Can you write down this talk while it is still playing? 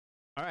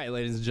All right,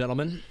 ladies and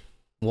gentlemen.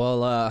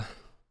 Well,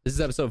 this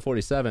is episode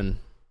 47, and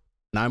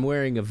I'm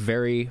wearing a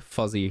very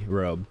fuzzy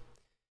robe.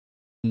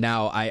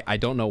 Now, I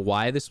don't know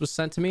why this was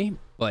sent to me,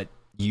 but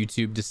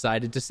YouTube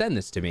decided to send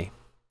this to me.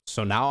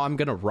 So now I'm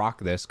going to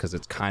rock this because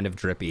it's kind of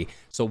drippy.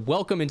 So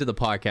welcome into the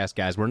podcast,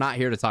 guys. We're not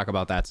here to talk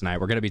about that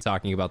tonight. We're going to be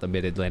talking about the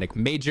Mid-Atlantic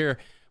Major,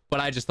 but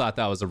I just thought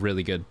that was a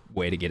really good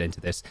way to get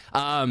into this.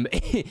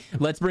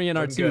 Let's bring in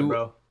our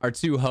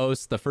two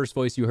hosts. The first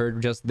voice you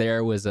heard just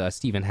there was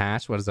Stephen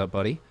Hatch. What is up,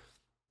 buddy?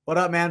 What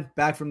up, man?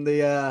 Back from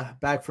Philadelphia,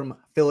 Back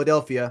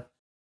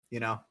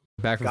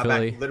from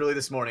Philly. Back literally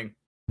this morning.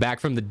 Back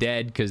from the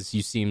dead, because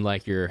you seem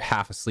like you're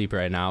half asleep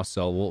right now.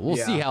 So we'll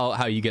see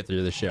how you get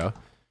through the show.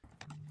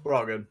 We're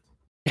all good.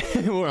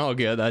 We're all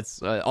good.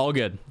 That's all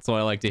good. That's what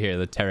I like to hear,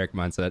 the Tarek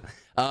mindset.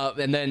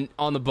 And then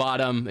on the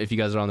bottom, if you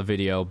guys are on the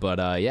video,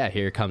 but yeah,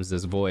 here comes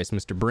this voice,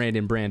 Mr.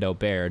 Brandon Brando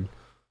Baird.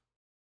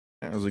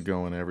 How's it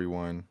going,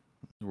 everyone?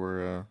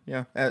 We're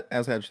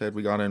as Hatch said,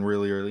 we got in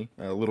really early,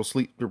 a little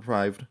sleep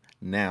deprived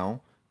now,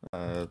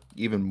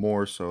 even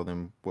more so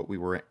than what we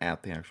were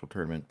at the actual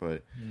tournament,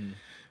 but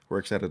we're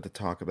excited to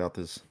talk about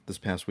this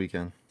past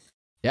weekend.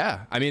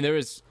 Yeah, I mean, there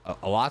was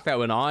a lot that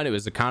went on. It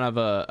was a kind of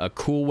a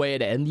cool way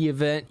to end the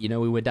event.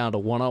 We went down to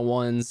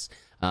one-on-ones.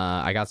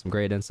 I got some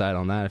great insight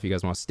on that if you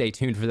guys want to stay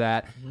tuned for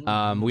that.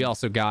 We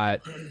also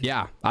got,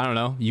 I don't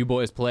know, you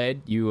boys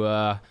played.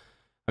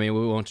 We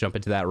won't jump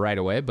into that right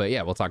away, but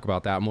yeah, we'll talk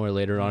about that more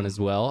later on as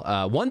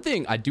well. One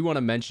thing I do want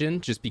to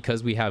mention, just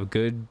because we have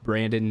good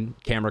Brandon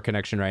camera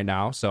connection right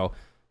now, so if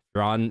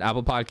you're on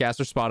Apple Podcasts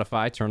or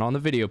Spotify, turn on the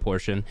video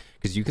portion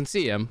because you can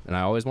see him, and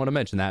I always want to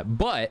mention that.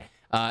 But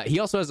he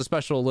also has a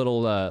special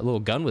little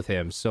gun with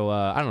him, so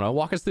I don't know.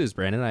 Walk us through this,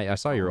 Brandon. I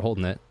saw you were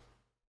holding it.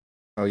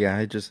 Oh yeah,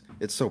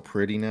 it's so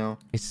pretty now.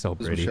 It's so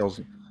pretty.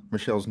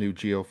 Michelle's new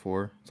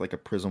Geo4. It's like a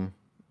prism.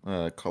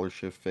 Color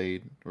shift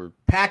fade or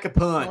pack a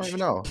punch. I don't even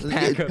know.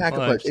 Pack a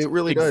punch. It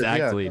really does.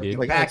 Exactly, yeah. Dude.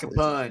 Like, pack a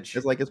punch.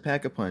 It's like it's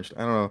pack a punch. I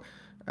don't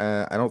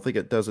know. I don't think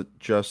it does it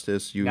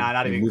justice. You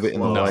not even move close. it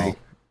in the light.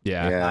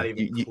 Yeah. Not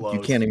even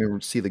you can't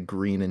even see the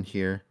green in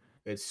here.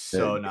 It's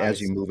so nice.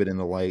 As you move it in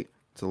the light,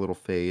 it's a little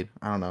fade.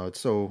 I don't know. It's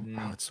so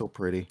it's so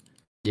pretty.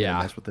 Yeah,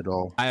 mess with it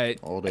all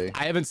day.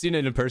 I haven't seen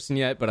it in person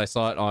yet, but I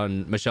saw it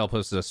on Michelle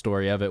posted a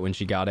story of it when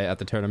she got it at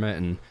the tournament,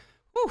 and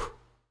whew,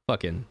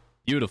 fucking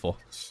beautiful.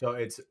 So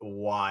it's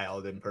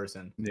wild in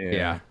person.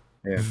 Yeah.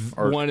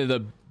 One of the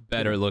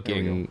better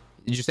looking.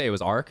 Did you say it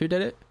was Ark who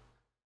did it?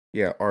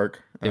 Yeah,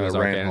 Ark. It was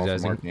Ark Ryan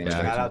Anodizing.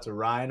 Shout out to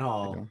Ryan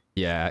Hall.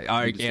 Yeah,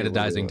 Ark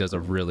Anodizing does a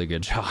really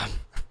good job.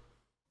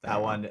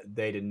 That one,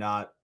 they did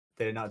not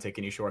take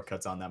any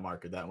shortcuts on that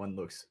marker. That one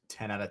looks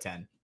 10 out of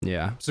 10.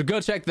 Yeah, so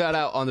go check that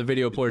out on the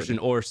video portion,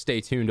 or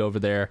stay tuned over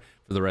there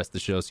for the rest of the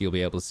show, so you'll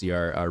be able to see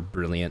our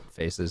brilliant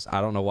faces.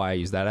 I don't know why I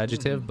use that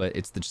adjective, but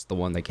it's just the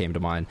one that came to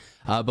mind.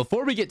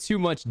 Before we get too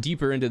much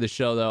deeper into the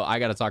show, though, I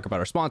got to talk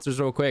about our sponsors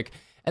real quick.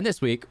 And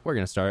this week, we're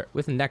going to start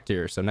with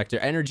Nectar. So Nectar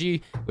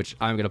Energy, which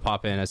I'm going to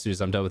pop in as soon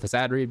as I'm done with this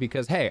ad read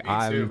because, hey,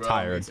 I'm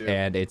tired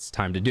and it's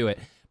time to do it.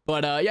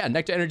 But yeah,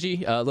 Nectar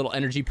Energy, a little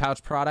energy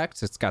pouch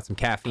product. It's got some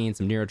caffeine,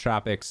 some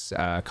neurotropics,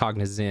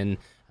 cognizin,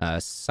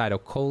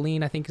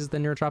 cytocholine, I think is the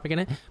neurotropic in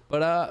it.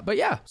 But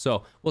yeah,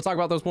 so we'll talk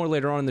about those more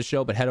later on in the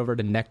show, but head over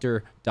to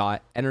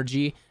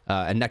nectar.energy,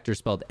 and Nectar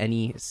spelled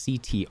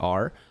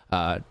NECTR,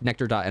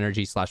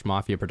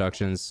 nectar.energy/Mafia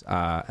Productions,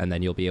 and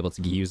then you'll be able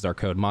to use our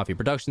code Mafia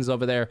Productions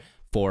over there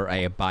for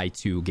a buy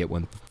two, get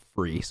one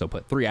free. So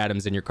put 3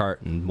 items in your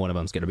cart and one of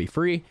them's going to be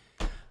free.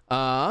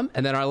 And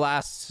then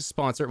our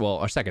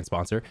second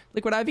sponsor,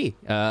 Liquid IV,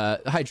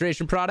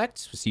 hydration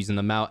product. Was using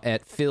them out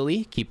at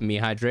Philly, keeping me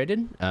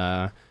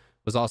hydrated.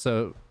 Was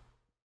also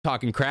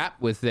talking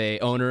crap with the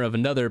owner of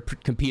another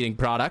competing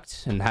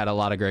product and had a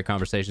lot of great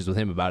conversations with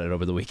him about it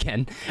over the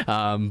weekend.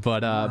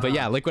 But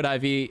yeah, Liquid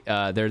IV,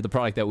 they're the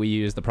product that we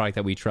use, the product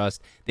that we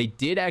trust. They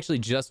did actually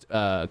just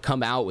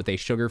come out with a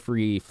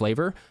sugar-free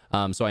flavor.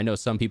 So I know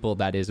some people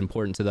that is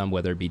important to them,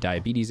 whether it be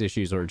diabetes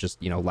issues or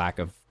just, lack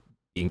of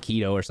being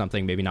keto or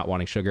something, maybe not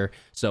wanting sugar.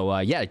 So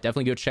yeah,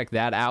 definitely go check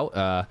that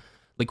out.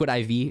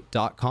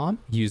 liquidiv.com.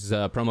 Use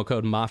promo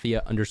code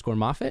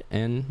Mafia_Moffitt,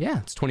 and yeah,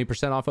 it's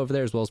 20% off over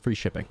there as well as free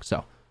shipping.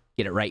 So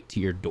get it right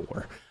to your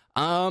door.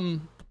 Well,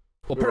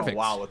 perfect.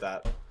 Wow, with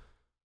that,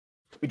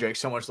 we drank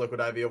so much Liquid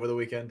IV over the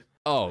weekend.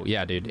 Oh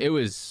yeah, dude, it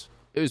was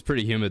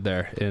pretty humid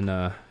there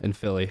in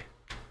Philly.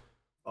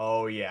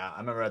 Oh yeah, I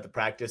remember at the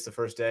practice the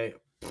first day.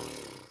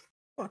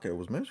 Fuck, it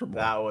was miserable.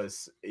 It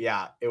was.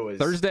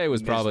 Thursday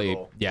was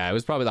miserable. it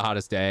was probably the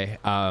hottest day.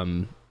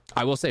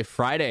 I will say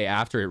Friday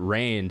after it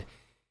rained,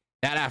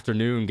 that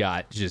afternoon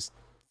got just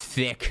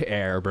thick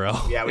air, bro.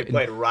 Yeah, we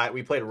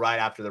played right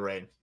after the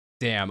rain.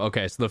 Damn.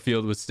 Okay, so the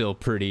field was still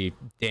pretty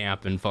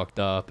damp and fucked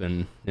up,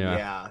 and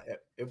yeah.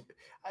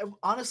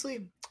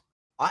 Honestly,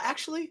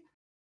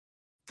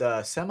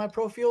 the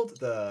semi-pro field,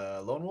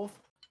 the Lone Wolf,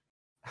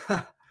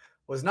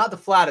 was not the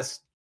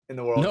flattest in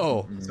the world.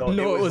 No,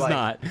 it was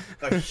not.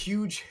 A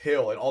huge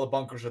hill, and all the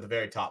bunkers were at the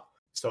very top.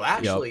 So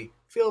actually,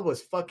 field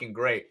was fucking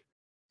great.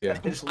 Yeah,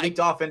 it just leaked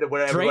off into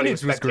where everybody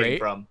was great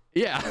from.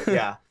 Yeah,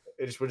 yeah.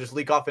 it just would just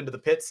leak off into the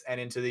pits and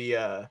into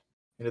the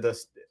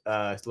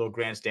little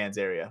grandstands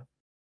area.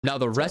 Now,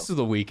 the rest of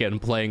the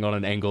weekend playing on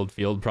an angled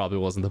field probably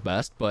wasn't the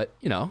best, but,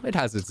 you know, it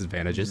has its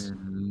advantages.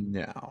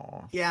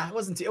 No. Yeah, it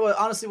wasn't. It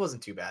honestly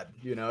wasn't too bad.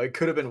 You know, it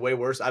could have been way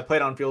worse. I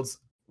played on fields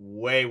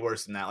way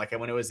worse than that. Like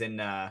when it was in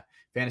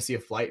Fantasy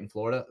of Flight in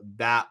Florida,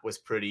 that was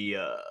pretty,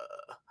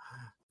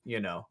 you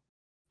know,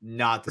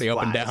 not the Pretty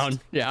up and flattest. down.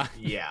 Yeah.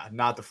 Yeah,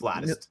 not the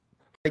flattest.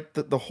 Like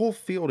the whole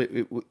field,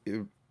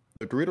 the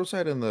Dorito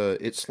side and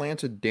it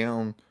slanted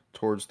down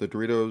towards the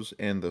Doritos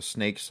and the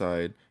Snake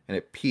side, and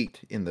it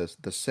peaked in the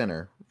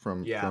center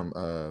from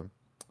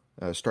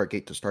start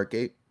gate to start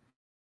gate.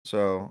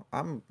 So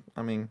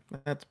I mean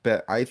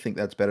I think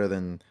that's better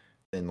than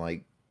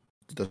like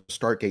the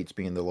start gates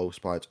being the low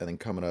spots and then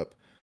coming up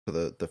to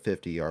the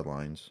 50-yard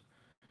lines.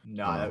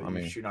 No, I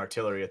mean shooting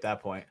artillery at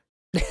that point.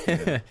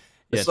 Yeah,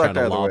 trying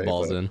to lob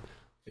balls in.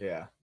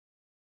 Yeah.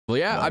 Well,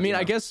 yeah, I mean,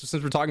 I guess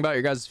since we're talking about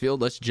your guys'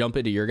 field, let's jump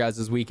into your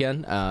guys'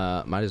 weekend.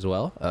 Might as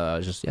well.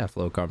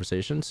 Flow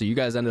conversation. So you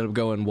guys ended up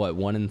going, what,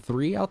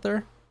 1-3 out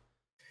there?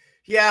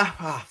 Yeah.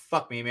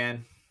 Fuck me,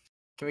 man.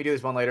 Can we do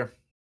this one later?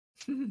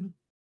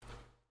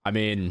 I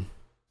mean,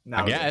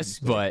 I guess,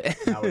 but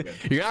you're going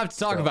to have to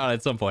talk about it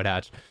at some point,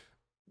 Hatch.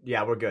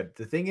 Yeah, we're good.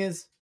 The thing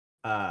is,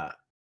 our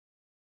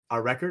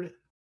record,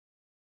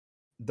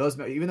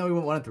 even though we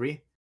went 1-3,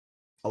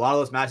 a lot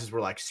of those matches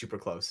were like super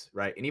close,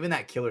 right? And even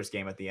that Killers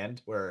game at the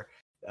end, where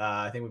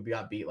I think we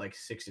got beat like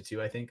 6-2.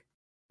 I think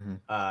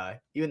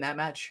even that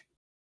match,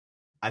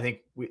 I think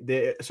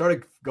they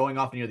started going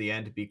off near the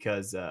end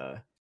because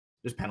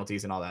there's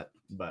penalties and all that.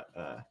 But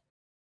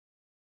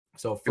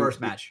so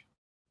first match,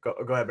 go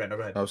ahead, Brandon.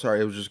 Go ahead. Oh,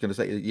 sorry, I was just gonna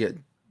say, yeah,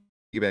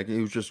 it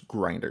was just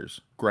grinders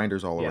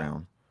all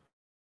around.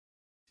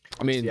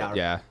 I mean,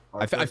 I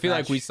feel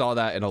like we saw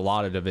that in a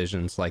lot of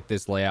divisions. Like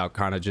this layout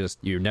kind of just,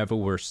 you never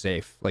were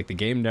safe. Like the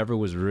game never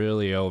was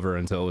really over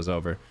until it was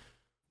over.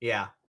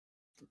 Yeah.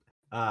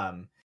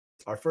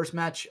 Our first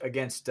match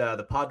against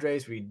the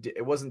Padres,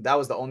 that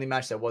was the only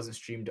match that wasn't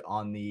streamed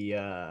on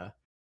the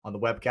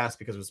webcast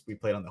because we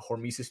played on the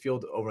Hormesis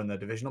field over in the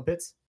divisional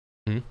pits.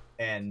 Mm-hmm.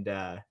 And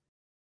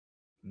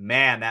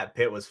man, that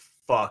pit was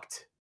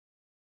fucked.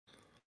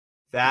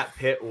 That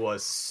pit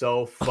was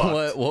so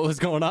fucked. What was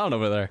going on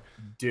over there?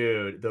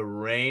 Dude, the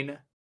rain,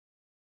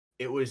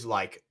 it was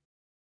like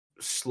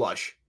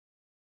slush.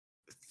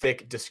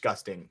 Thick,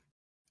 disgusting.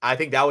 I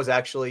think that was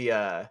actually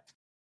the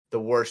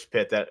worst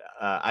pit that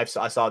I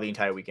saw the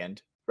entire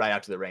weekend, right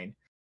after the rain.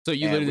 So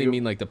you literally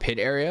mean like the pit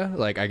area?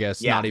 Like, I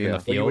guess not even the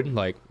field?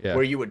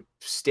 Where you would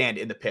stand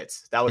in the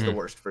pits. That was the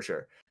worst for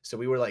sure. So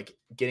we were like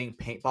getting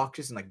paint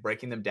boxes and like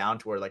breaking them down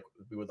to where like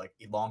we would like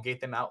elongate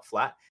them out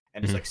flat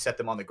and just like set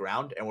them on the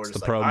ground. And we're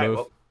just like, all right,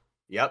 well,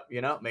 yep,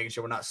 you know, making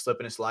sure we're not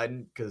slipping and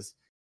sliding because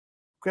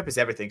grip is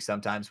everything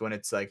sometimes when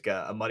it's like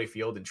a muddy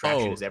field and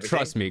traction is everything.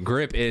 Trust me,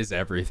 grip is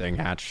everything,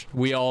 Hatch.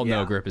 We all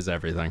know grip is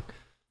everything.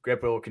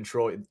 Grip will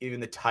control, even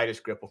the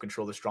tightest grip will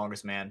control the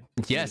strongest man.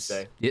 Yes,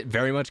 it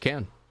very much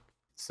can.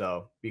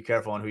 So be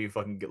careful on who you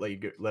fucking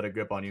let a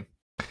grip on you.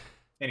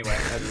 Anyway,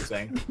 as you were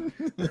saying,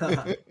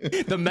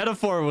 the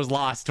metaphor was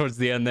lost towards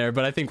the end there,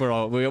 but I think we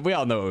all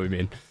know what we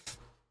mean.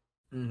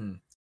 Mm-hmm.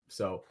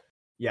 So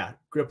yeah,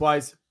 grip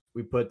wise,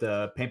 we put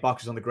the paint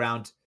boxes on the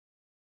ground,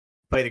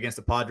 played against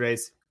the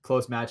Padres,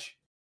 close match.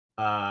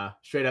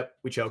 Straight up,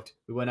 we choked.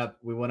 We went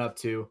up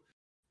 2,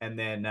 and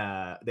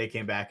then they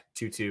came back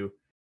 2-2,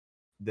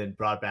 then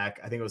brought back.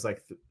 I think it was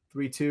like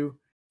 3-2.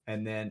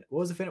 And then what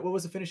was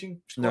the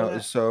finishing score? No,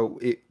 so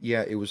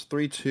it was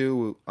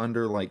 3-2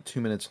 under like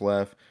 2 minutes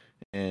left,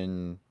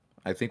 and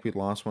I think we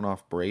lost one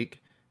off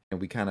break,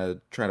 and we kind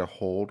of tried to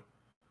hold.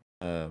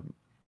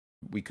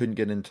 We couldn't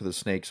get into the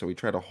Snake, so we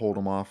tried to hold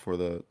them off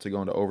to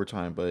go into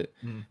overtime, but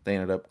they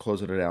ended up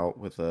closing it out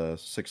with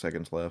 6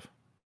 seconds left.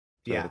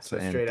 So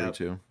straight up.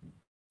 3-2.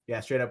 Yeah,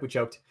 straight up we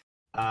choked.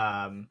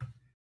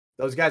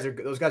 Those guys are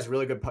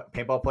really good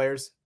paintball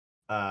players.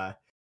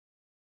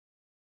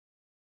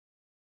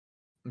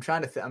 I'm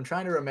trying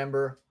to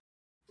remember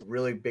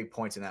really big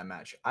points in that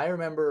match. I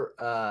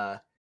remember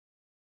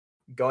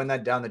going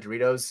down the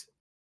Doritos,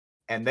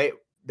 and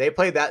they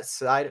played that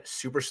side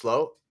super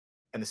slow,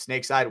 and the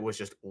Snake side was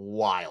just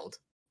wild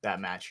that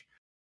match.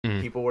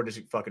 People were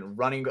just fucking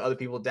running other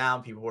people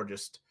down. People were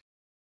just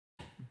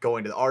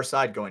going to our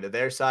side, going to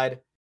their side.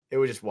 It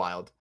was just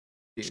wild.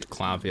 Just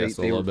clown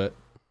fiesta a little bit.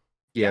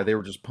 Yeah, they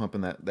were just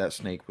pumping that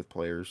Snake with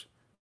players.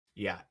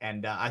 Yeah,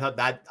 and I thought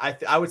that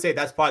I would say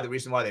that's probably the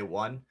reason why they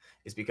won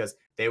is because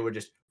they would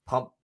just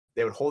pump.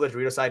 They would hold the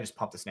Dorito side and just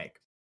pump the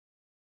Snake,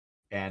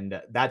 and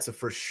that's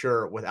for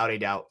sure, without a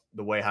doubt,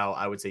 the way how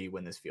I would say you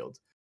win this field.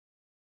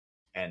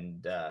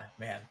 And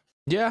man,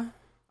 yeah,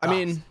 I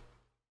mean,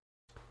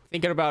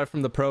 thinking about it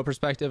from the pro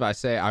perspective, I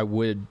say I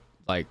would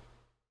like.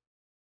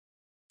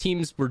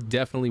 Teams were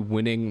definitely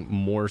winning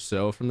more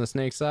so from the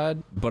Snake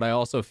side, but I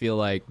also feel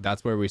like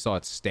that's where we saw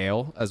it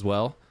stale as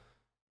well.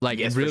 Like,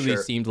 yes, it really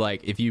seemed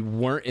like if you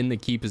weren't in the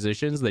key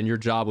positions, then your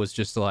job was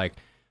just to like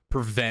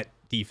prevent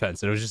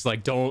defense. And it was just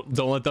like, don't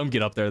let them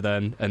get up there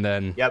then. And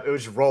then Yep, it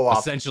was roll off.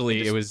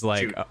 essentially it was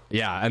like, shoot.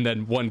 yeah. And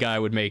then one guy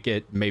would make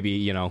it, maybe,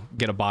 you know,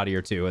 get a body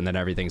or two. And then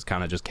everything's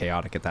kind of just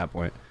chaotic at that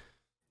point.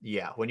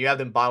 Yeah, when you have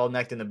them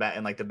bottlenecked in the back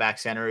and like the back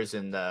centers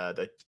and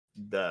the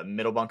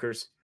middle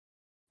bunkers,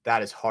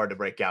 that is hard to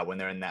break out when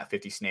they're in that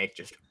 50 snake,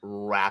 just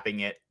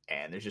wrapping it,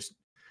 and there's just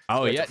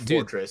Yeah, dude.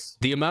 fortress.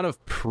 The amount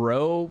of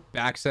pro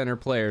back center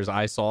players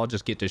I saw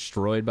just get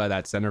destroyed by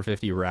that center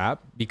 50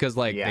 wrap because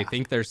like they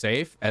think they're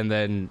safe, and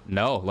then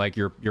no, like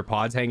your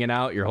pod's hanging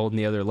out, you're holding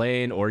the other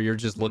lane, or you're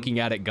just looking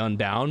at it gunned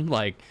down.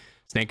 Like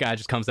snake guy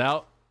just comes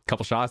out,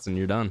 couple shots, and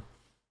you're done.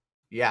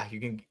 Yeah, you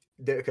can,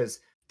 because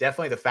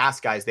definitely the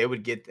fast guys, they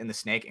would get in the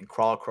snake and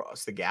crawl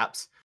across the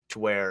gaps to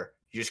where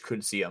you just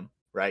couldn't see them,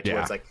 right? Yeah.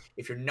 Where it's like,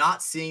 if you're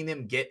not seeing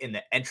them get in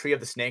the entry of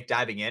the snake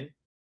diving in,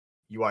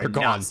 you are They're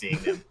not gone. seeing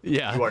them.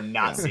 Yeah. You are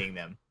not seeing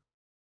them.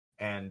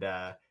 And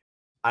I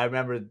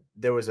remember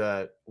there was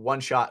a one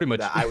shot Pretty much.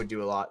 that I would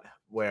do a lot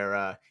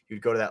where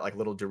you'd go to that like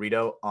little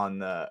Dorito on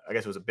the, I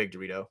guess it was a big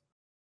Dorito.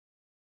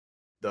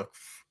 The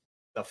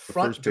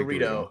front first big Dorito.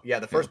 Dorito. Yeah,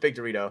 the first big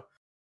Dorito.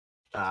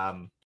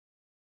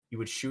 You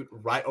would shoot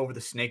right over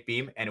the snake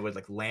beam, and it would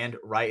like land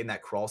right in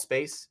that crawl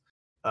space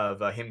of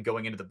him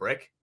going into the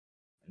brick.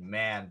 And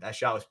man, that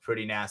shot was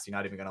pretty nasty.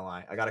 Not even gonna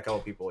lie. I got a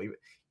couple people,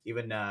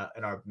 even in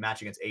our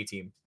match against A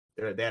team,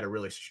 they had a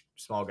really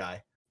small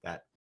guy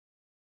that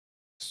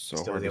So still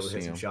was hard to able to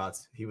hit see some him.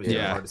 shots. He was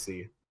really hard to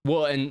see.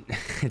 Well, and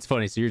it's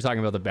funny. So you're talking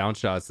about the bounce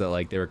shots that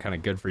like they were kind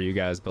of good for you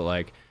guys, but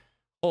like,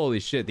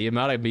 holy shit, the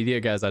amount of media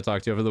guys I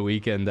talked to over the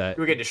weekend that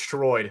We were getting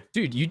destroyed.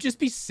 dude, you just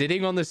be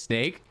sitting on the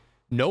snake,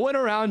 no one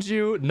around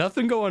you,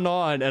 nothing going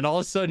on, and all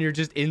of a sudden you're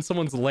just in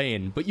someone's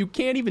lane, but you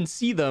can't even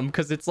see them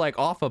because it's like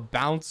off a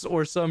bounce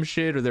or some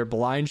shit, or they're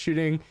blind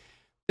shooting.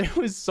 There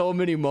was so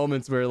many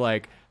moments where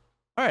like,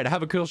 all right, I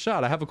have a cool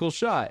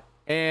shot,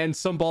 and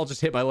some ball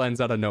just hit my lens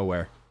out of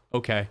nowhere.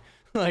 Okay.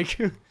 Like,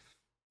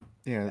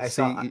 Yeah, I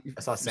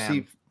saw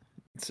Sam.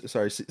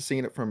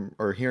 Seeing it from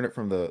or hearing it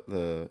from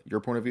the your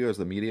point of view as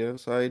the media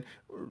side.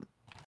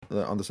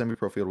 On the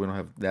semi-pro field, we don't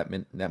have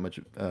that much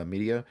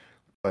media,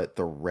 but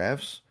the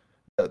refs,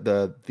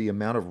 the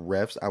amount of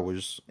refs I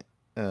was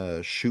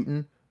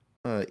shooting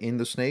in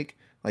the snake,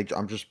 like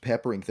I'm just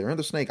peppering. They're in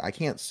the snake. I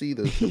can't see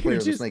the player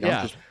in the snake.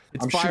 Yeah,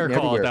 it's fire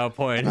call at that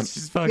point. It's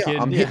just fucking.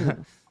 I'm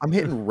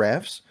hitting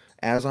refs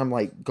as I'm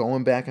like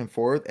going back and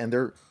forth, and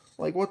they're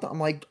like, "What?" I'm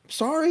like,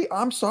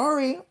 I'm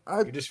sorry.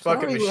 You're just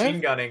fucking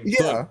machine gunning.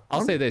 Yeah,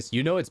 I'll say this.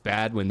 You know it's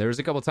bad when there's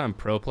a couple time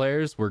pro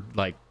players were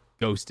like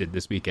ghosted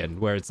this weekend,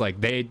 where it's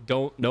like they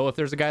don't know if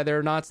there's a guy there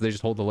or not, so they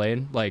just hold the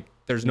lane. Like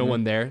there's no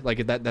one there.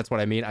 Like that's what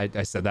I mean.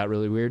 I said that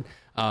really weird.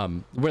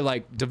 Where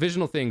like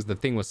divisional things, the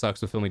thing what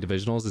sucks with filming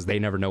divisionals is they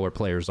never know where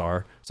players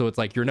are. So it's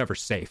like you're never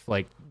safe.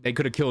 Like they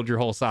could have killed your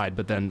whole side,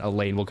 but then a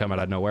lane will come out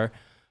of nowhere.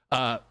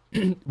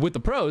 With the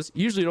pros,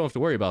 you usually don't have to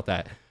worry about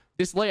that.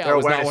 This layout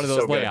was not one of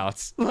those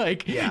layouts.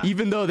 Like,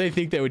 even though they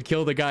think they would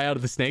kill the guy out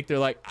of the snake, they're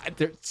like,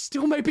 there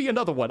still might be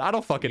another one. I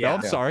don't fucking know.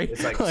 I'm sorry.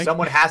 It's like,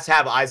 someone has to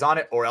have eyes on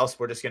it, or else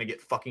we're just gonna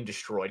get fucking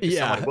destroyed.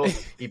 Yeah. Someone will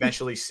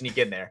eventually sneak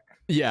in there.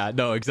 Yeah,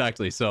 no,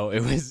 exactly. So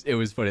it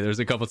was funny. There was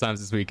a couple times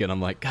this weekend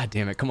I'm like, God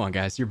damn it, come on,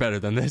 guys, you're better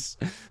than this.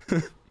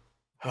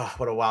 Oh,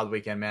 what a wild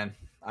weekend, man.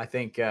 I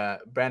think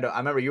Brando, I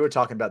remember you were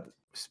talking about,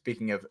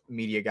 speaking of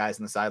media guys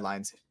on the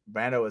sidelines,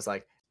 Brando was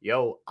like,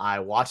 yo, I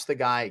watched the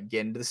guy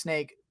get into the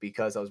snake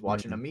because I was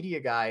watching a media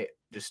guy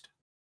just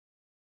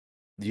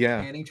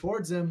panning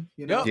towards him,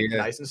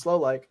 nice and slow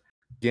like.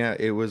 Yeah,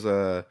 it was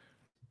our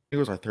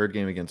third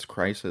game against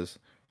Crisis.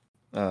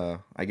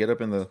 I get up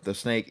in the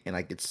snake and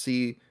I could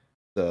see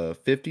the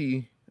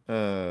 50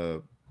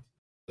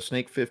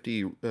 snake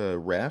 50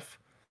 ref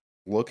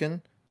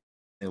looking.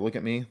 They look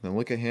at me, then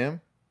look at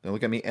him, then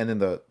look at me, and then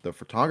the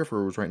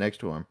photographer was right next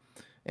to him,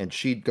 and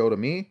she'd go to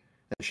me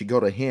and she'd go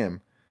to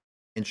him,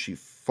 and she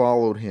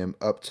followed him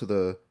up to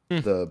the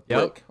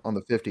brick on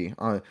the 50.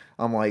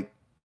 I'm like,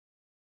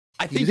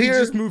 I think he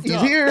just moved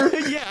up. He's here.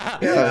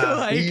 Yeah.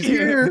 Like, he's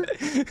here.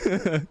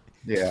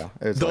 Yeah.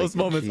 Those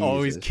moments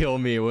always kill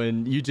me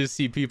when you just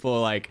see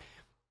people like,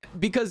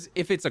 because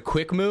if it's a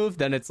quick move,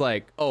 then it's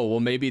like, oh,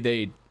 well, maybe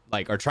they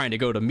like are trying to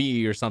go to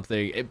me or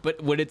something.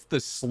 But when it's the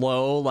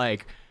slow,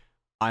 like,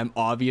 I'm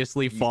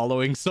obviously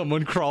following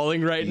someone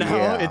crawling right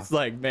now, it's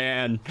like,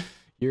 man,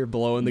 you're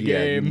blowing the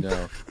game.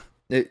 No.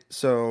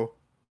 So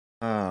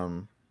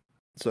I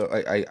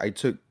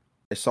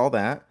saw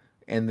that,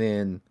 and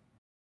then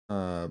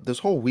this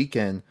whole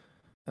weekend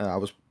I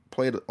was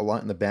played a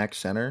lot in the back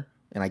center,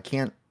 and I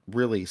can't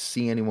really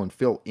see anyone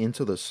fill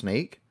into the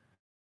snake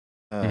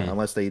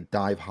unless they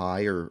dive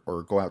high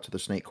or go out to the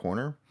snake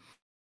corner.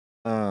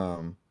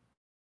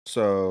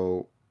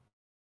 So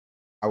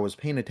I was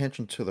paying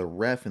attention to the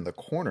ref in the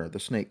corner, the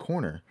snake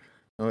corner.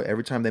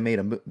 Every time they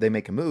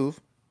make a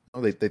move,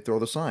 they throw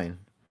the sign,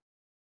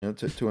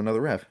 to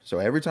another ref. So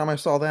every time I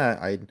saw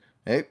that,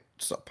 hey,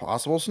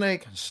 possible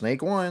snake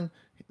 1,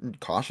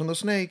 caution the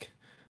snake.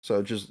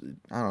 So just,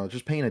 I don't know,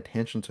 just paying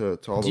attention to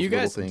all those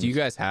little things. Do you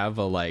guys have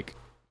a like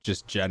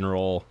just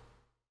general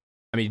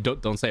I mean,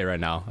 don't say it right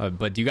now.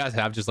 But do you guys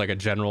have just like a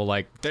general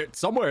like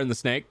somewhere in the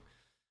snake,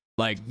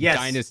 like Yes.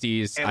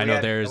 dynasties? And I we know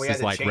had- there's and we had this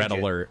to like change red it.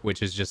 alert,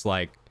 which is just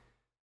like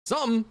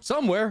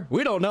somewhere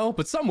we don't know,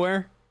 but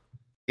somewhere.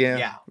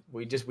 Yeah.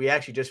 We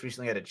actually just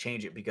recently had to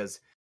change it because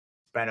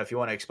Brando, if you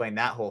want to explain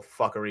that whole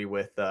fuckery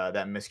with that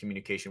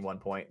miscommunication one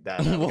point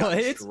that we got What?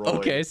 destroyed.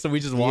 Okay, so we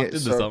just walked into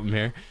so- something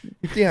here.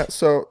 Yeah,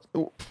 so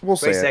we'll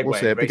say Great it. We'll segue,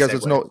 say it great because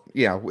it's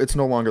segue. it's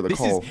no longer the This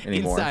call is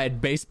anymore.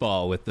 inside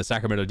baseball with the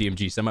Sacramento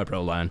DMG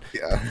semi-pro line.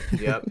 Yeah.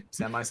 Yep.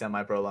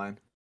 Semi pro line.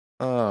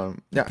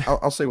 Yeah,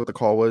 I'll say what the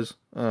call was.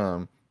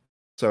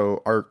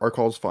 So our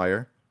call's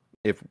fire.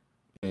 If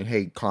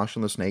hey,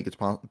 caution the snake, it's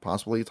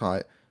possibly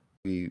hot.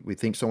 We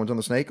think someone's on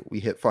the snake, we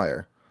hit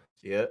fire.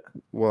 Yeah.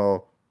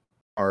 Well,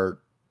 a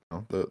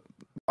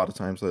lot of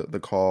times the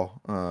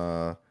call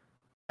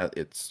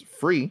it's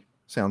free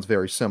sounds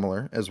very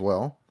similar as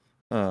well.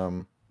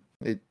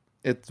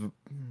 It's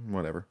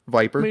whatever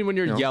Viper. I mean, when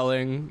you're you know?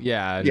 yelling,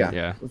 yeah,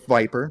 Yeah.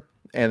 Viper,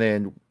 and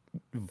then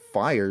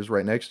Fire's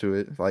right next to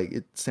it. Like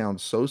it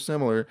sounds so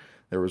similar.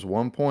 There was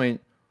one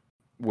point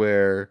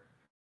where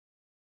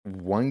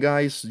one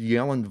guy's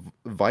yelling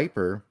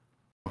Viper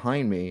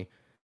behind me,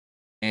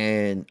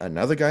 and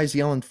another guy's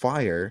yelling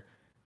Fire.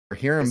 We're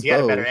hearing 'Cause he had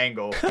a both. better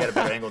angle. He had a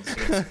better angle to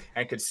see it,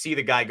 and could see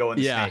the guy go in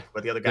the Yeah. snake,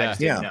 but the other guy Yeah. just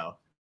didn't Yeah. know.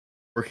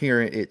 We're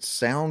hearing it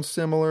sounds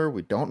similar.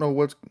 We don't know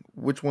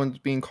which one's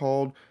being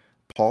called.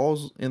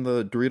 Paul's in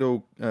the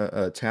Dorito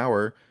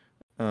tower,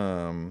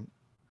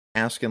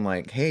 asking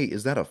like, "Hey,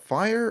 is that a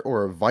Fire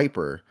or a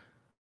Viper?"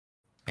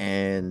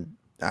 And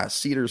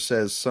Cedar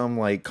says some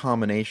like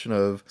combination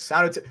of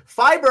Sounded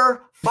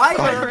fiber.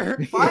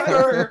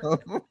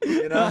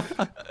 You know.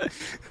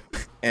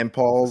 and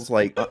Paul's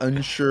like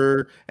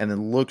unsure, and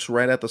then looks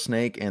right at the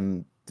snake,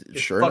 and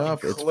Gets sure fucking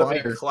enough, it's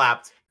clipping Fire.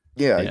 clapped.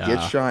 Yeah, Yeah.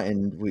 gets shot,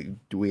 and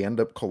we end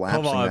up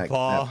collapsing. Come on, that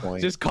Paul.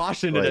 point. Just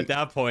caution it Like- at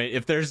that point.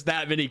 If there's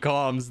that many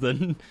comms,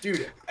 then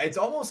Dude, it's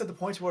almost at the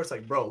point where it's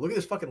like, bro, look at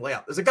this fucking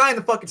layout. There's a guy in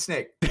the fucking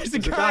snake. there's a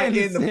There's a guy in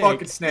the snake.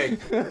 fucking snake.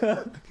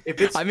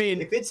 If it's, I mean,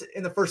 if it's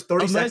in the first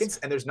 30 unless- seconds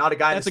and there's not a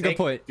guy in that's the a good snake,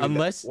 point. dude,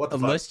 Unless what the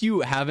fuck? unless you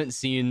haven't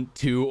seen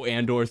 2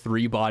 and/or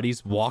 3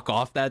 bodies walk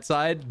off that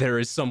side, there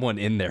is someone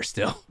in there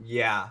still.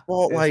 Yeah.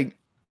 Well, It's- like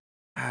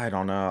I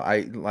don't know.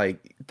 I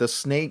like the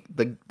snake.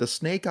 The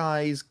snake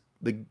eyes.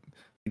 The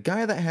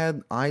guy that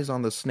had eyes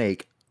on the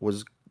snake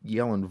was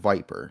yelling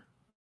Viper.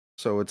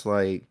 So it's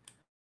like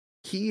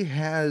he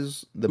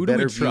has the Who do we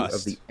better view of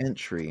trust? the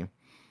entry.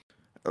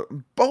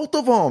 Both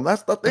of them.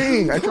 That's the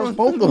thing. I trust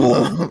both of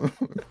them.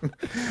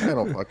 I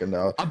don't fucking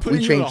know. I'm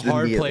putting you in a changed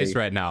hard place immediately.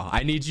 right now.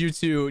 I need you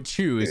to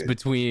choose Dude.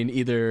 between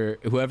either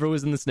whoever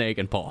was in the snake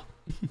and Paul.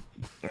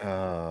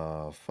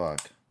 Oh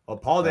fuck. well,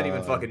 Paul didn't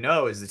even fucking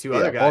know. Is the two Yeah,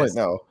 other Paul guys?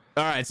 didn't know.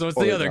 All right, so it's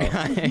Paul the other didn't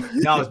know. guy.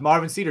 No, it's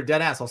Marvin Cedar,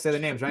 dead ass. I'll say the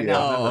names right Yeah. now.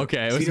 Oh, Remember,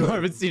 okay. It was Cedar,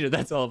 Marvin Cedar.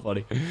 That's all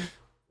funny.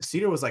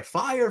 Cedar was like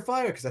fire,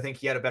 because I think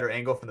he had a better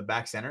angle from the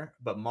back center.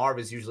 But Marv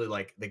is usually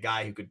like the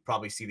guy who could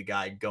probably see the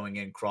guy going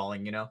in,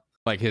 crawling. You know.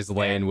 Like his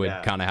lane And,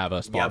 would kind of have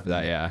a spot yep. for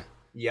that. Yeah.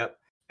 Yep.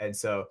 And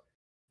so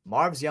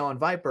Marv's yelling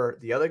Viper,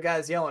 the other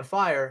guy's yelling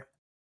Fire.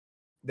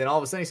 Then all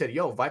of a sudden he said,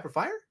 "Yo, Viper,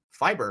 Fire,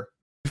 Fiber."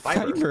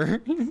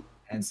 Fiber.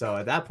 And so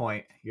at that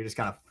point, you're just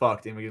kind of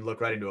fucked, and we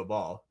look right into a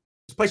ball.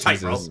 Just play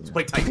tight, bro. Jesus. Just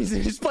play tight. That's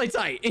Just play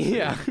tight.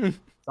 Yeah.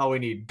 all we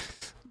need.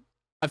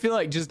 I feel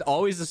like just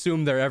always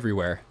assume they're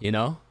everywhere, you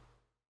know?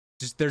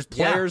 Just there's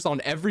Yeah. players on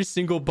every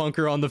single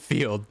bunker on the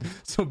field.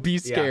 So be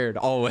scared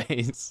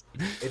always.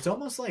 It's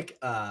almost like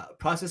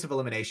process of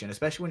elimination,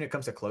 especially when it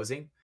comes to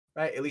closing,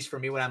 right? At least for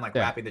me, when I'm like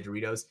Yeah. wrapping the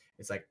Doritos,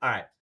 it's like, all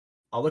right,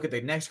 I'll look at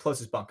the next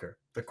closest bunker,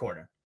 the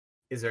corner.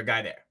 Is there a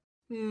guy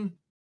there?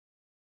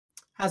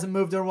 Hasn't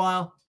moved in a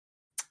while.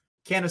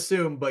 Can't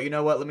assume, but you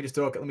know what? Let me just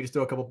throw a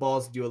couple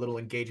balls, do a little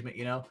engagement,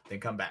 you know, then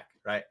come back,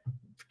 right?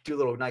 Do a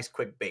little nice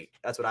quick bait.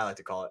 That's what I like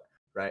to call it,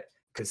 right?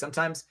 Because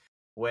sometimes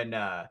when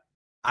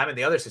I'm in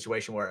the other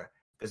situation where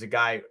there's a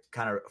guy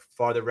kind of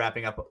farther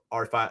wrapping up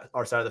our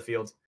side of the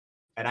field,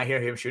 and I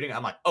hear him shooting,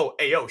 I'm like, oh,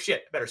 hey, yo,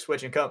 shit, better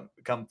switch and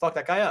come fuck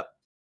that guy up.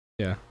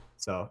 Yeah.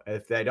 So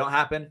if they don't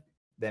happen,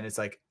 then it's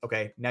like,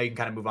 okay, now you can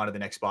kind of move on to the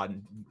next spot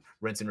and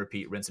rinse and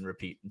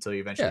repeat until you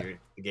eventually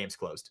the game's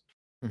closed.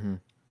 Mm-hmm.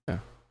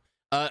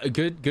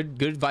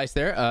 Good advice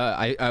there.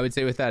 I would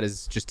say with that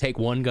is just take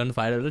one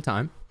gunfight at a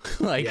time.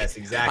 Like, Yes,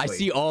 exactly. I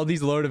see all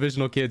these lower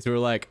divisional kids who are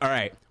like, all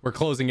right, we're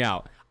closing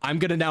out. I'm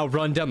gonna now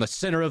run down the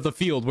center of the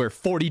field where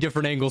 40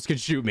 different angles can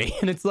shoot me.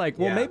 And it's like,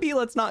 well, Yeah. maybe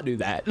let's not do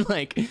that.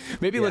 Like,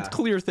 maybe let's Yeah.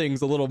 clear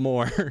things a little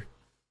more.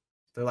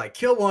 They're like,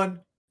 kill one,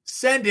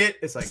 send it.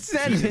 It's like,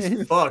 Send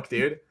Jesus it. fuck,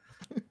 dude.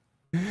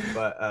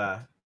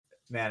 But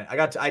man,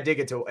 I did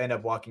get to end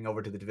up walking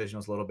over to the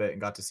divisionals a little bit and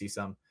got to see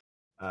some.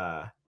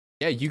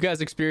 Yeah, you guys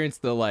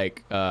experienced the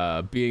like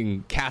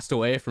being cast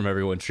away from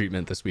everyone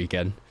treatment this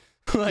weekend.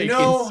 Like,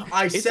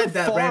 I it's said a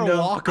that, far Brando.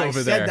 walk I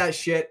over said there, that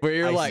shit. where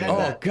you're I like, said oh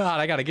that. god,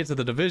 I gotta get to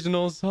the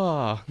divisionals.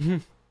 Oh.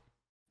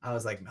 I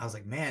was like,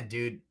 man,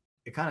 dude,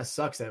 it kind of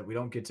sucks that we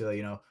don't get to,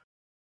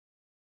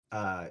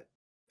 I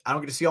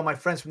don't get to see all my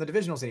friends from the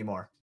divisionals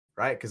anymore,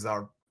 right? Because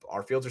our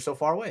fields are so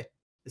far away.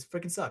 This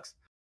freaking sucks.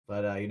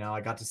 But I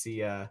got to see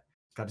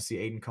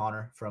Aiden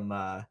Connor from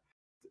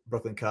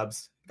Brooklyn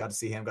Cubs. Got to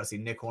see him. Got to see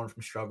Nick Horn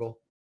from Struggle.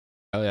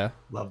 Oh yeah,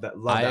 love that.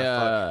 Love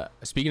that.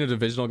 Speaking of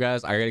divisional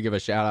guys, I gotta give a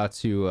shout out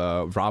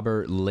to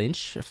Robert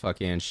Lynch.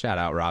 Fucking shout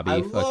out Robbie. I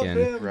love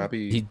him.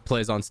 Robbie. He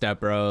plays on Step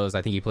Bros.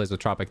 I think he plays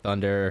with Tropic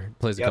Thunder.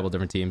 Plays a couple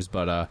different teams,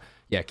 but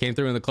yeah, came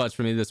through in the clutch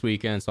for me this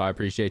weekend. So I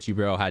appreciate you,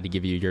 bro. Had to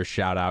give you your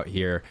shout out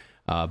here.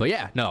 But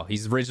yeah, no,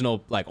 he's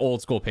original, like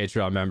old school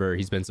Patreon member.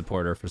 He's been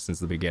supporter since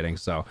the beginning.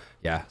 So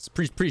yeah,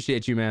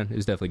 appreciate you, man. It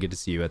was definitely good to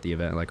see you at the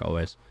event, like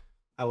always.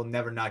 I will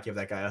never not give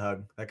that guy a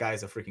hug. That guy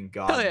is a freaking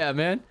god. Oh yeah,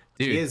 man,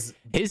 dude. His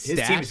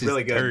stash is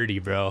really good. Dirty,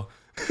 bro.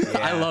 Yeah.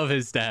 I love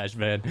his stash,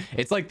 man.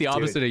 It's like the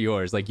opposite of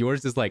yours. Like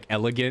yours is like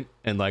elegant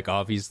and like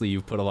obviously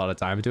you've put a lot of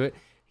time into it.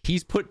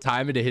 He's put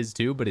time into his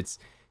too, but it's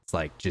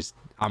like just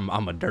I'm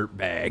a dirt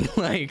bag.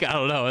 Like I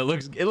don't know. It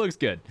looks good.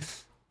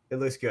 It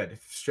looks good.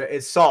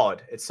 It's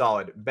solid. It's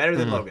solid. Better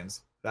than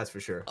Logan's. That's for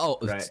sure. Oh,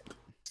 right.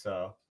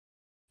 So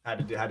I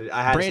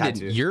had Brandon,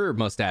 to. Your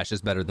mustache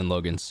is better than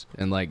Logan's,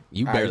 and like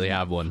you barely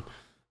have one.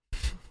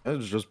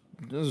 This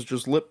is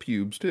just lip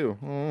pubes too.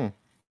 Oh.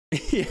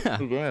 Yeah.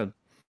 Go ahead.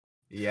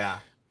 Yeah.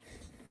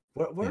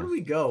 Where did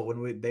we go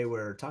when they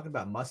were talking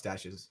about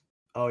mustaches?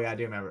 Oh yeah, I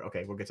do remember.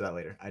 Okay, we'll get to that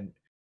later. There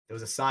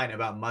was a sign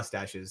about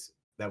mustaches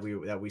that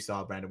we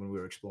saw, Brandon, when we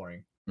were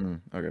exploring.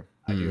 Okay.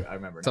 I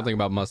remember. Something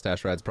about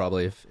mustache rides,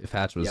 probably if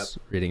Hatch was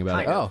reading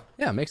about it. Oh,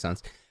 yeah, makes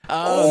sense.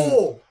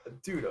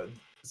 Dude.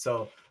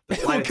 So we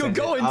could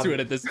go into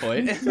it at this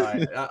point.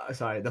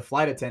 sorry. The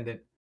flight attendant.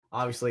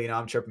 Obviously,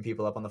 I'm chirping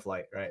people up on the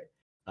flight, right?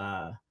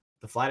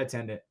 The flight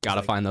attendant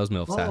gotta find those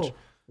milfs, Hatch.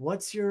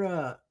 What's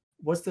your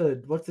what's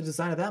the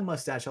design of that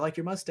mustache? I like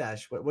your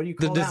mustache. What do you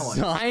call that one?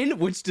 The design?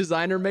 Which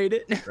designer made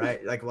it?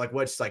 Right, like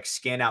which like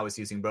skin I was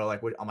using, bro.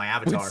 Like what, on my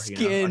avatar, which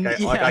skin,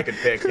 like I could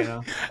pick,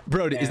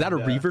 Bro, is that a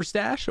Reaver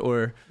stash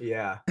or?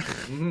 Yeah.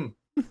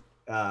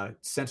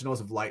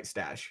 Sentinels of Light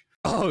stash.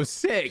 Oh,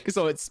 sick!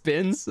 So it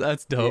spins.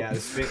 That's dope. Yeah, the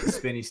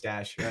spinny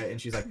stash, right? And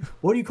she's like,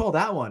 "What do you call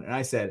that one?" And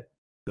I said,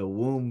 "The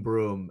womb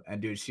broom."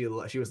 And dude, she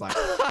was like,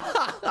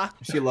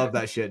 she loved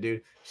that shit,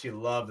 dude. She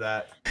loved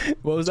that.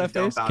 What was that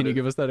face? Can you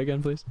give us that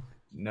again, please?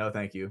 No,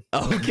 thank you.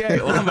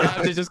 Okay, well I'm gonna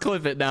have to just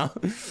clip it now.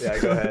 Yeah,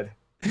 go ahead.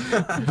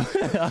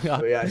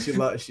 But yeah,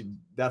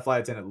 that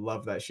flight attendant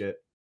loved that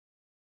shit.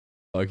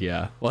 Fuck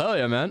yeah. Well, hell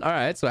yeah, man. All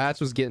right, so Hatch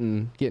was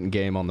getting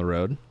game on the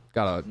road.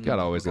 Gotta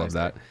always love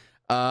that.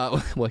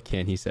 What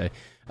can he say?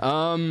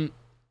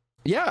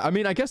 Yeah, I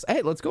mean, I guess,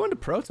 hey, let's go into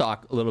Pro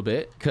Talk a little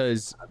bit,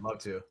 because I'd love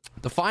to.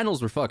 The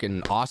finals were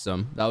fucking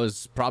awesome. That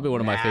was probably one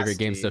of my favorite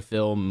games to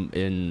film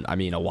in,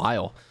 a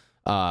while.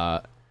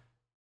 Elephant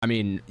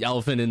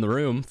in the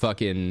room,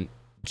 fucking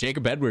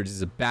Jacob Edwards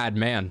is a bad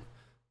man.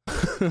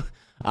 I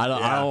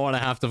don't want to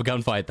have to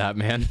gunfight that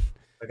man.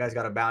 That guy's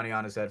got a bounty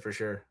on his head for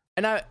sure.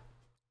 And I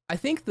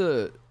think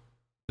the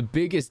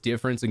biggest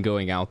difference in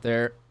going out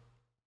there,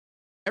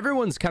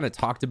 everyone's kind of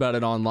talked about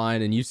it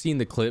online, and you've seen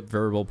the clip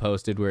Verbal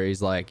posted where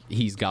he's like,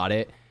 he's got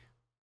it.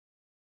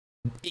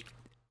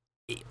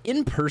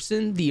 In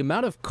person, the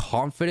amount of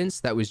confidence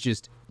that was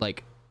just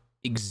like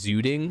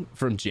exuding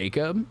from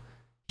Jacob,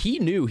 he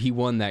knew he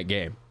won that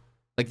game.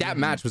 Like that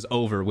match was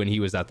over when he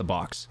was at the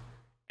box.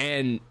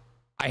 And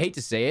I hate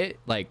to say it,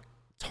 like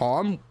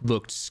Tom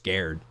looked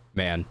scared,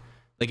 man.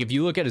 Like if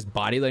you look at his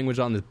body language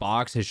on this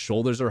box, his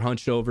shoulders are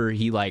hunched over.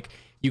 He like,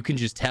 you can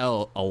just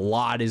tell a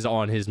lot is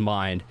on his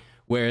mind.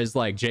 Whereas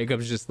like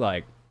Jacob's just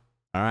like,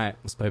 all right,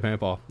 let's play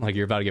paintball. Like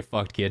you're about to get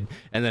fucked, kid.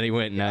 And then he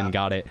went and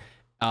got it.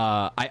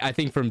 I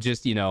think from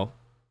just,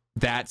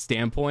 that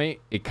standpoint,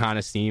 it kind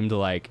of seemed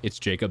like it's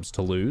Jacob's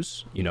to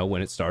lose,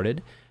 when it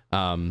started.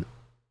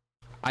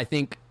 I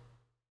think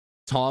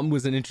Tom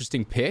was an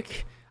interesting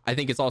pick. I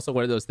think it's also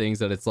one of those things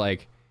that it's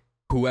like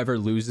whoever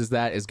loses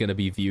that is going to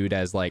be viewed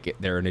as like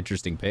they're an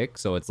interesting pick.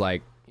 So it's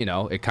like,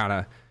 it kind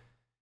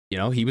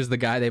of, he was the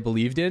guy they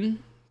believed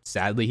in.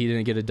 Sadly, he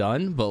didn't get it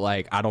done, but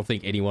like I don't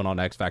think anyone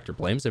on X Factor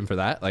blames him for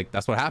that. Like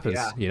that's what happens.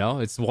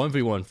 It's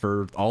 1v1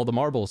 for all the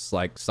marbles.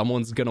 Like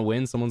someone's gonna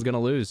win, someone's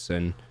gonna lose,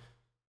 and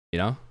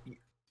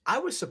I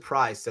was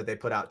surprised that they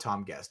put out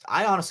Tom Guest.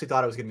 I honestly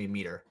thought it was gonna be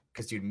Meter,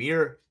 because dude,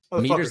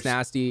 Meter's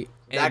nasty.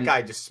 That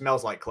guy just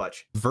smells like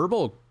clutch.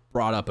 Verbal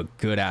brought up a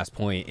good ass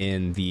point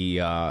in the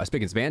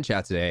Spick and Span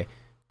chat today.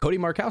 Cody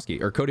Markowski.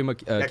 Cody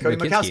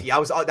Markowski.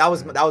 That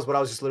was what I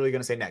was just literally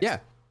gonna say next. Yeah.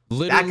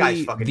 Literally that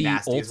guy's fucking the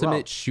nasty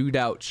ultimate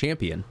shootout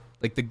champion,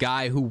 like the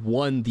guy who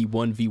won the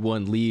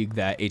 1v1 league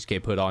that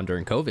HK put on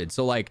during COVID.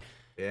 So like,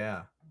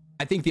 yeah,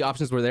 I think the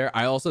options were there.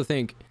 I also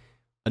think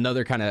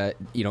another kind of,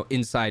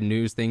 inside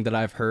news thing that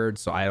I've heard,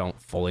 so I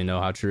don't fully know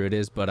how true it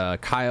is,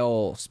 but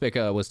Kyle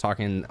Spica was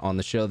talking on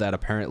the show that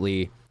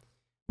apparently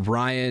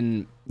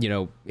Ryan,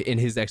 in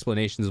his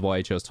explanations of why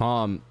he chose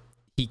Tom,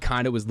 he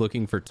kind of was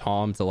looking for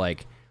Tom to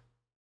like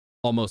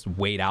almost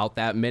wait out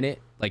that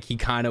minute. Like he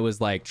kind of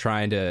was like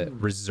trying to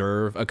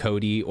reserve a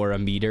Cody or a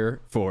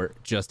Meter for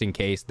just in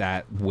case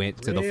that went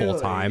to the full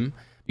time.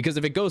 Because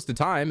if it goes to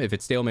time, if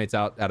it stalemates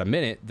out at a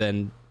minute,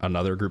 then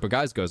another group of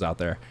guys goes out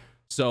there.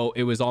 So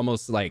it was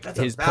almost like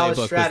his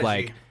playbook was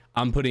like,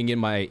 I'm putting in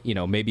my,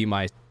 maybe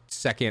my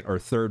second or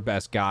third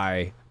best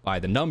guy by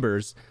the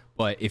numbers,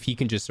 but if he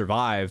can just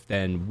survive,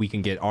 then we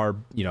can get our,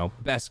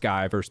 best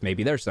guy versus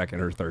maybe their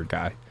second or third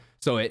guy.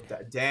 So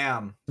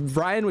damn.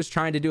 Ryan was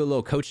trying to do a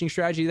little coaching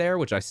strategy there,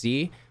 which I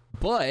see,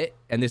 but,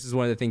 and this is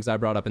one of the things I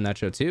brought up in that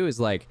show too, is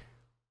like,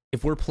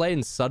 if we're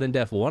playing sudden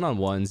death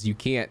one-on-ones, you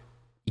can't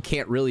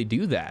really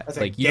do that. That's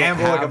like, a you don't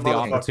gamble, have the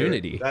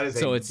opportunity. That is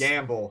so a it's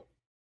gamble.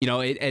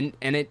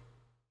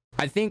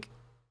 I think,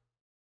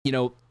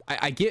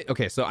 I get,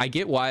 okay, so I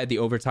get why the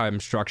overtime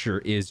structure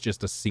is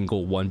just a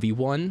single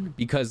 1v1,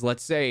 because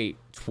let's say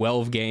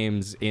 12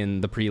 games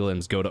in the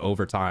prelims go to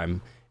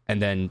overtime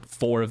and then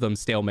 4 of them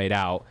stalemate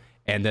out,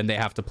 and then they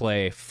have to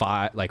play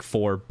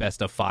 4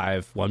 best of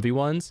 5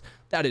 1v1s.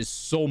 That is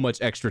so much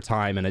extra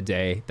time in a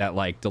day that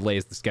like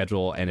delays the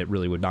schedule, and it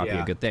really would not be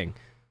a good thing.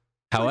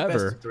 However,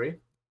 best of 3.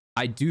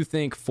 I do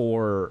think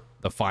for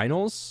the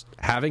finals,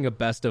 having a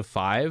best of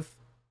 5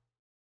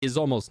 is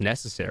almost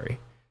necessary,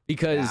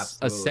 because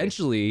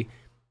essentially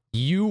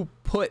you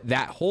put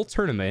that whole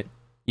tournament,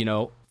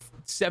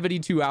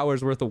 72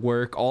 hours worth of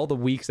work, all the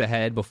weeks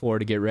ahead before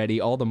to get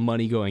ready, all the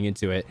money going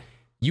into it,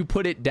 you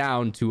put it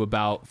down to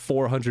about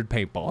 400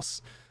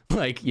 paintballs,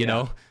 like,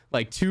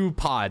 like 2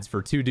 pods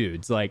for 2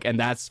 dudes, like, and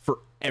that's for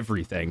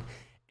everything.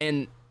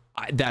 And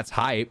that's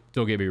hype,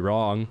 don't get me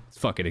wrong, it's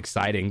fucking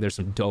exciting, there's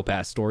some dope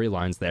ass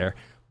storylines there,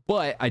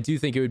 but I do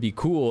think it would be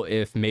cool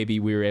if maybe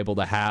we were able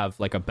to have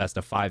like a best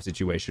of 5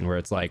 situation where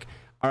it's like,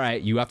 all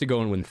right, you have to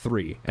go and win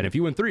 3, and if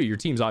you win 3, your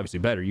team's obviously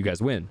better, you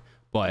guys win,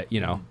 but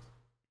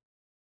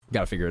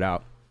gotta figure it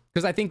out,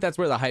 because I think that's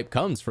where the hype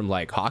comes from,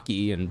 like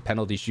hockey and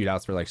penalty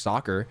shootouts for like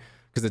soccer,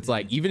 because it's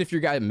like, even if your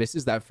guy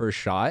misses that first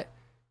shot,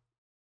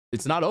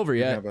 it's not over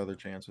yet. You have other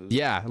chances.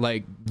 Yeah,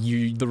 like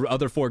the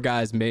other 4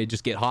 guys may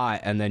just get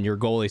hot, and then your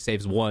goalie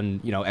saves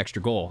 1, extra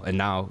goal, and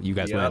now you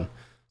guys win.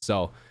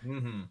 So,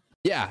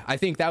 yeah, I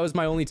think that was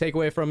my only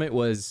takeaway from it.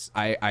 Was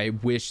I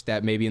wish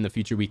that maybe in the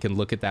future we can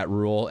look at that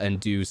rule and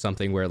do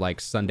something where like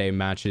Sunday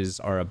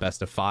matches are a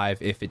best of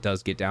 5 if it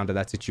does get down to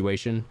that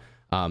situation,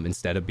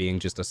 instead of being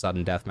just a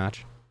sudden death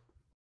match.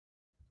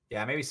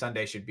 Yeah, maybe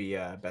Sunday should be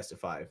best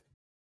of 5.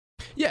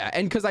 Yeah,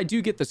 and because I do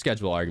get the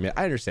schedule argument,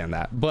 I understand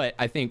that, but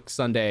I think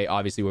Sunday,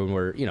 obviously, when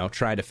we're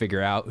trying to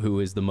figure out who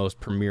is the most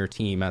premier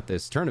team at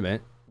this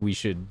tournament, we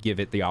should give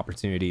it the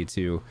opportunity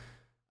to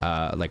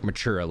like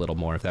mature a little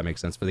more, if that makes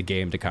sense, for the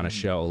game to kind of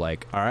show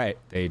like, all right,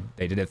 they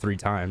did it 3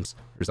 times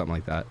or something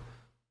like that.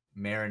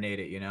 Marinate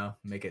it,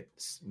 make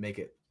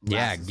it.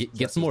 Yeah,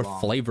 get some more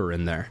flavor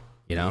in there,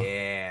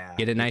 Yeah,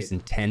 get it nice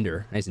and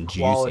tender, nice and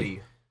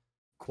juicy.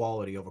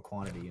 Quality over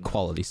quantity.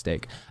 Quality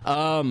steak.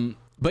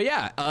 But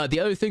yeah, the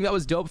other thing that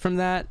was dope from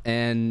that,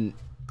 and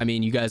I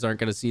mean, you guys aren't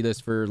going to see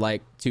this for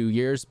like 2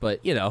 years, but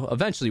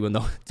eventually when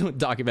the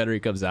documentary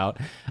comes out,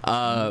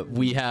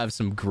 we have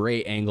some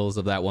great angles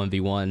of that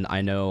 1v1.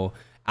 I know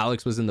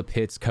Alex was in the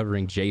pits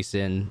covering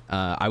Jason.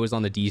 I was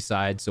on the D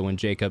side, so when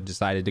Jacob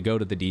decided to go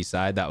to the D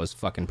side, that was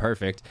fucking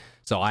perfect.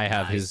 So I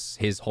have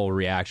his whole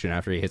reaction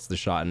after he hits the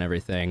shot and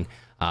everything.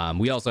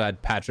 We also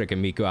had Patrick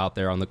and Miko out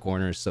there on the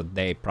corners, so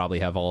they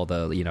probably have all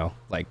the,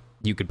 like,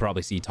 you could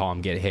probably see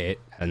Tom get hit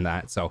and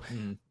that. So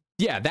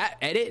yeah, that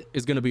edit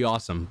is going to be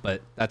awesome,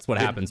 but that's what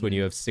happens when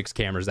you have 6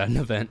 cameras at an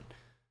event.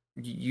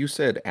 You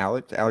said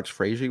Alex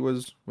Frazier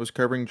was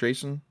covering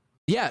Jason?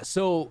 Yeah,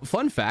 so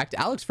fun fact,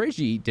 Alex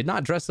Frazier did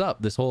not dress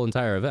up this whole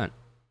entire event.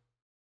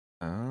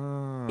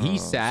 Oh. He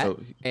sat,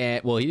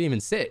 and well, he didn't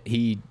even sit.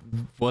 He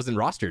wasn't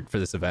rostered for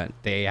this event.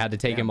 They had to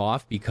take him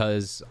off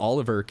because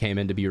Oliver came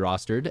in to be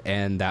rostered,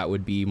 and that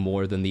would be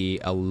more than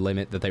the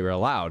limit that they were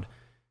allowed.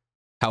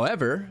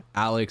 However,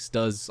 Alex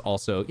does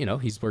also,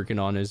 he's working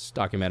on his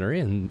documentary,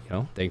 and,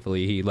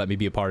 thankfully he let me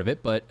be a part of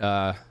it. But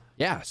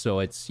yeah, so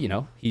it's,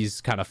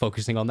 he's kind of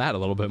focusing on that a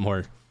little bit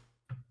more.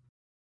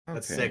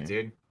 That's sick,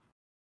 dude.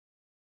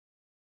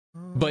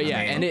 But yeah,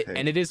 and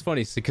it is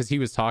funny because he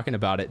was talking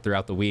about it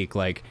throughout the week.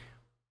 Like,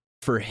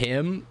 for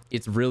him,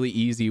 it's really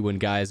easy when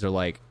guys are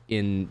like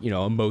in,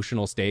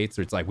 emotional states,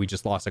 or it's like, we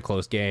just lost a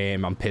close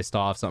game, I'm pissed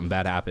off, something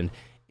bad happened.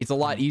 It's a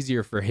lot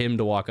easier for him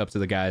to walk up to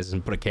the guys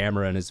and put a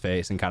camera in his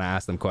face and kind of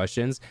ask them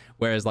questions.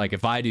 Whereas like,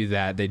 if I do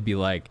that, they'd be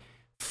like,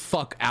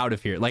 fuck out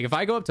of here. Like, if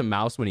I go up to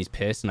Mouse when he's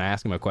pissed and I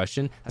ask him a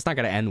question, that's not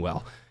going to end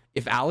well.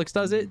 If Alex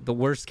does it, the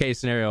worst case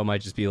scenario might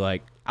just be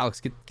like,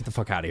 Alex, get the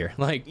fuck out of here.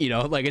 Like,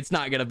 like, it's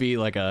not going to be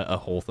like a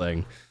whole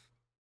thing.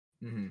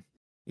 Mm-hmm.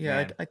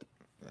 Yeah,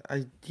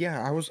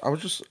 I was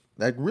just,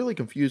 that really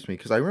confused me,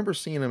 because I remember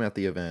seeing him at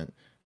the event,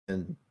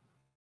 and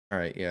all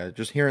right, yeah,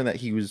 just hearing that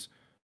he was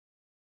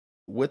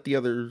with the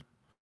other,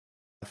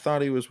 I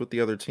thought he was with the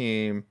other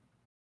team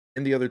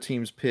in the other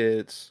team's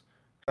pits.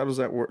 How does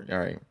that work? All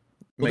right.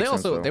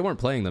 Well, they weren't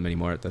playing them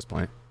anymore at this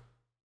point.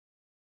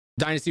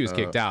 Dynasty was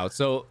kicked out,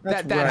 so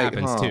that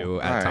happens too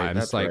at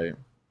times. Like, right.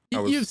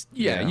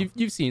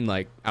 You've seen,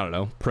 like, I don't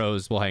know,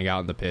 pros will hang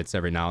out in the pits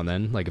every now and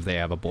then, like if they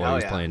have a boy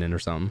who's playing in or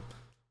something.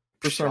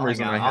 For some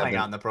reason, I'll hang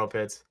out in the pro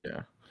pits.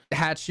 Yeah,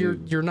 Hatch,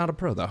 you're not a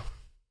pro though.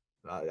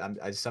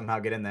 I somehow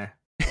get in there.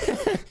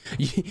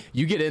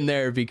 You get in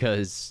there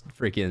because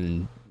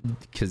freaking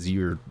because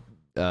you're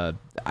I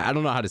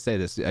don't know how to say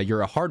this.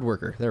 You're a hard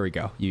worker. There we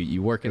go.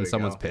 You work in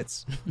someone's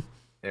pits.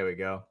 There we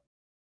go.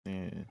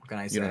 Yeah. What can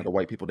I say? You don't have to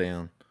wipe people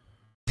down.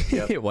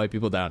 Yep. Wipe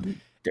people down.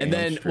 Damn And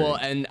then, straight. well,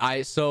 and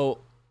I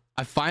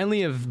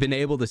finally have been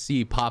able to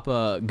see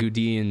Papa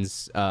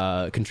Goudin's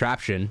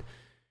contraption.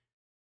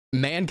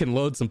 Man can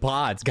load some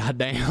pods.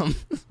 Goddamn.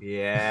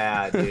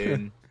 Yeah,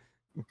 dude.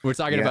 We're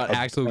talking about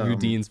Axel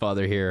Goudin's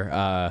father here.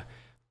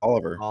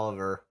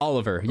 Oliver.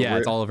 Oliver. Yeah,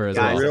 it's Oliver as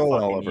Guy's well. Real a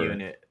fucking Oliver.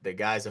 unit. The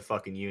guy's a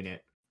fucking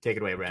unit. Take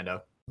it away,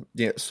 Brando.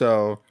 Yeah,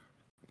 so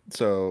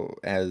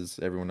as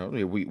everyone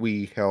knows,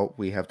 we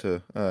have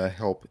to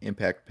help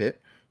Impact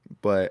Pit,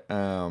 but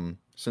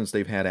since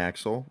they've had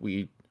Axel,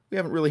 we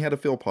haven't really had to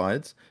fill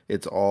pods.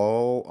 It's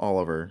all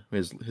Oliver.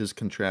 His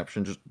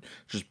contraption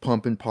just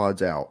pumping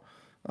pods out.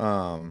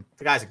 The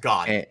guy's a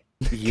god. And,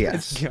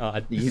 yes,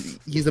 God.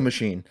 he's a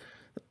machine.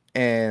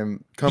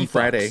 And come He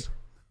Friday, fucks.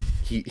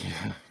 he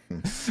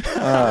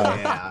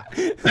Yeah.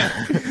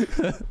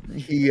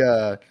 he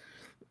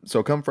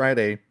so come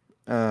Friday,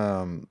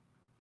 Impact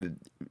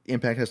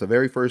has the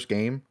very first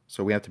game,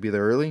 so we have to be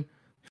there early,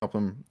 help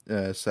him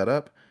set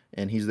up,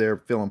 and he's there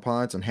filling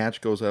pods, and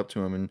Hatch goes up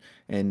to him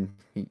and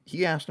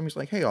he asked him, he's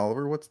like, "Hey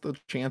Oliver, what's the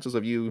chances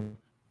of you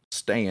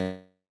staying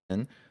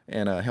and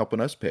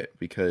helping us pit?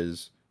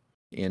 Because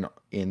in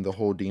the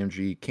whole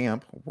DMG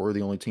camp, we're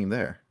the only team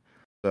there.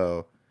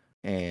 So,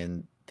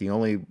 and the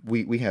only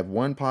we have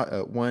one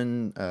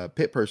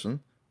pit person.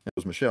 It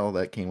was Michelle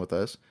that came with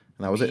us,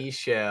 and that was it.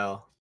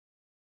 Michelle.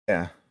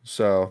 Yeah.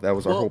 So that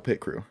was our Well, whole pit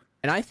crew.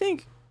 And I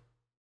think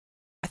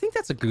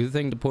that's a good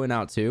thing to point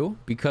out too,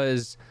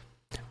 because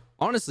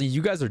honestly,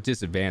 you guys are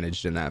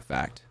disadvantaged in that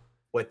fact.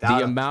 Without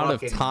The a amount of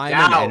fucking time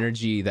doubt. and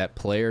energy that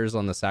players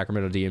on the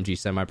Sacramento DMG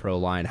semi-pro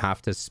line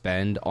have to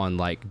spend on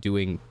like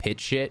doing pit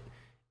shit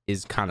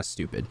is kind of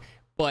stupid.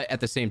 But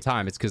at the same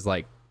time, it's because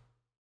like,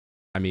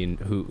 I mean,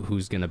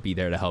 who's gonna be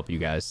there to help you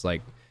guys?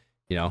 Like,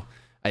 you know,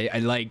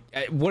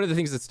 one of the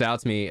things that stood out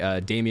to me,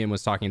 Damien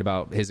was talking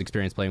about his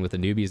experience playing with the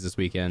newbies this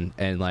weekend,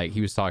 and like he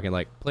was talking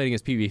like playing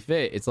against PB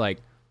Fit. It's like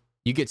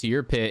you get to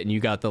your pit and you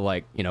got the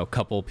like, you know,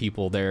 couple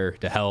people there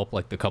to help,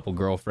 like the couple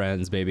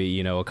girlfriends, maybe,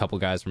 you know, a couple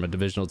guys from a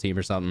divisional team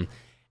or something.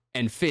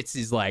 And Fitz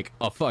is like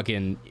a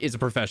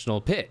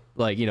professional pit,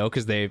 like, you know,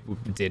 because they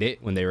did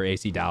it when they were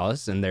AC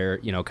Dallas and they're,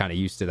 you know, kind of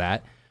used to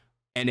that.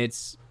 And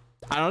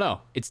I don't know,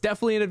 it's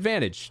definitely an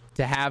advantage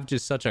to have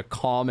just such a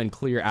calm and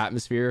clear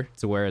atmosphere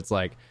to where it's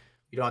like,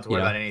 You don't have to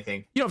worry about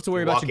anything. you don't have to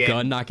worry about your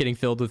gun not getting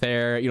filled with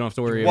air. You don't have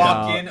to worry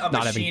Walk about in, a not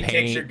having machine paint.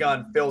 takes your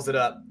gun, fills it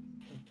up.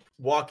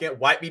 Walk in,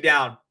 wipe me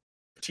down.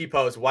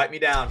 T-pose, wipe me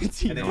down. And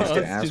then You you're don't have just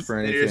to getting, ask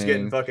for then you're just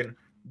getting anything.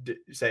 fucking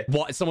say,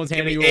 What? Someone's give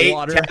handing me you a 8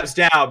 water. tabs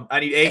down.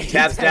 I need 8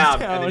 tabs down.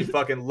 tabs And then you down.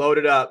 fucking load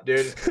it up,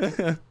 dude.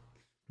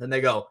 Then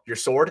they go, your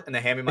sword, and they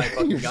hand me my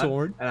fucking Your gun.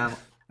 sword.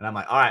 And I'm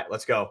like, all right,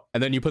 let's go.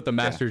 And then you put the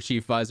Master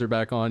Chief visor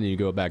back on and you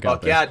go back out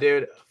Fuck there. yeah,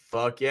 dude.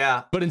 Fuck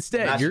yeah. But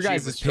instead, Master your Chief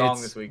guys' was strong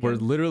pits this weekend. were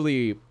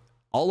literally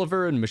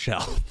Oliver and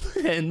Michelle.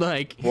 And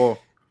like, Well,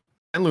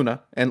 and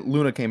Luna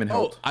came and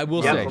helped. I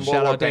will Yeah, say, from shout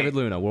World War out David Paint.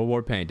 Luna, World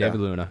War Paint,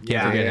 David Luna. Can't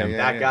Yeah, forget him.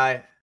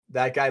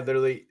 That guy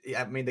literally,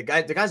 I mean, the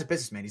guy's a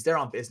businessman. He's there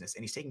on business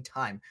and he's taking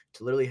time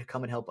to literally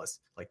come and help us.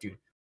 Like, dude,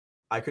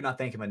 I could not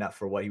thank him enough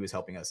for what he was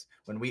helping us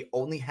when we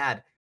only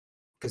had,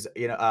 because,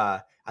 you know,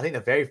 I think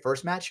the very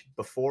first match,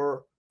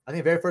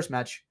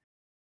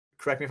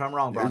 correct me if I'm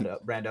wrong,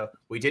 Brando,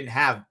 we didn't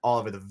have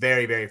Oliver the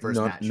very, very first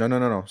match.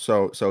 No.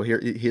 So this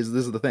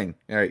is the thing.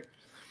 All right.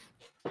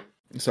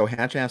 So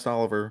Hatch asked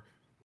Oliver,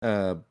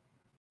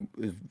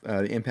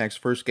 Impact's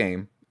first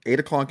game,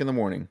 8:00 in the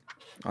morning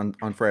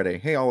on Friday.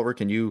 Hey Oliver,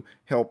 can you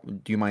help?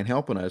 Do you mind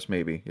helping us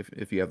maybe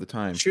if you have the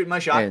time? Shooting my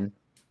shot. And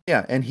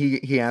yeah, and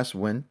he asked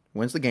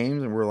when's the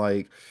games, and we're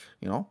like,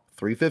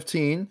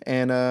 3:15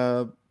 and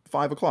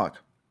 5:00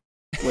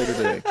 later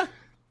today.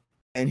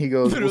 And he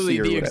goes, Literally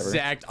we'll see, the or whatever.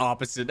 exact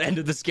opposite end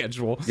of the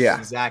schedule. Yeah,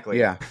 Exactly.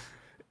 Yeah,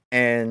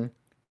 and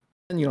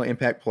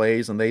Impact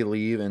plays and they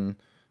leave and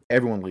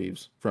everyone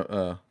leaves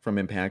from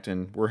Impact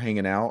and we're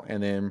hanging out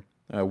and then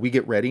we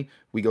get ready.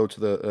 We go to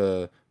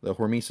the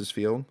Hormesis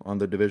field on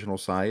the divisional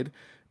side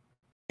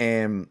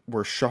and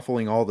we're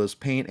shuffling all this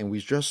paint and we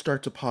just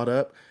start to pot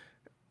up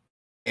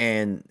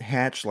and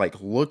Hatch like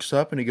looks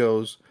up and he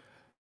goes,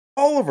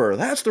 Oliver,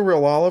 that's the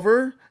real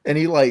Oliver. And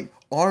he like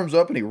arms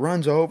up and he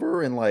runs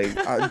over and like,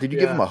 did you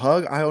give him a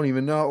hug? I don't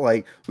even know.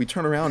 Like we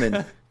turn around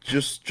and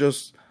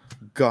just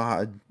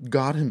God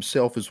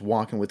himself is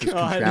walking with his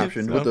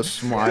contraption with a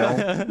smile,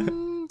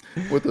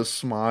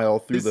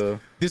 through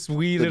this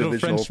wee the little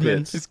divisional Frenchman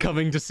pits. is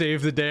coming to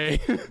save the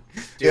day.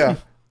 Yeah.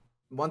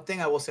 One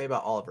thing I will say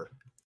about Oliver,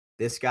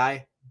 this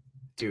guy,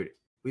 dude,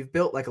 we've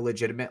built like a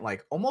legitimate,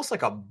 like almost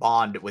like a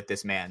bond with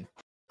this man.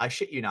 I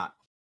shit you not.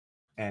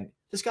 And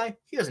this guy,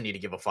 he doesn't need to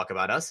give a fuck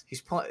about us.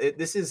 He's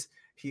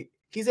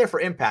there for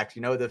Impact,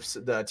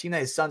 the team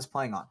that his son's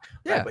playing on.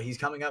 Yeah. Right? But he's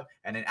coming up,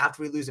 and then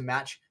after we lose a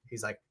match,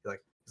 he's like,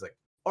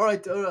 all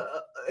right,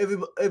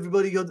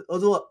 everybody,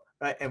 huddle up.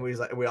 right? And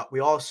we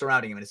all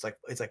surrounding him, and it's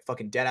like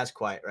fucking dead ass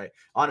quiet, right?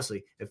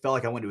 Honestly, it felt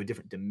like I went to a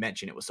different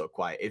dimension. It was so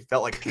quiet. It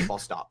felt like paintball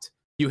stopped.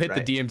 You hit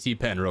right? the DMT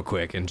pen real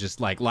quick and just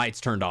like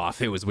lights turned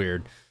off. It was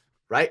weird.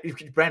 Right?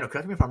 Brandon,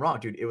 correct me if I'm wrong,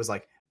 dude. It was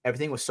like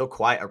everything was so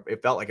quiet.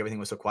 It felt like everything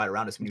was so quiet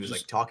around us when he was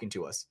like talking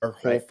to us. Our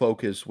whole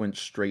focus went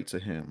straight to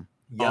him.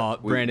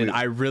 Yep. Brandon,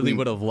 I really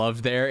would have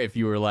loved there if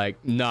you were like,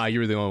 nah, you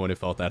were the only one who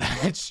felt that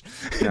edge.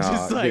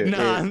 Just like, dude,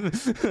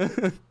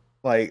 nah.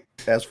 Like,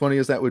 as funny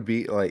as that would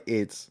be, like,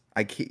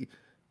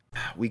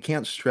 we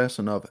can't stress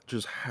enough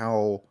just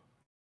how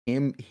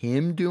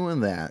him doing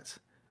that,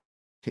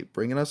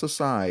 bringing us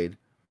aside,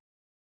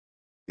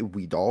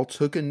 we all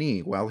took a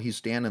knee while he's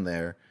standing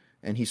there,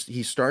 and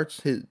he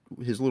starts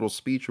his little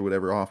speech or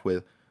whatever off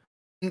with,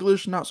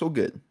 English not so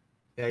good.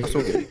 Yeah, not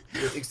so good.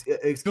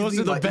 Those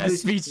are the best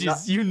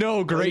speeches.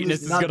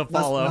 Greatness is gonna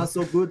follow. Not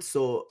so good,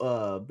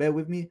 so bear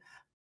with me.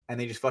 And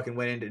they just fucking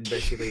went in and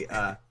basically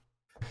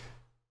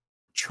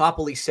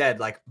choppily said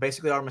like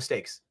basically our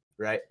mistakes,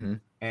 right? Mm-hmm.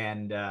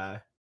 And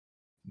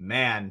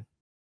man,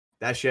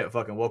 that shit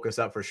fucking woke us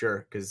up for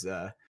sure, because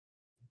that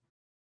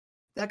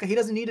guy, he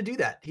doesn't need to do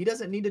that. He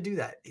doesn't need to do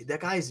that. That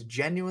guy is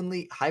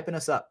genuinely hyping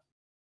us up.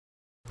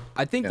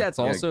 I think that's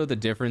also the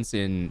difference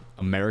in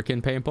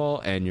American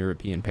paintball and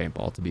European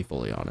paintball, to be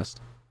fully honest.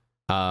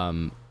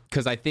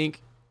 Because I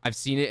think I've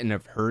seen it and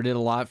I've heard it a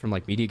lot from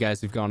like media guys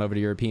who've gone over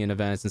to European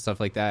events and stuff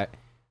like that.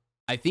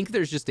 I think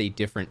there's just a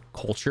different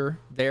culture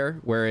there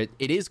where it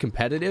is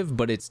competitive,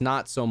 but it's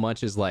not so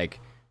much as like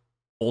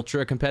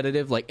ultra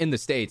competitive. Like in the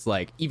States,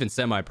 like even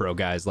semi-pro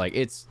guys, like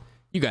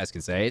you guys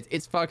can say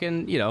it's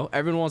fucking,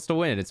 everyone wants to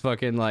win. It's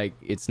fucking like,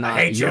 it's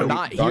not, you're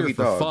not here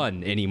for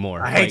fun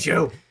anymore. I hate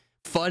you.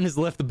 Fun has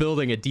left the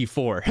building at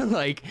D4,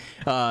 like,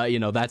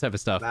 that type of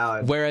stuff.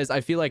 Valid. Whereas I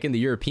feel like in the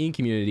European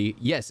community,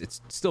 yes, it's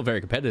still very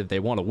competitive.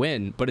 They want to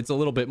win, but it's a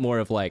little bit more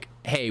of like,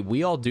 hey,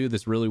 we all do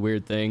this really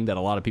weird thing that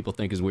a lot of people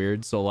think is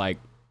weird. So like,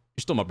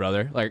 you're still my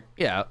brother. Like,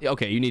 yeah,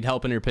 okay, you need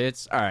help in your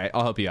pits. All right,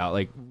 I'll help you out.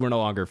 Like, we're no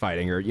longer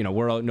fighting, or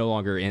we're no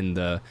longer in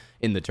the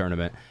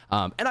tournament.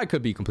 And I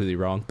could be completely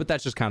wrong, but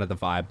that's just kind of the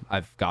vibe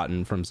I've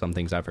gotten from some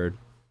things I've heard.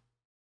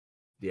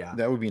 Yeah,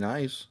 that would be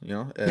nice.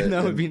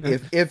 That would be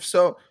nice. If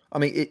so, I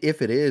mean,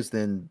 if it is,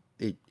 then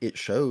it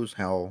shows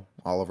how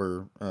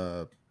Oliver,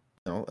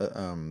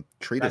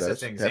 treated us.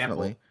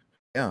 Definitely,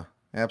 yeah,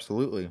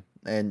 absolutely.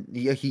 And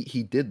yeah,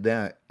 he did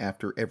that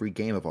after every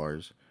game of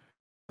ours.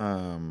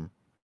 And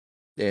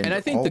I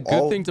think the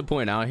good thing to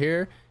point out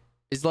here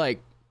is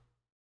like,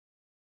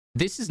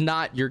 this is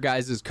not your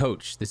guys'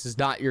 coach. This is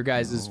not your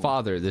guys'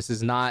 father. This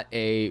is not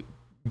a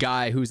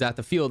guy who's at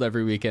the field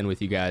every weekend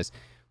with you guys.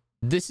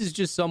 This is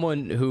just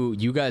someone who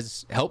you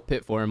guys help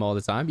pit for him all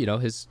the time. You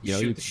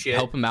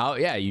help him out.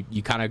 Yeah,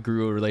 you kind of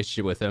grew a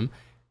relationship with him,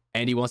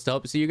 and he wants to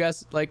help see you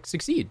guys like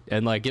succeed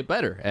and like get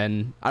better.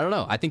 And I don't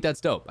know. I think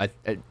that's dope.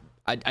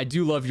 I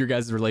do love your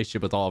guys'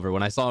 relationship with Oliver.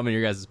 When I saw him in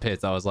your guys'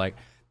 pits, I was like,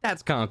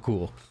 that's kind of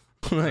cool.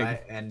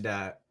 Right? And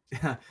there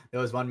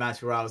was one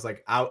match where I was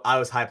like, I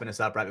was hyping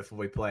us up right before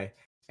we play,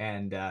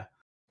 and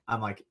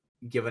I'm like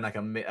giving like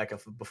a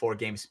before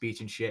game speech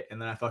and shit, and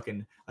then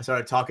I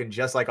started talking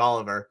just like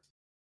Oliver.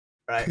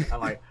 Right, I'm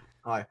like,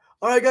 all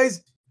right,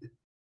 guys,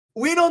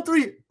 win on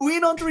three,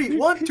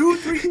 1, 2,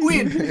 3,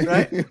 win.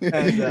 Right, and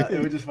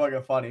it was just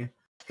fucking funny.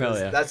 Hell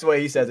yeah. That's the way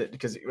he says it,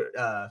 because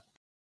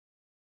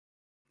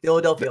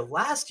Philadelphia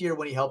last year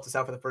when he helped us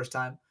out for the first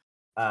time,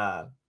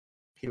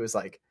 he was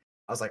like,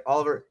 I was like,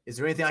 Oliver, is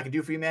there anything I can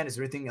do for you, man? Is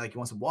there anything like you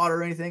want some water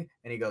or anything?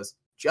 And he goes,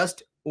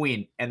 just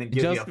win, and then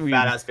gives me a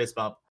fat ass fist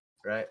bump.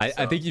 Right.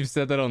 I think you've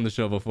said that on the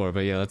show before,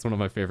 but yeah, that's one of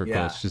my favorite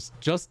quotes.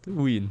 Just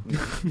win.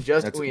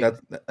 Win.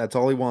 That's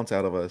all he wants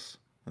out of us.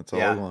 That's all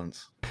he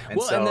wants. And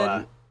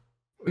then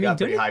we got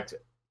pretty hyped.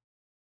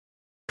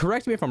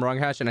 Correct me if I'm wrong,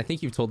 Hash, and I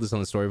think you've told this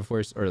on the story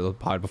before or the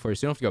pod before,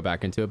 so you don't have to go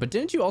back into it. But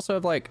didn't you also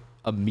have like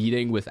a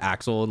meeting with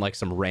Axel in like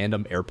some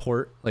random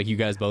airport? Like you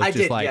guys both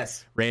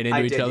ran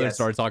into each other and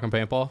started talking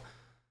paintball?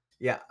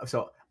 Yeah.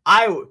 So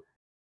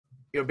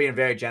you're being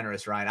very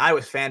generous, Ryan. I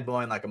was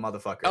fanboying like a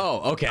motherfucker.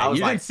 Oh, okay. You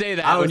didn't say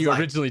that when you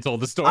originally told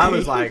the story. I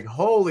was like,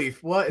 holy,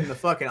 what in the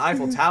fucking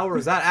Eiffel Tower?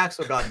 Is that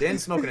Axel Godin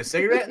smoking a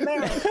cigarette in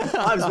there?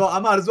 I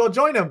might as well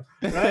join him.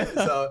 Right?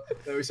 So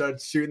then we started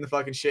shooting the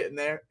fucking shit in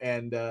there.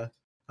 And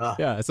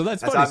yeah, so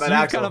that's funny. So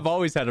you've kind of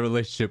always had a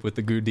relationship with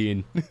the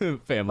Godin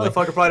family.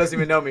 Motherfucker probably doesn't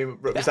even know me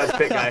besides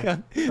Pit Guy.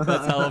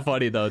 That's hella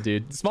funny though,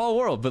 dude. Small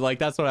world, but like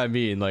that's what I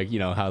mean. Like,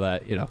 how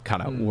that,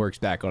 kind of works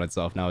back on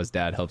itself. Now his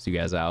dad helps you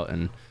guys out,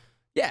 and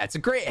yeah, it's a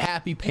great,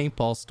 happy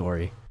paintball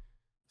story.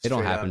 They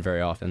don't happen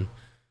very often.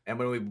 And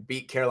when we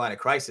beat Carolina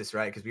Crisis,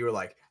 right? Because we were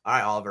like, all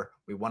right, Oliver,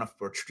 we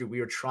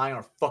were trying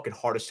our fucking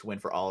hardest to win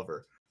for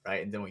Oliver,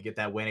 right? And then we get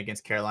that win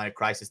against Carolina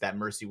Crisis, that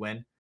mercy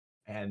win.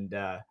 And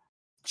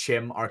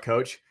Chim, our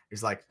coach,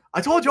 is like, I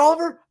told you,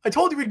 Oliver. I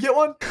told you we'd get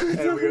one.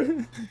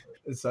 And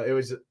so it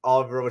was just,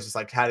 Oliver was just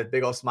like, had a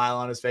big old smile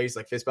on his face,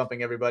 like fist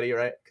bumping everybody,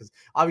 right? Because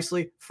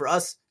obviously for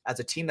us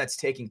as a team that's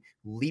taking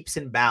leaps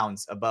and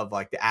bounds above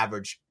like the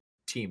average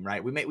team,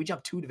 right? We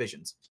jumped 2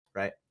 divisions,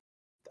 right?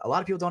 A lot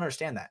of people don't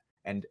understand that,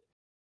 and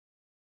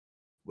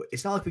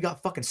it's not like we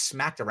got fucking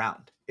smacked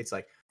around. It's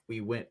like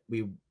we went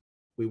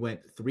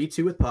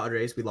 3-2 with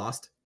Padres. We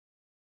lost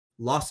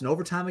in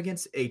overtime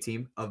against A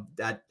team of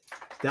that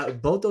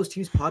both those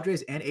teams,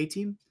 Padres and A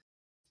team,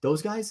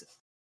 those guys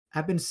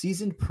have been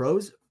seasoned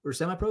pros or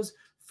semi-pros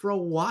for a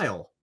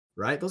while,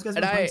 right? Those guys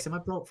have been playing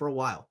semi-pro for a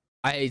while.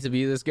 I hate to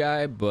be this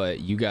guy,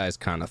 but you guys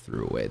kind of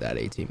threw away that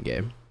A team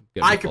game.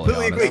 I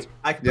completely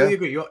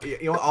agree.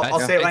 I'll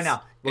say it right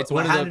now.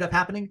 What ended up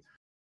happening?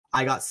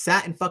 I got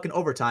sat in fucking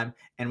overtime,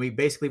 and we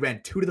basically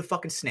ran 2 to the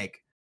fucking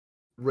snake.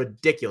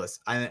 Ridiculous.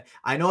 I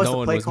know it's no the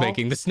one play was call,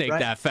 making the snake right?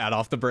 that fat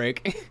off the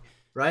break.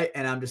 Right?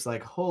 And I'm just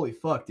like, holy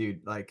fuck,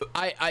 dude. Like,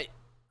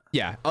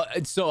 yeah.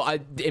 So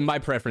in my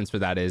preference for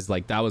that is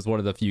like, that was one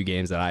of the few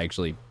games that I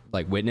actually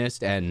like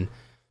witnessed, and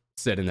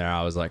sitting there,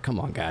 I was like, come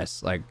on,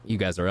 guys. Like, you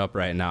guys are up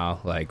right now.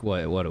 Like,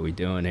 what are we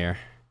doing here?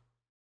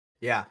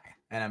 Yeah.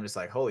 And I'm just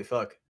like, holy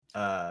fuck.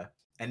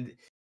 And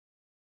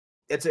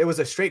it was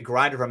a straight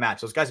grind of a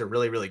match. Those guys are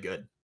really, really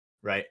good.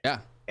 Right? Yeah.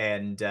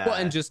 And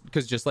and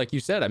just like you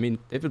said, I mean,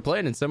 they've been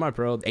playing in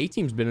semi-pro. A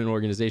team's been in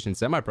organization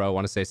semi-pro, I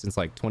want to say, since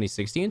like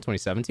 2016,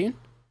 2017.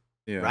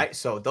 Yeah. Right.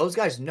 So those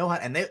guys know how,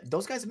 and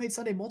those guys have made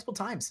Sunday multiple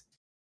times.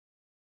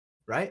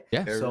 Right.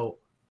 Yeah.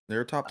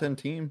 They're a top 10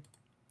 team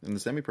in the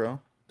semi-pro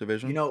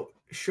division. You know,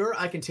 sure,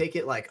 I can take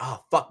it like,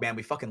 oh fuck, man,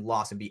 we fucking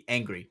lost and be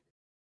angry.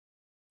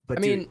 But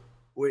I mean,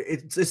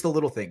 it's the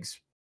little things.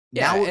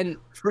 Yeah. Now, and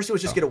first it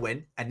was just get a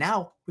win, and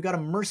now we got a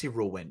mercy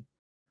rule win,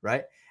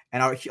 right?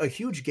 And a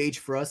huge gauge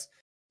for us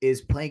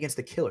is playing against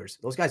the Killers.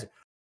 Those guys are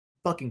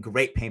fucking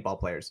great paintball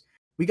players.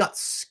 We got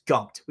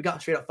skunked. We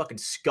got straight up fucking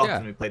skunked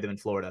when we played them in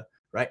Florida,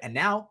 right? And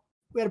now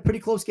we had a pretty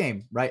close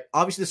game, right?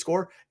 Obviously, the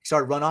score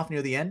started run off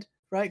near the end,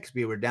 right? Because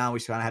we were down.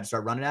 We kind of had to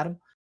start running at them.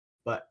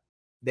 But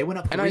they went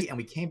up 3, and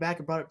we came back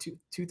and brought it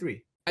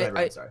 2-3.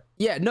 Sorry.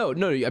 Yeah, no.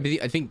 I mean,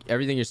 I think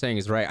everything you're saying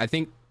is right. I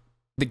think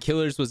the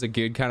Killers was a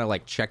good kind of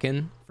like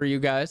check-in for you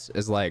guys,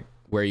 as like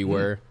where you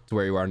were to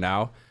where you are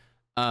now.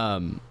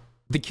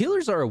 The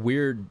Killers are a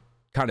weird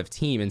kind of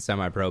team in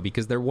semi-pro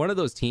because they're one of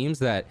those teams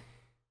that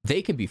they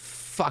can be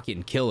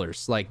fucking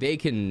killers. Like, they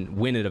can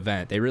win an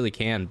event. They really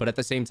can. But at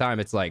the same time,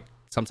 it's like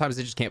sometimes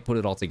they just can't put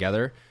it all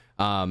together.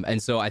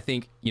 And so I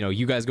think,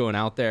 you guys going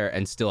out there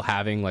and still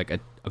having like a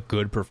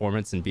good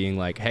performance and being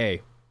like,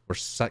 hey,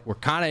 we're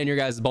kind of in your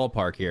guys'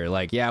 ballpark here.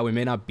 Like, yeah, we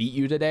may not beat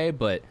you today,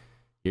 but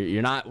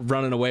you're not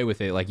running away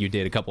with it like you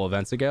did a couple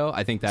events ago.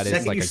 I think that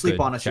is like a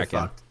good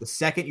check-in. The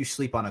second you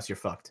sleep on us, you're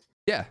fucked.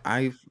 Yeah.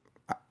 I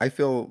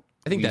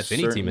think that's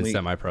any team in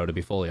semi-pro, to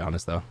be fully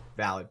honest, though.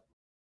 Valid.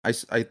 I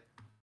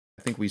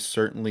think we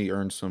certainly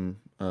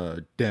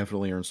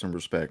definitely earned some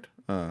respect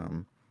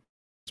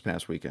this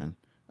past weekend.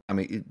 I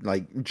mean,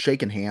 like,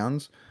 shaking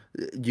hands,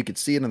 you could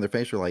see it in their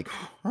face. You're like,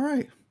 all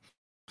right,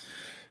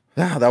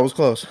 that was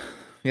close.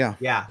 Yeah.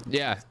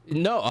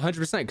 No,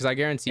 100%. Because I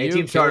guarantee you, A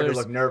team started to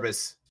look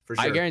nervous. For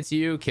sure. I guarantee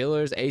you,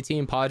 Killers, A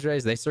team,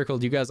 Padres, they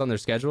circled you guys on their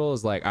schedule.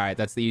 Is like, all right,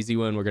 that's the easy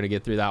one. We're gonna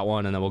get through that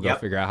one, and then we'll go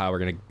figure out how we're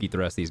gonna beat the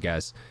rest of these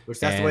guys. Which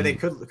that's the way they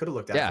could have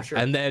looked at it, for sure.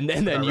 And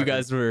then you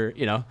guys were,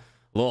 a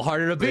little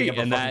harder to beat,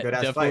 and that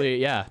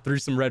definitely threw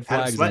some red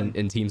flags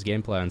in teams'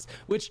 game plans.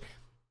 Which,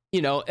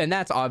 and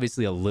that's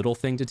obviously a little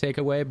thing to take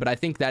away, but I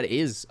think that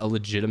is a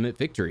legitimate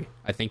victory.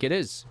 I think it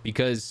is,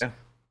 because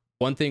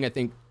one thing I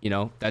think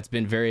that's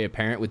been very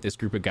apparent with this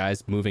group of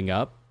guys moving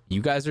up.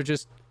 You guys are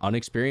just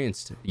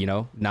unexperienced, you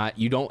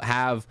don't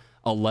have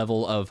a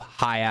level of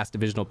high-ass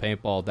divisional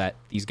paintball that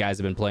these guys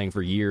have been playing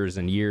for years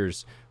and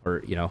years,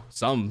 or,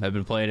 some have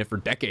been playing it for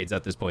decades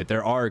at this point.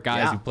 There are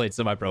guys who played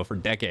semi-pro for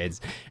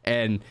decades,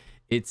 and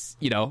it's,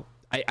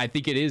 I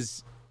think it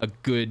is a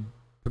good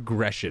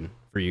progression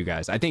for you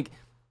guys. I think,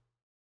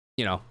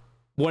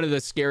 one of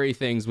the scary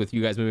things with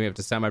you guys moving up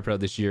to semi-pro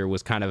this year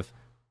was kind of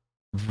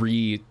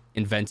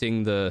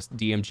reinventing the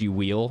DMG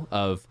wheel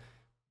of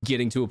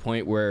getting to a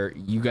point where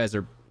you guys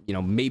are,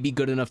 maybe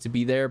good enough to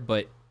be there,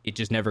 but it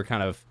just never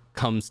kind of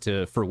comes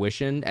to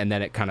fruition. And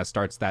then it kind of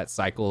starts that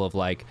cycle of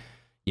like,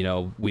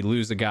 we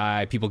lose a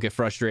guy, people get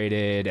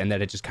frustrated, and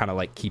then it just kind of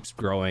like keeps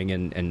growing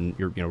and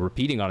you're,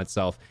 repeating on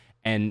itself.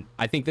 And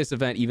I think this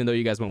event, even though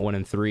you guys went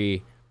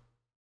 1-3,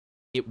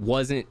 it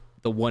wasn't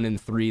the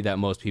 1-3 that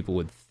most people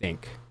would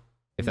think,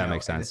 if that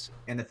makes sense.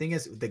 And the thing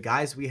is, the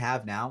guys we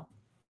have now,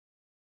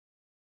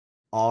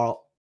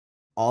 all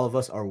of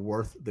us are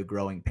worth the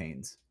growing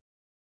pains,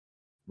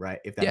 right?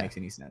 If that makes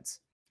any sense,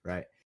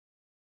 right?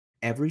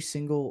 Every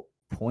single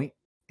point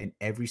in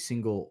every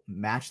single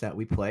match that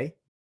we play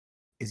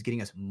is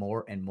getting us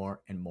more and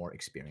more and more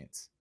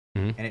experience.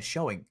 And it's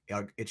showing.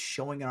 It's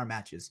showing in our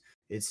matches.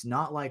 It's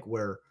not like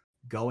we're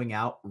going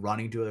out,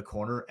 running to the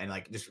corner, and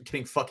like just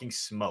getting fucking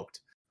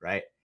smoked,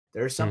 right?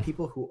 There are some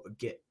people who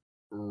get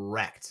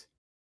wrecked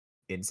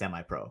in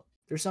semi-pro.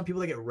 There's some people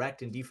that get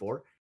wrecked in D4,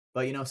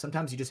 but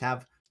sometimes you just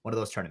have one of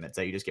those tournaments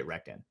that you just get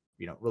wrecked in.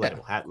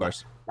 Relatable. Of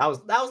course. That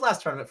was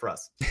last tournament for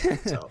us.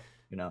 So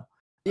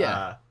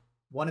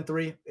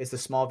 1-3 is the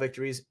small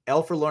victories.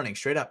 L for learning,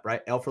 straight up,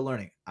 right? L for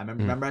learning. I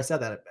remember I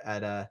said that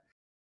at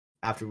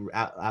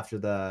after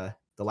the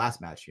last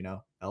match.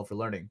 L for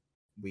learning.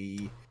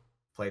 We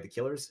played the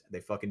Killers. They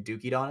fucking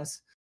dookied on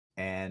us,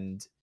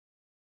 and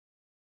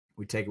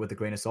we take it with a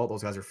grain of salt.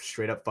 Those guys are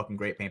straight up fucking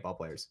great paintball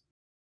players.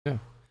 Yeah.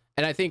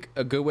 And I think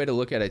a good way to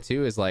look at it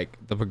too is like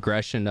the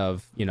progression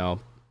of, you know,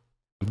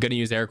 I'm going to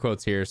use air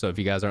quotes here, so if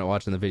you guys aren't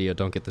watching the video,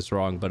 don't get this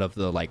wrong, but of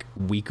the like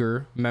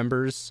weaker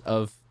members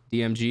of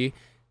DMG,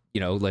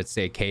 you know, let's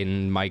say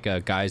Caden,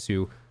 Micah, guys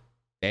who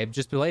they've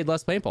just played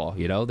less paintball,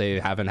 you know, they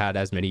haven't had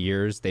as many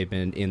years, they've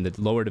been in the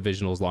lower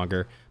divisionals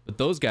longer, but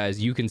those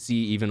guys, you can see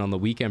even on the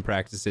weekend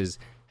practices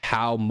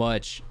how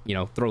much, you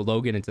know, throw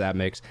Logan into that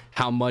mix,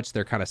 how much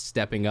they're kind of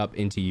stepping up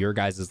into your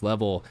guys'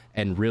 level,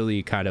 and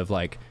really kind of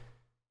like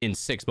in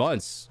 6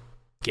 months,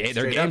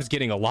 their game's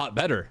getting a lot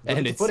better. Look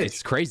and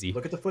it's crazy.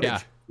 Look at the footage.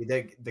 Yeah.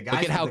 The guys,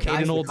 look at how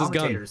Caden holds his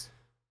gun.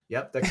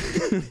 Yep.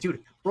 Dude,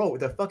 bro,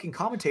 the fucking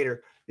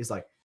commentator is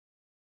like,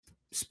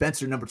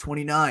 Spencer, number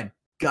 29,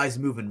 guy's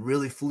moving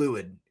really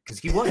fluid. Because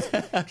he was.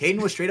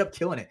 Caden was straight up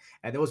killing it.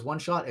 And there was one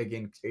shot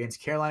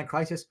against Carolina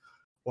Crisis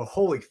where,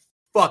 holy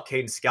fuck,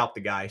 Caden scalped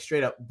the guy.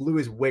 Straight up blew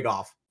his wig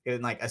off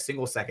in like a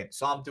single second.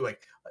 Saw him do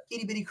like an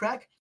itty bitty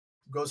crack,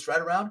 goes right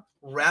around,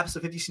 wraps the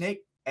 50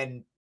 snake,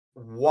 and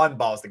one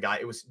balls the guy.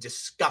 It was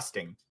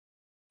disgusting.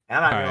 And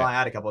I'm not gonna lie, I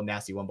had a couple of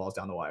nasty one balls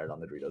down the wire on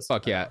the Doritos.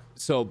 Fuck yeah.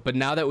 So, but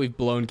now that we've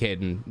blown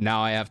Caden,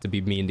 now I have to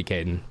be mean to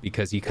Caden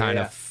because he kind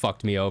of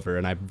fucked me over,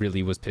 and I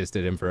really was pissed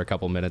at him for a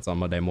couple minutes on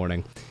Monday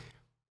morning.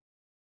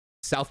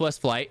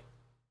 Southwest flight,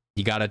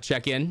 you gotta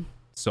check in.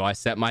 So I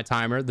set my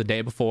timer the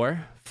day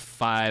before,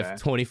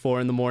 5:24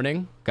 in the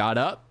morning. Got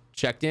up,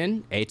 checked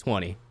in,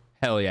 8:20.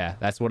 Hell yeah,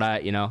 that's what I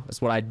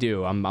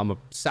do. I'm a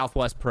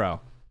Southwest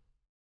pro.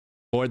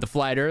 Board the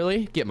flight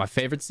early, get my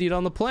favorite seat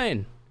on the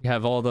plane. You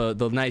have all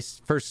the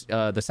nice first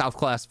the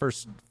Southwest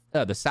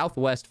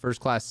first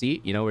class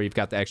seat, you know, where you've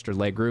got the extra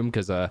leg room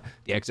because the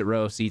exit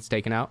row seat's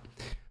taken out.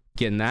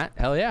 Getting that,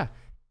 hell yeah.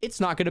 It's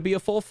not going to be a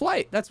full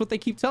flight. That's what they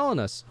keep telling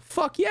us.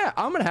 Fuck yeah,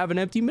 I'm going to have an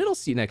empty middle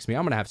seat next to me.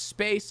 I'm going to have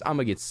space. I'm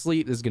going to get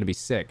sleep. This is going to be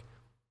sick.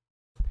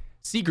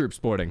 C group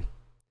sporting.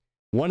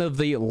 One of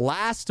the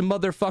last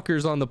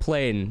motherfuckers on the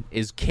plane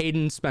is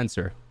Caden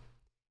Spencer.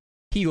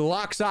 He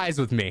locks eyes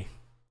with me.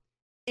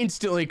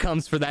 Instantly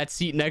comes for that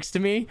seat next to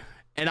me.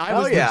 And I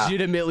was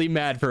legitimately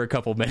mad for a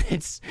couple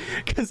minutes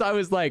because I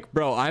was like,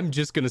 bro, I'm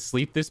just going to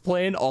sleep this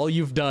plane. All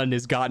you've done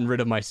is gotten rid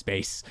of my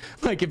space.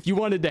 Like, if you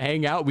wanted to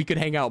hang out, we could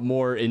hang out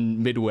more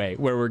in Midway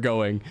where we're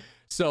going.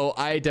 So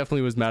I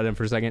definitely was mad at him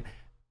for a second.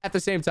 At the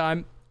same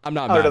time, I'm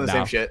not mad now. I would have done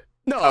the same shit.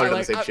 No, I would have done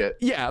the same shit.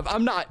 Yeah,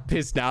 I'm not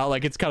pissed now.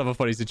 Like, it's kind of a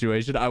funny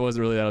situation. I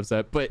wasn't really that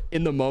upset. But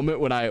in the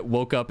moment when I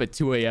woke up at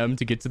 2 a.m.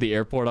 to get to the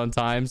airport on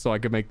time so I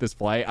could make this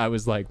flight, I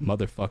was like,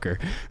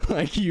 motherfucker,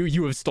 like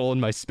you have stolen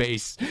my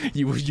space.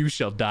 You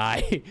shall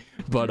die.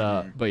 But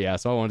yeah,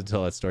 so I wanted to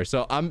tell that story.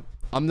 So I'm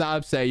not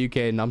upset, you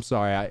Caden. I'm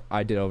sorry.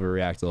 I did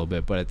overreact a little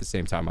bit, but at the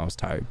same time I was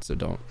tired. So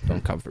don't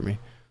come for me.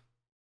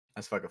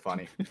 That's fucking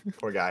funny.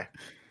 Poor guy.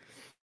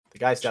 The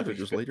guy's definitely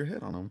just laid your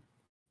head on him.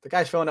 The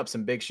guy's filling up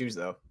some big shoes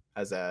though.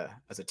 As a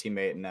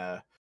teammate and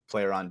a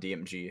player on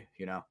DMG,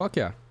 you know. Fuck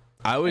yeah.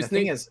 I always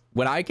think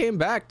when I came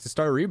back to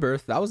start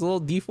Rebirth, I was a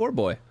little D4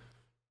 boy.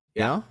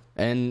 You know?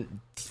 And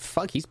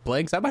fuck, he's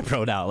playing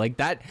semi-pro now. Like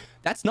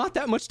that's not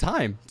that much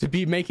time to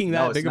be making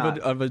that big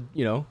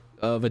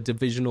of a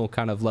divisional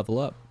kind of level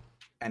up.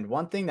 And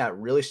one thing that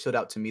really stood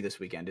out to me this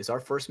weekend is our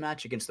first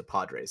match against the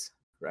Padres,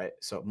 right?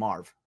 So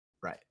Marv,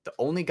 right? The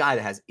only guy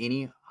that has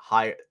any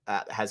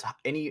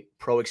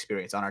pro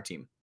experience on our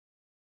team,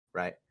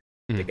 right?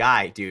 The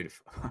guy, dude,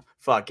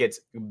 fuck,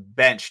 gets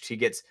benched. He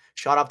gets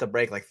shot off the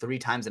break like 3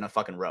 times in a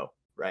fucking row,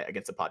 right,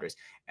 against the Padres.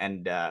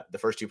 And the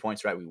first 2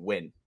 points, right, we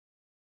win,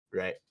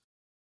 right?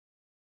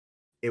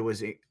 It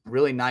was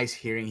really nice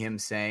hearing him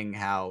saying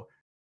how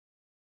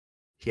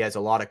he has a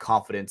lot of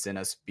confidence in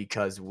us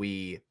because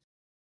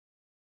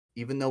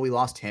even though we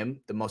lost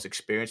him, the most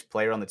experienced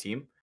player on the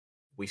team,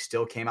 we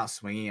still came out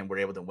swinging and were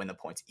able to win the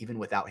points, even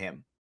without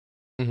him.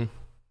 Mm-hmm.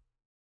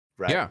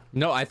 Right. Yeah,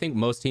 no, I think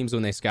most teams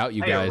when they scout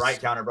you guys, right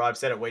counter, bro. I've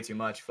said it way too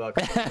much. Fuck.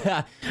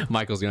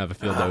 Michael's gonna have a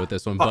field day with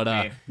this one,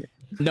 but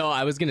no,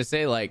 I was gonna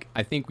say like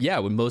I think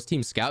when most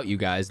teams scout you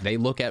guys, they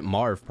look at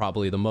Marv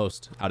probably the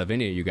most out of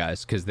any of you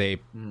guys because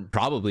they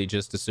probably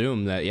just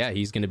assume that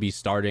he's gonna be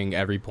starting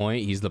every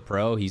point. He's the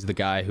pro. He's the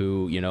guy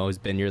who has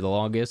been here the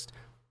longest.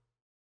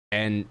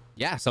 And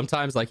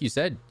sometimes like you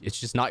said, it's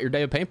just not your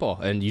day of paintball,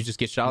 and you just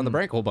get shot on the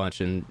break a whole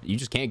bunch, and you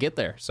just can't get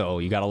there. So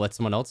you got to let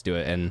someone else do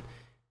it, and.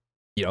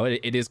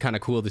 It is kind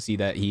of cool to see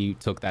that he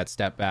took that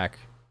step back,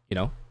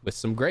 with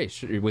some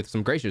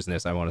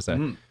graciousness, I want to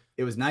say.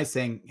 It was nice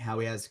saying how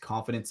he has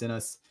confidence in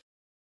us.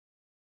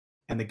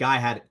 And the guy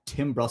had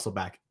Tim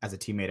Brusselback as a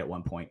teammate at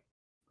one point,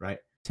 right?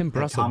 Tim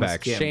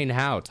Brusselback, Shane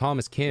Howe,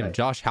 Thomas Kim, right.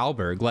 Josh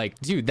Halberg. Like,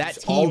 dude, that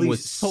team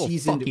was so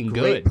fucking good.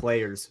 Great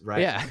players,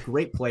 right? Yeah.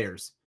 Great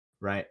players,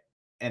 right?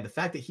 And the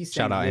fact that he's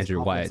shout out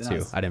Andrew Wyatt,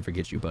 too. I didn't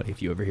forget you, buddy,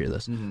 if you ever hear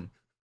this. And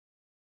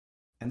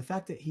the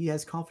fact that he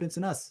has confidence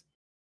in us.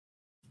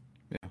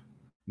 Yeah,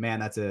 man,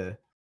 that's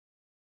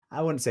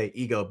I wouldn't say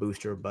ego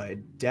booster, but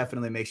it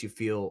definitely makes you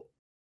feel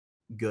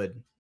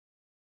good.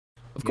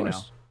 Of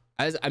course.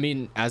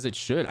 As it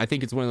should. I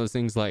think it's one of those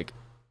things like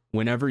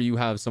whenever you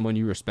have someone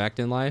you respect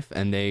in life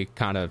and they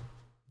kind of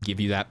give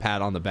you that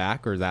pat on the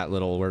back or that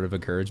little word of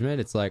encouragement,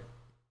 it's like,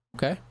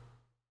 okay, I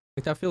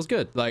think that feels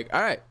good. Like,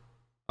 all right,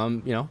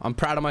 I'm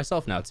proud of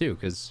myself now too,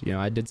 because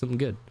I did something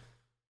good.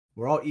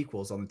 We're all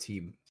equals on the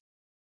team,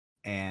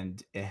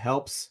 and it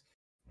helps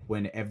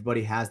when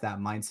everybody has that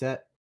mindset.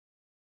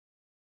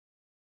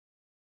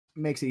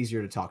 It makes it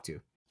easier to talk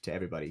to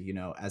everybody,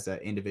 as an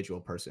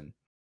individual person.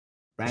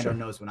 Brando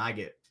knows when I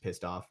get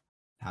pissed off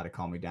how to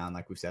calm me down,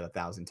 like we've said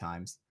 1,000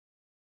 times.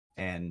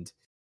 And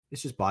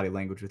it's just body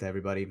language with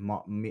everybody.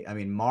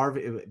 Marv,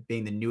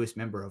 being the newest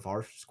member of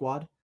our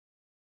squad,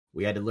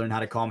 we had to learn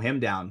how to calm him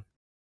down,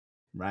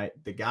 right?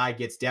 The guy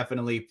gets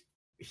definitely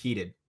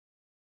heated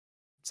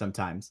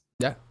sometimes.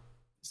 Yeah.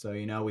 So,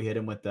 we hit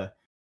him with the,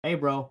 hey,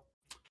 bro,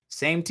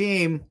 same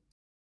team,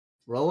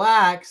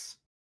 relax.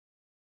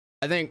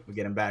 I think we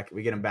get him back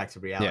to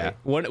reality. Yeah.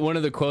 One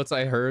of the quotes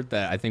I heard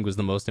that I think was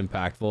the most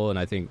impactful, and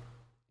I think,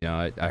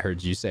 I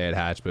heard you say it,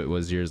 Hatch, but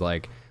was yours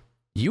like,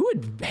 you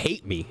would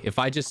hate me if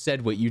I just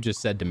said what you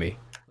just said to me.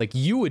 Like,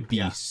 you would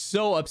be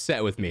so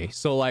upset with me.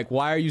 So, like,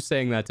 why are you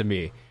saying that to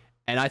me?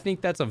 And I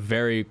think that's a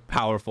very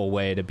powerful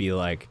way to be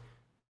like,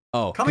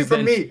 oh, coming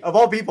from me, of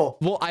all people.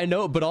 Well, I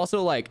know, but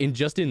also like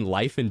in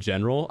life in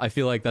general, I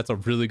feel like that's a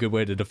really good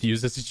way to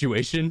diffuse the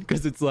situation,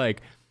 because it's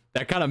like,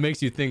 that kind of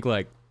makes you think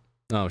like,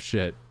 oh,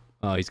 shit.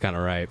 Oh, he's kind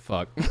of right.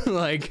 Fuck.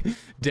 Like,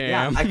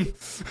 damn.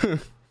 Yeah,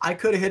 I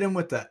could have hit him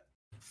with the,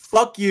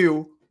 fuck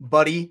you,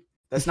 buddy.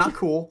 That's not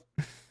cool.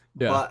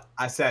 Yeah. But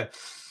I said,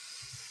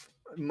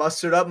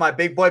 mustered up my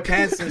big boy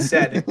pants and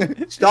said,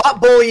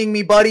 stop bullying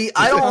me, buddy.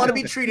 I don't want to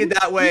be treated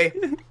that way.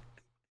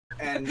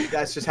 And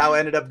that's just how it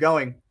ended up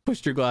going.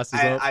 Pushed your glasses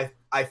up.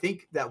 I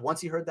think that once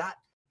he heard that,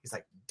 he's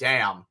like,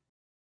 damn,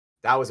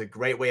 that was a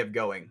great way of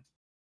going.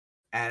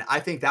 And I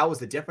think that was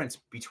the difference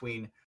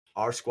between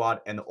our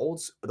squad and the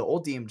old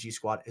DMG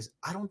squad, is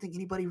I don't think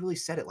anybody really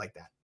said it like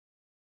that.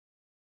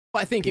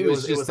 Well, I think it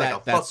was just like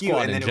that fuck squad you,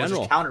 and then in general. It was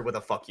just countered with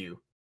a fuck you.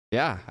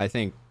 Yeah, I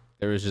think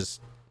there was just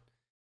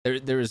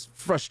there was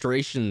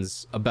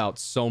frustrations about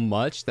so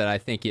much that I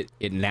think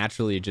it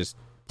naturally just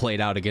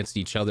played out against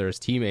each other as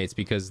teammates,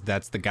 because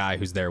that's the guy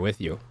who's there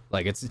with you.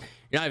 Like, you're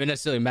not even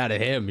necessarily mad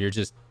at him, you're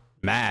just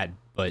mad,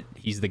 but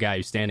he's the guy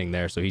who's standing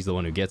there, so he's the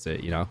one who gets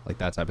it, like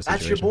that type of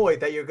situation. That's your boy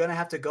that you're gonna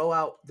have to go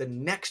out the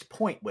next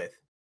point with.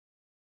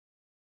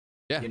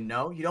 Yeah. You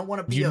don't want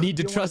to be. You need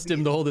to trust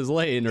him to hold his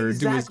lane or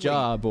do his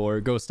job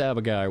or go stab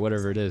a guy or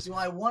whatever it is. Do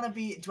I want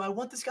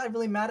this guy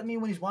really mad at me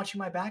when he's watching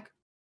my back?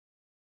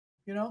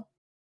 Yeah,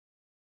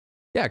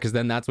 because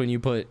then that's when you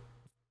put.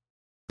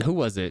 Who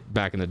was it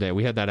back in the day?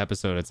 We had that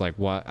episode. It's like,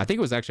 what? I think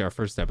it was actually our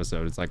first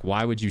episode. It's like,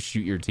 why would you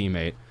shoot your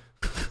teammate?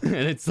 And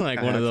it's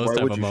like one of those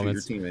type of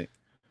moments. Why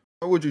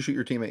would you shoot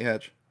your teammate,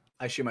 Hatch?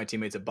 I shoot my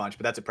teammates a bunch,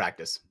 but that's a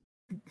practice.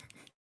 Did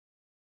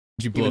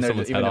you blow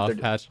someone's head off,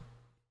 Hatch?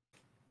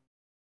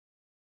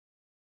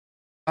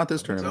 Not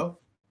this tournament.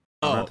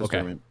 Oh, okay.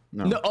 Tournament.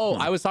 No.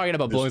 I was talking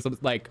about blowing some,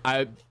 like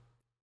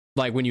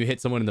when you hit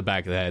someone in the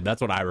back of the head.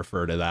 That's what I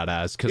refer to that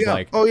as, because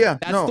that's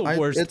the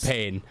worst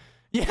pain.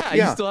 Yeah,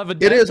 you still have a.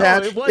 It is,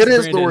 Hatch. It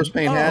is the worst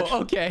pain, Hatch.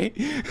 Okay.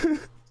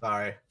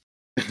 Sorry.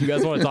 Do you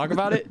guys want to talk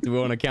about it? Do we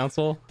want to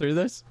counsel through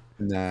this?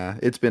 Nah,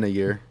 it's been a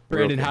year.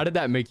 Brandon, how did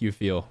that make you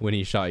feel when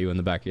he shot you in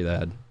the back of the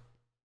head?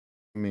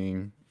 I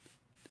mean,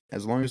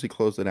 as long as he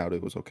closed it out,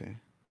 it was okay.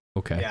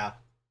 Okay. Yeah.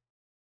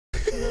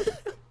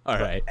 All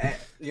right.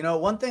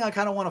 One thing I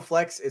kind of want to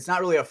flex, it's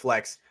not really a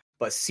flex,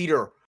 but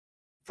Cedar,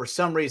 for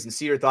some reason,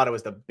 Cedar thought it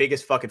was the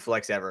biggest fucking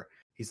flex ever.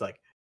 He's like,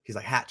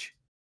 Hatch,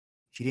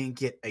 you didn't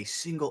get a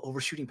single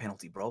overshooting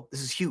penalty, bro.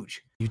 This is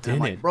huge. You didn't. I'm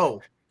like,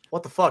 bro,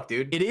 what the fuck,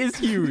 dude? It is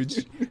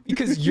huge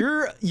because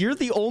you're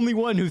the only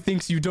one who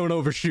thinks you don't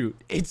overshoot.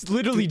 It's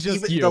literally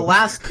just you.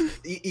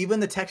 Even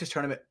the Texas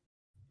tournament,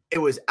 it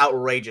was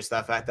outrageous,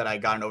 that fact that I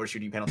got an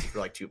overshooting penalty for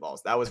like 2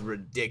 balls. That was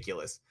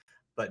ridiculous.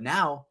 But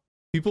now,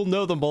 people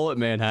know the mullet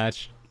man,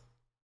 Hatch.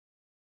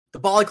 The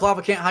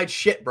balaclava can't hide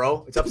shit,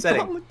 bro. It's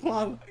upsetting.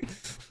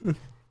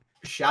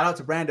 Shout out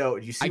to Brando.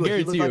 Did you see what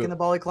he looked like in the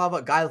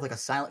balaclava? Guy looked like a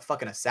silent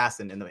fucking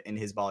assassin in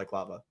his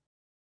balaclava.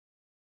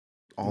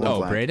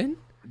 Brandon?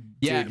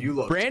 Yeah,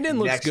 dude, Brandon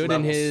looks good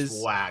in his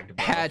swagged,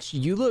 bro. Hatch.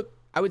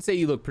 I would say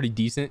you look pretty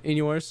decent in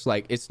yours.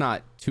 Like, it's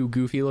not too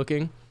goofy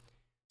looking.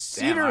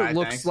 Cedar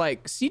looks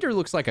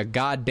like a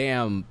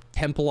goddamn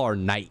Templar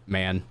knight,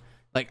 man.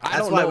 Like, I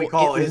don't know. That's why we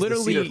call it the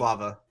Cedar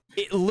clava.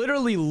 It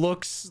literally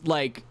looks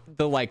like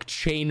the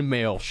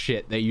chainmail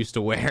shit they used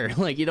to wear.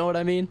 Like, you know what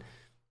I mean?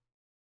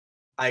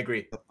 I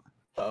agree.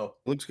 Oh,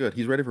 looks good.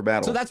 He's ready for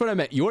battle. So that's what I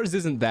meant. Yours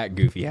isn't that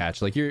goofy,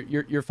 Hatch. Like,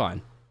 you're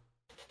fine.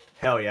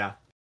 Hell yeah,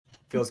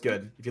 feels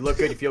good. If you look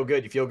good, you feel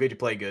good. You feel good, you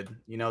play good.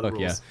 You know the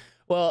rules. Yeah.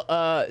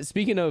 Well,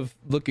 speaking of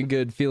looking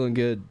good, feeling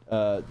good,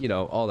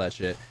 all that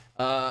shit.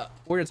 We're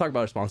gonna talk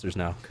about our sponsors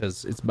now,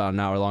 because it's about an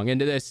hour long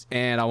into this,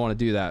 and I want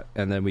to do that,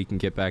 and then we can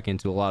get back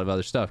into a lot of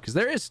other stuff, because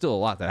there is still a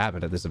lot that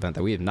happened at this event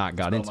that we have not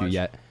got into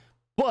yet.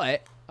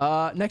 But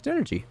Next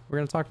Energy, we're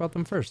gonna talk about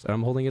them first, and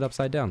I'm holding it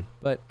upside down.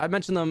 But I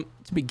mentioned them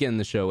to begin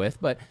the show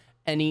with. But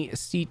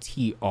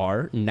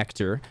NECTR,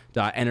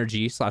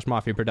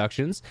 nectar.energy/Mafia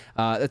Productions.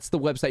 That's the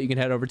website you can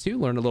head over to,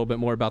 learn a little bit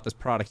more about this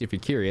product if you're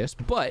curious.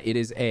 But it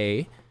is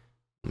let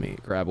me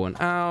grab one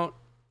out.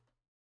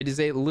 It is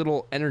a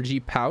little energy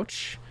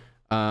pouch.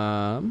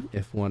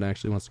 If one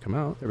actually wants to come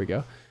out, there we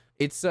go.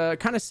 It's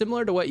kind of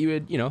similar to what you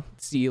would,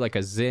 see like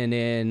a Zin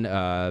in,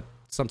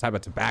 some type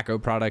of tobacco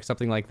product,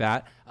 something like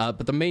that.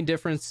 But the main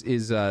difference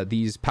is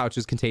these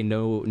pouches contain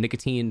no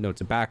nicotine, no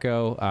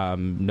tobacco,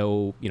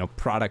 no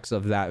products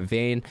of that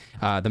vein.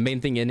 The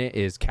main thing in it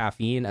is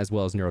caffeine as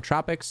well as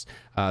neurotropics.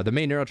 The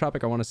main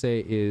neurotropic I want to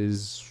say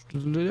is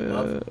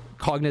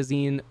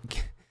cognizine,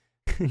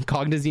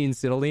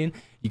 cognizine,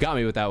 you got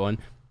me with that one.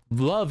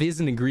 Love is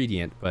an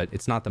ingredient, but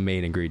it's not the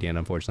main ingredient,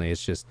 unfortunately.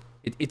 It's just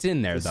it's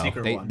in there though.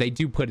 They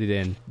do put it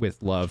in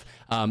with love.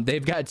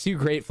 They've got 2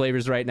 great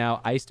flavors right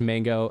now: iced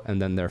mango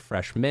and then their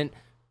fresh mint.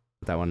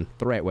 Put that one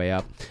the right way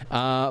up.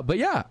 But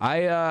yeah,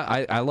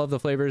 I love the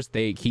flavors.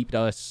 They keep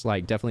us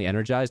like definitely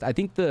energized. I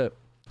think the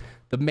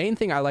main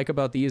thing I like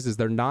about these is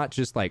they're not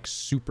just like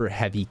super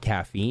heavy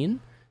caffeine.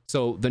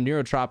 So the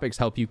neurotropics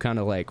help you kind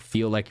of like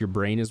feel like your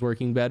brain is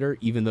working better,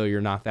 even though you're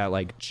not that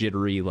like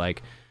jittery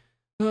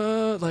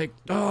oh,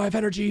 I have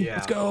energy. Yeah.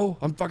 Let's go.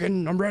 I'm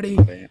ready.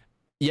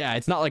 Yeah,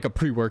 it's not like a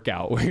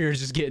pre-workout where you're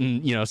just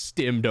getting,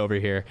 stimmed over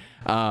here.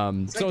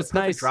 So it's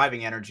nice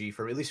driving energy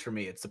at least for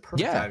me. It's the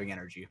perfect driving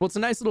energy. Well, it's a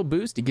nice little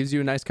boost. It gives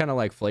you a nice kind of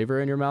like flavor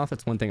in your mouth.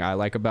 That's one thing I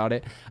like about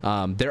it.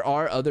 There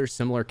are other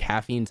similar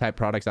caffeine type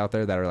products out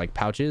there that are like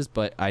pouches,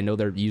 but I know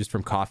they're used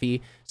from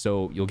coffee.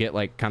 So you'll get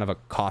like kind of a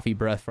coffee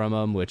breath from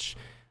them, which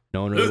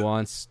no one really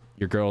wants.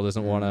 Your girl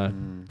doesn't want to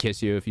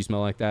kiss you if you smell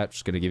like that.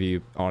 Just going to give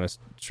you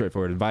honest,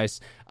 straightforward advice.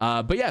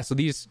 But yeah, so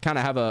these kind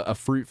of have a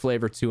fruit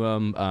flavor to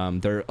them.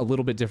 They're a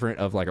little bit different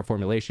of like a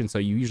formulation, so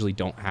you usually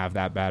don't have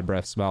that bad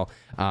breath smell.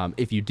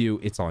 If you do,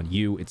 it's on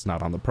you. It's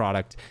not on the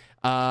product.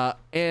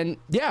 And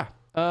yeah,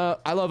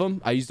 I love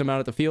them. I used them out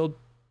at the field.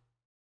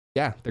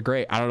 Yeah, they're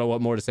great. I don't know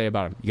what more to say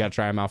about them. You got to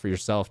try them out for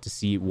yourself to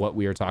see what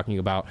we are talking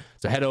about.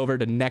 So head over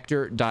to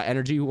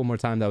nectar.energy. One more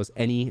time, that was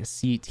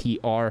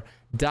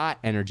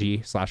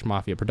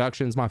nectr.energy/Mafia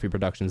Productions. Mafia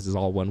Productions is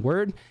all one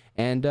word.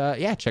 And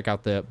yeah, check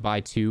out the buy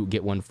 2,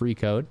 get 1 free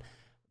code.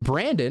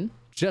 Brandon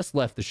just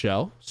left the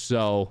show,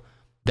 so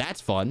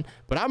that's fun.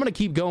 But I'm going to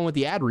keep going with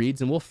the ad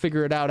reads, and we'll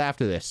figure it out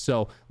after this.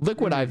 So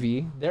Liquid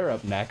IV, they're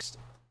up next.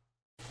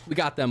 We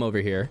got them over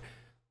here.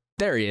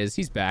 There he is.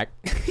 He's back.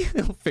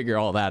 He'll figure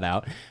all that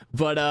out.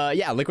 But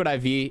yeah, Liquid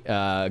IV,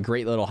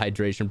 great little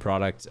hydration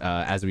product.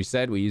 As we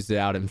said, we used it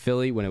out in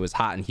Philly when it was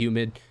hot and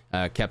humid.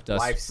 Kept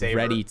us Lifesaver.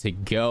 Ready to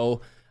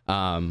go.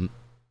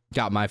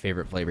 Got my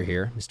favorite flavor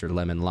here, Mr.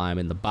 Lemon Lime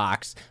in the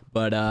box.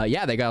 But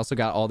yeah, they also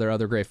got all their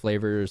other great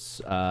flavors.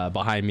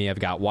 Behind me, I've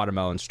got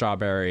watermelon,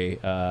 strawberry,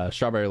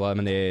 strawberry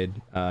lemonade,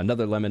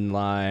 another lemon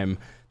lime.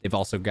 They've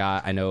also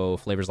got, I know,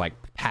 flavors like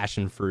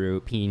passion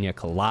fruit, pina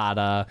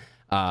colada.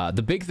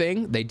 The big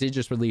thing, they did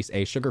just release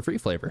a sugar-free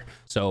flavor.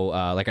 So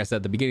like I said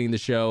at the beginning of the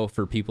show,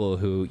 for people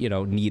who,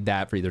 need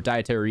that for either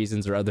dietary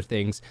reasons or other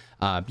things,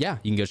 yeah,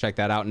 you can go check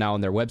that out now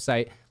on their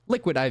website,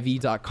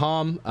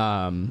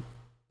 liquidiv.com.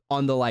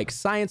 On the like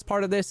science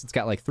part of this, it's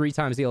got like 3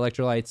 times the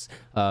electrolytes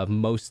of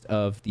most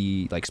of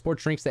the like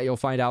sports drinks that you'll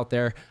find out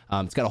there.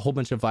 It's got a whole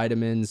bunch of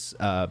vitamins,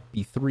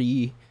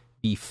 B3,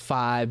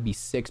 B5,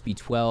 B6,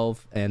 B12,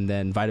 and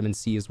then vitamin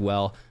C as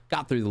well.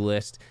 Got through the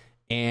list.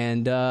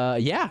 And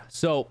yeah,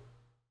 so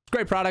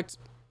great product.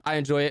 I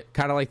enjoy it,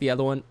 kind of like the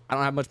other one. I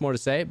don't have much more to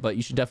say, but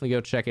you should definitely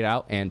go check it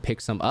out and pick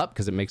some up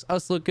because it makes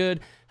us look good,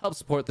 helps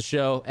support the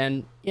show,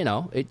 and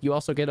you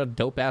also get a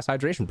dope ass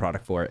hydration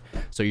product for it.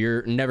 So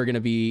you're never gonna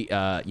be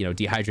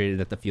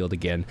dehydrated at the field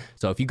again.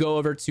 So if you go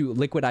over to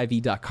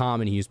liquidiv.com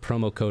and use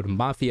promo code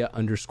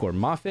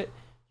mafia_Moffitt,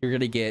 you're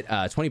gonna get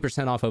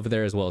 20% off over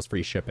there as well as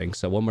free shipping.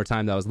 So one more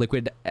time, that was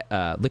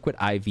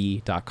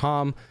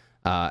liquidiv.com.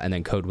 And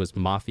then code was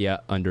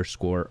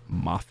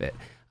mafia_Moffitt.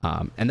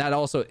 And that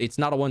also, it's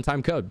not a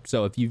one-time code.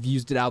 So if you've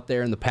used it out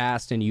there in the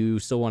past and you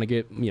still want to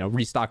get,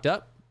 restocked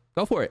up,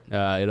 go for it.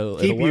 It'll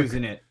keep work.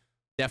 Using it.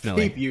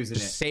 Definitely. Keep using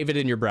Just save it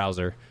in your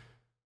browser.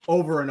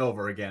 Over and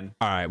over again.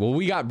 All right. Well,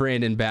 we got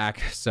Brandon back.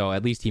 So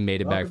at least he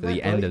made it back for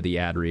the end of the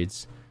ad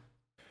reads.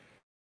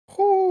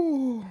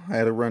 Whew. I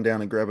had to run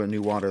down and grab a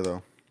new water,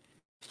 though.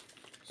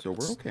 So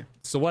we're okay.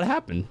 So what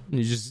happened?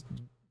 You just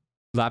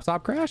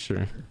laptop crash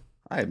or?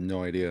 I have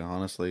no idea,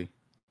 honestly.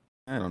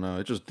 I don't know.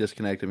 It just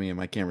disconnected me and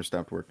my camera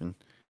stopped working.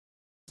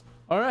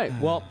 All right.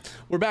 Well,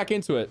 we're back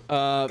into it.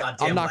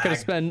 I'm not going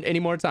to spend any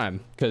more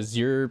time because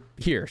you're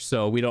here,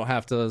 so we don't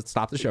have to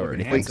stop the show or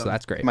anything. So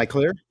that's great. Am I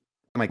clear?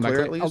 Am I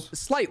clear at least? Oh,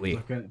 slightly.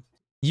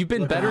 You've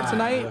been better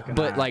tonight,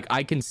 but like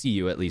I can see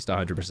you at least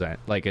 100%.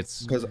 Like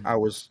it's because I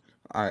was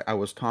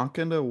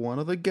talking to one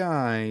of the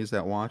guys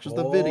that watches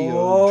the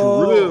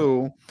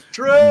video,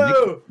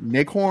 Drew,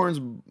 Nick Horn's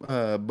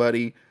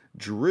buddy,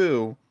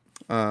 Drew.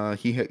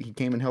 He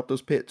came and helped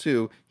us pit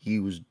too. He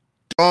was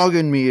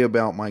dogging me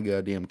about my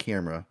goddamn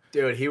camera.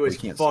 Dude, he was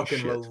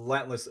fucking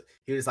relentless.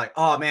 He was like,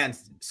 "Oh man,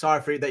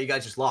 sorry for that you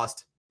guys just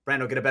lost.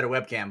 Brando, get a better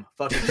webcam."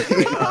 Fucking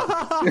straight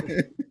up.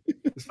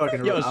 It's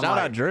fucking Yo, I'm shout like,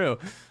 out Drew.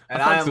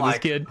 And I I fucks am with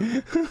like,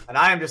 this kid. and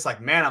I am just like,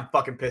 man, I'm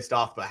fucking pissed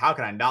off. But how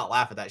can I not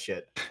laugh at that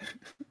shit?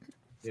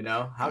 You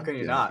know, how can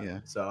you not? Yeah.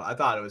 So I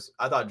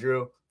thought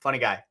Drew, funny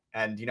guy,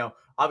 and you know,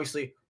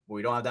 obviously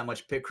we don't have that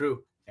much pit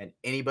crew, and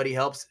anybody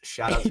helps.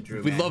 Shout out to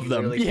Drew. We man. love He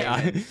them. really came Yeah.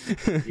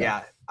 in.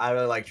 Yeah, I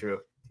really like Drew.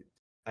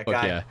 That Fuck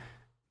guy, yeah.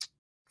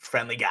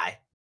 friendly guy.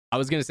 I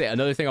was gonna say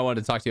another thing I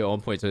wanted to talk to you at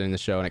one point during the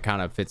show, and it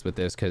kind of fits with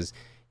this because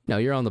you know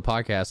you're on the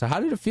podcast. So how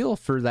did it feel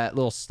for that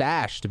little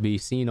stash to be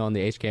seen on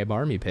the HKM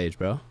Army page,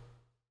 bro?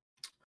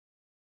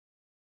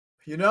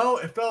 You know,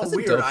 it felt That's a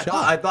weird. dope I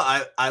shot.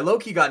 thought I low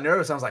key got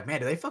nervous. I was like,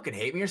 man, do they fucking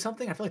hate me or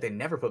something? I feel like they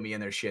never put me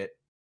in their shit.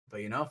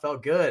 But you know, it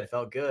felt good. It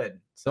felt good.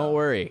 So Don't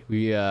worry.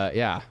 We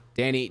yeah.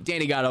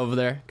 Danny got over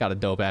there, got a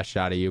dope ass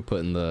shot of you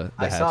putting the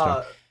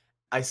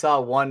I saw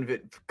one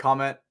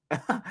comment.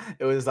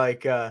 It was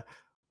like,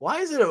 why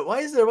is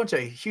there a bunch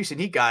of Houston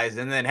Heat guys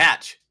and then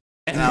Hatch?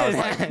 And I was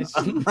like,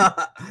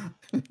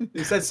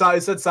 he said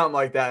something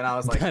like that, and I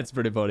was like, that's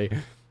pretty funny.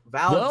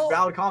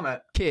 valid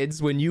comment.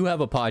 Kids, when you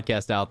have a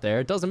podcast out there,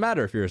 it doesn't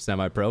matter if you're a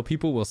semi-pro,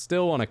 people will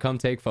still want to come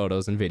take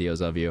photos and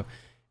videos of you.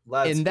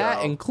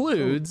 That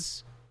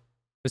includes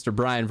Mr.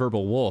 Brian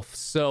Verbal Wolf.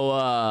 So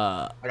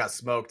I got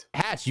smoked.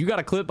 Hatch, you got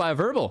a clip by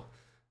Verbal.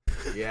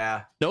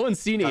 Yeah. No one's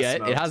seen it yet.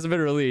 Smoked. It hasn't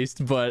been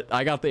released, but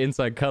I got the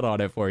inside cut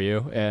on it for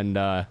you. And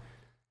yeah,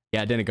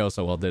 it didn't go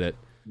so well, did it?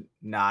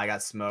 Nah, I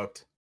got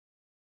smoked.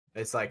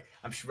 It's like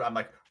I'm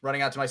like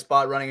running out to my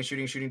spot, running and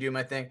shooting, doing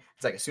my thing.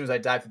 It's like as soon as I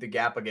dive through the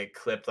gap, I get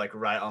clipped like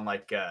right on my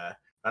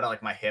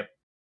hip.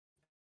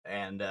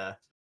 And yeah,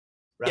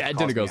 it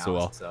didn't go so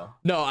well. So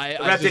No,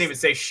 the rep didn't even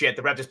say shit.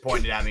 The rep just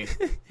pointed at me.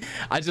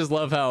 I just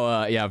love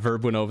how yeah,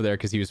 Verb went over there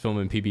because he was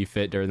filming PB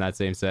Fit during that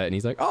same set, and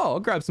he's like, "Oh, I'll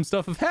grab some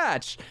stuff of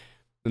Hatch,"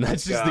 and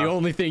that's just the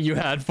only thing you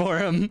had for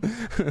him.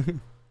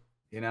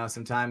 You know,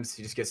 sometimes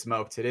you just get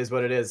smoked. It is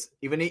what it is.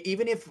 Even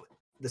if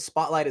the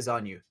spotlight is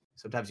on you,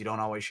 sometimes you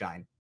don't always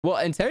shine. Well,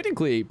 and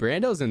technically,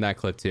 Brando's in that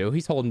clip too.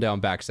 He's holding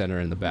down back center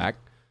in the back.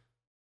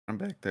 I'm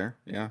back there.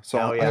 Yeah. So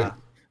Hell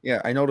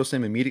yeah. I noticed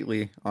him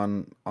immediately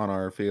on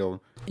our field.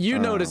 You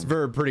noticed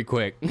Verb pretty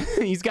quick.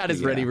 He's got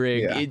his ready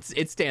rig. Yeah.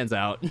 It stands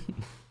out.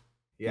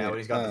 Yeah, when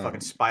he's got the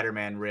fucking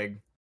Spider-Man rig.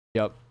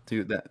 Yep.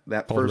 Dude,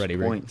 that Hold first ready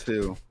point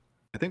rig. too.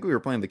 I think we were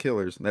playing the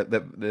Killers.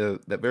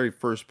 That very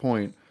first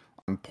point,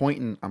 I'm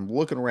pointing. I'm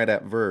looking right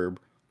at Verb.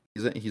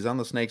 He's on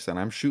the snake side.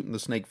 I'm shooting the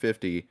snake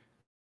 50,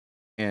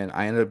 and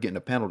I ended up getting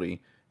a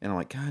penalty. And I'm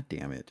like, God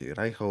damn it, dude!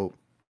 I hope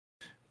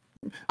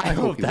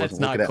hope he that's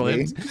wasn't not looking at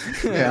me.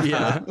 clipped. Yeah.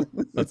 Yeah,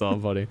 that's all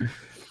funny.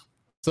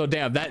 So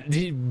damn,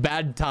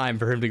 bad time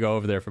for him to go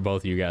over there for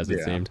both of you guys.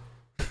 It seemed.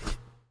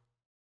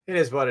 It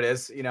is what it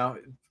is, you know.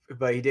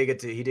 But he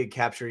did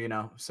capture, you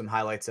know, some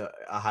highlights. A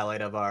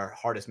highlight of our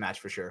hardest match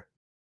for sure.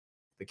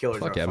 The Killers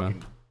Fuck are yeah, a fucking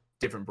man.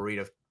 different breed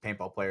of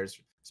paintball players,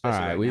 All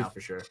especially right, now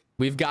for sure.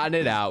 We've gotten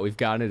it out. We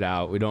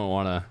don't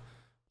want to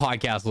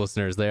podcast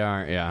listeners. They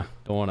aren't. Yeah,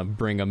 don't want to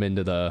bring them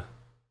into the,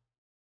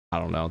 I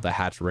don't know, the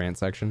Hatch rant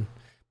section.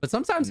 But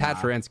sometimes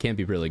Hatch rants can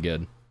be really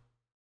good.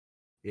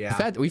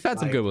 Yeah, we've had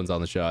some good ones on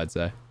the show, I'd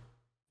say.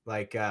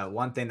 Like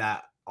one thing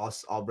that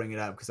I'll bring it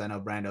up because I know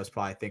Brando's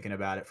probably thinking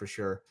about it for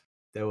sure.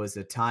 There was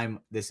a time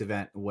this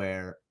event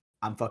where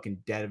I'm fucking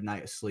dead of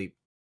night asleep,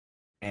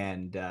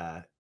 and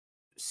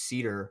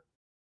Cedar.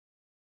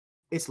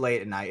 It's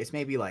late at night. It's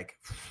maybe like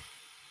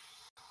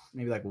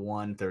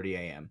 1:30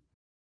 a.m.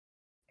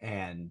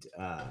 And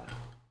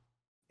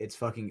it's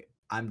fucking.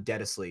 I'm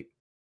dead asleep,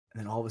 and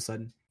then all of a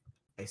sudden,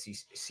 I see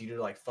Cedar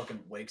like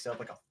fucking wakes up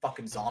like a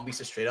fucking zombie,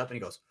 so straight up, and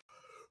he goes,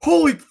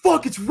 "Holy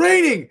fuck, it's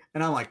raining!"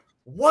 And I'm like,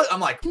 "What?" I'm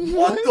like,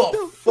 "What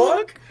the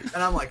fuck?"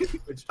 And I'm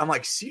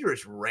like, "Cedar,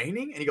 it's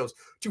raining?" And he goes,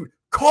 "Dude,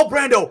 call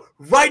Brando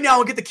right now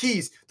and get the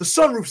keys. The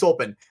sunroof's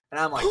open." And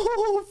I'm like,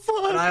 "Oh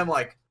fuck!" And I'm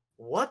like,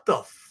 "What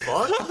the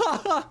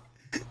fuck?"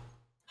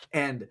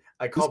 And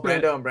I call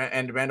Brando,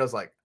 and Brando's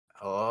like,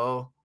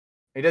 "Oh,"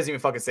 he doesn't even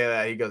fucking say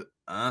that. He goes,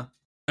 "Why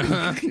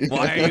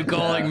are you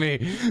calling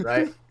me?"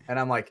 Right? And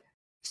I'm like,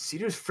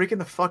 Cedar's freaking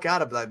the fuck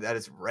out of that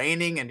it's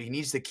raining and he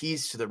needs the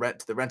keys to the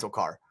rental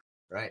car,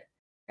 right?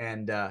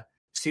 And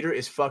Cedar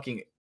is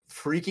fucking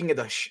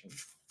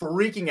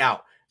freaking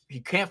out. He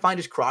can't find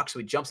his Crocs, so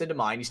he jumps into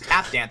mine. He's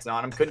tap dancing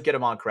on him, couldn't get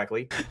him on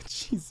correctly.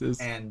 Jesus.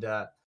 And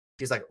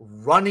he's like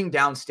running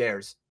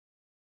downstairs,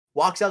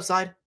 walks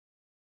outside,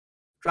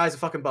 tries a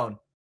fucking bone.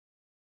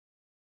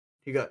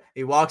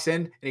 He walks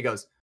in and he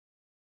goes,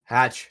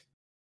 "Hatch,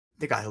 I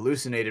think I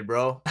hallucinated,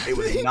 bro. It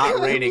was not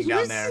raining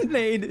down there."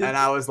 And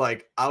I was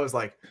like,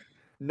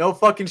 "No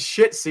fucking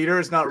shit, Cedar.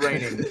 It's not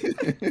raining."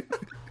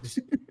 Just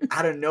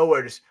out of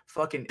nowhere, just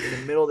fucking in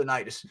the middle of the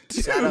night, just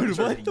sat up and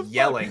started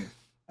yelling.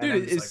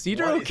 Dude, is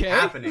Cedar okay?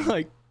 Happening?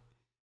 Like,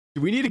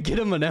 do we need to get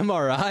him an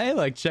MRI?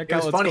 Like, check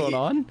out what's going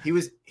on? He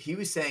was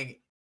saying,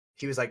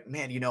 he was like,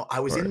 "Man, you know, I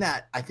was in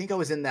that. I think I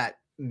was in that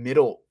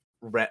middle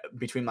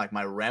between like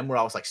my REM where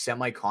I was like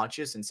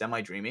semi-conscious and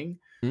semi-dreaming,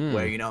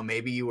 where, you know,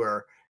 maybe you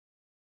were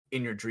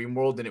in your dream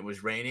world and it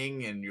was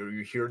raining and you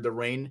hear the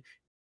rain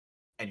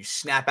and you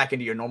snap back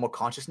into your normal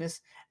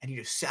consciousness," and he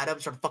just sat up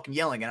and started fucking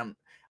yelling. And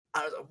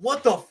I was like,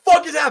 what the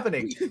fuck is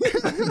happening?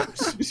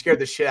 She scared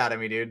the shit out of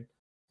me, dude.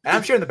 And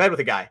I'm sharing the bed with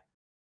a guy.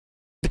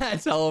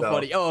 That's hella So-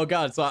 funny. Oh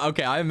god. So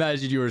okay, I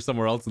imagined you were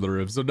somewhere else in the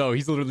room. So no,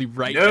 he's literally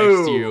right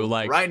next to you.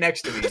 Like right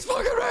next to me. it's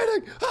fucking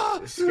raining.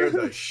 Ah! It scared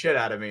the shit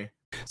out of me.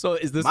 So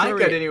is this Micah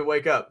where didn't even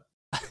wake up.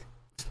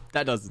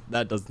 that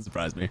doesn't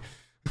surprise me.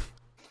 What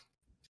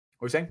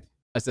are you saying?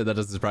 I said that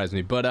doesn't surprise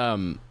me. But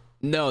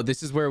no,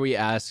 this is where we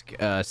ask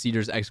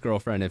Cedar's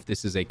ex-girlfriend if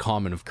this is a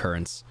common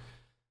occurrence.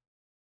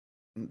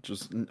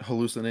 Just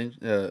hallucinations.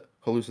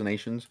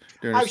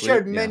 During I've sleep?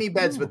 shared Yeah. many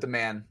beds with the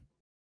man.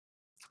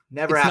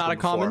 Never It's happened not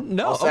a common- before.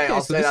 No, I'll say, okay,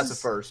 I'll so say this that's is-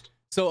 a first.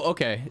 So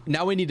okay,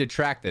 now we need to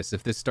track this.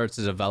 If this starts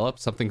to develop,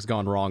 something's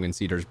gone wrong in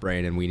Cedar's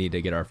brain, and we need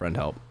to get our friend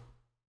help.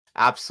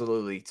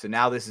 Absolutely. So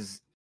now this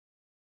is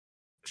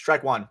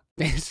strike one.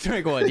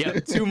 Strike one. Yeah,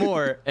 two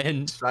more,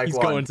 and Strike he's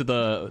one. going to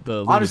the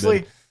loony Honestly,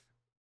 bin.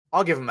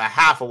 I'll give him a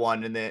half of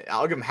one, and then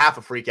I'll give him half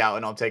a freak out,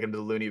 and I'll take him to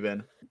the loony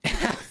bin.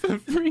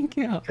 Freak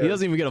out. He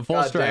doesn't even get a full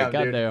God strike.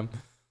 damn, dude. Goddamn.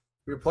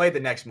 We played the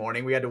next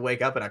morning. We had to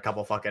wake up in a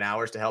couple fucking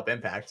hours to help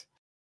Impact.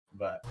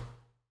 But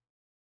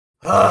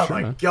oh Sure,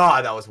 my man.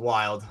 god, that was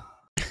wild.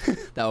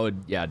 That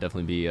would, yeah,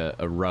 definitely be a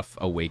rough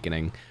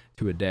awakening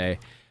to a day.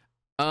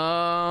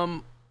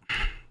 Well,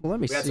 let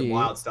me We had see. some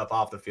wild stuff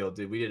off the field,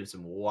 dude. We did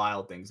some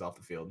wild things off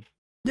the field.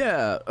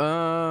 Yeah,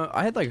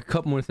 I had like a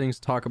couple more things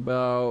to talk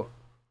about.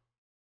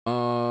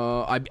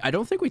 I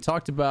don't think we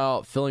talked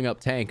about filling up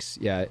tanks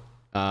yet.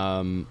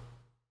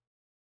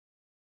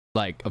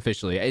 Like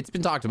officially, it's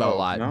been talked about a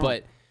lot. No.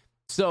 But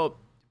so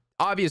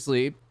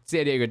obviously,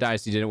 San Diego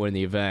Dynasty didn't win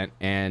the event,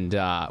 and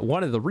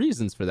one of the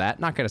reasons for that,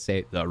 not gonna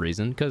say the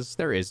reason because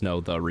there is no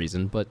the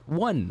reason, but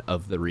one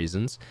of the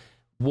reasons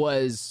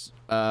was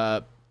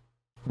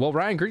well,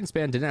 Ryan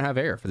Greenspan didn't have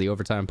air for the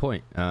overtime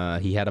point.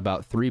 He had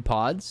about 3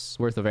 pods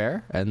worth of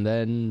air, and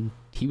then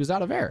he was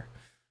out of air.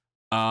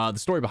 The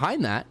story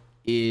behind that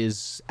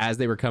is as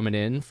they were coming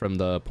in from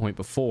the point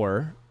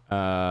before,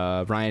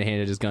 Ryan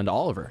handed his gun to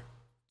Oliver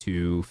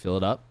to fill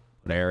it up,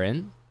 put air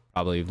in,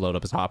 probably load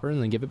up his hopper,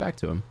 and then give it back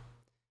to him.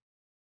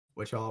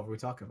 Which all are we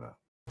talking about?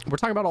 We're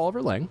talking about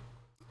Oliver Lang.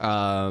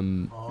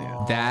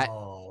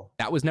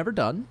 That was never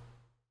done,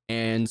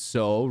 and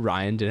so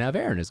Ryan didn't have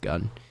air in his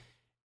gun.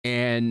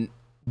 And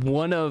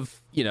one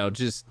of,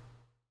 just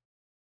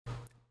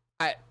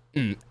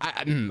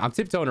I'm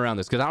tiptoeing around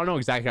this because I don't know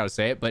exactly how to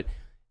say it, but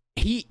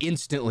he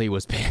instantly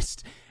was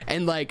pissed.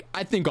 And like,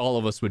 I think all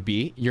of us would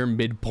be. You're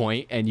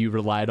midpoint and you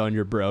relied on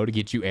your bro to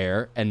get you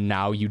air, and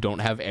now you don't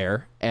have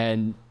air.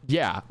 And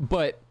yeah,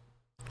 but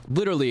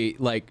literally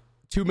like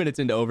 2 minutes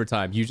into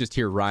overtime, you just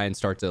hear Ryan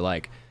start to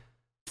like,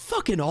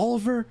 fucking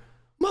Oliver,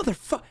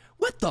 motherfucker,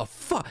 what the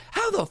fuck?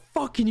 How the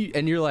fuck can you?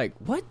 And you're like,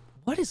 what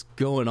is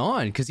going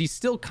on? Because he's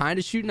still kind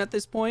of shooting at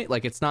this point.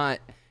 Like, it's not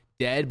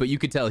dead, but you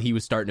could tell he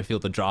was starting to feel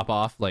the drop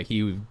off. Like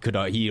he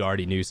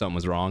already knew something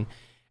was wrong.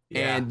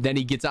 Yeah. And then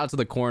he gets out to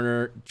the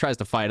corner, tries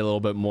to fight a little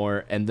bit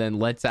more, and then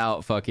lets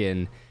out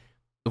fucking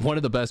one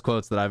of the best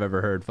quotes that I've ever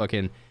heard.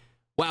 Fucking,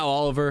 wow,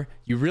 Oliver,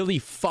 you really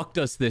fucked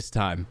us this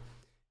time.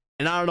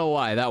 And I don't know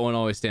why that one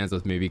always stands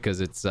with me,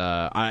 because it's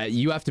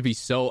you have to be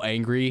so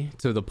angry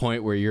to the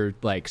point where you're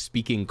like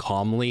speaking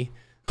calmly.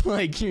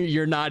 Like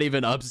you're not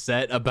even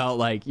upset about,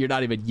 like, you're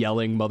not even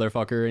yelling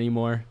motherfucker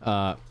anymore.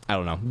 I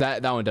don't know.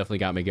 That one definitely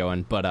got me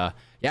going. But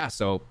yeah,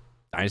 so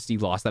Dynasty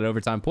lost that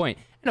overtime point.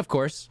 And of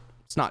course,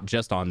 it's not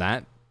just on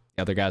that.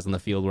 The other guys on the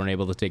field weren't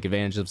able to take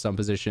advantage of some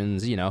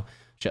positions,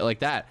 shit like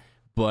that.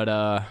 But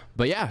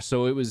yeah,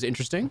 so it was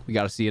interesting. We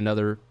got to see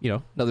another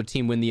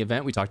team win the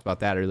event. We talked about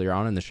that earlier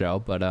on in the show.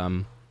 But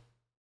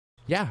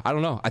yeah, I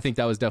don't know. I think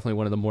that was definitely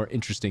one of the more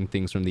interesting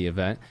things from the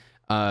event.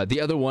 The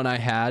other one I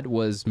had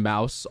was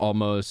Mouse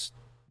almost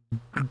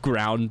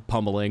ground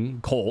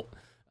pummeling Colt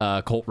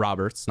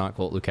Roberts, not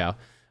Colt Lukau,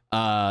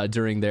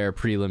 during their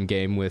prelim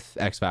game with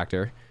X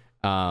Factor.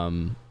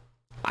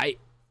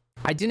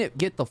 I didn't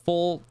get the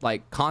full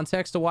like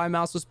context of why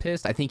Mouse was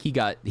pissed. I think he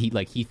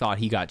thought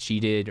he got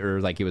cheated,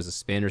 or like it was a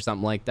spin or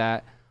something like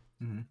that.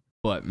 Mm-hmm.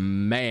 But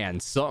man,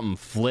 something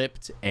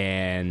flipped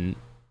and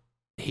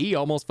he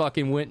almost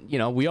fucking went,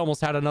 we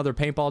almost had another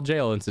paintball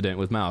jail incident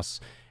with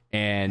Mouse.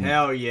 And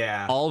hell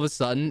yeah. All of a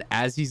sudden,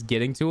 as he's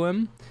getting to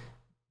him,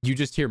 you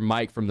just hear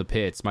Mike from the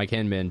pits, Mike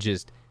Henman,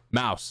 just,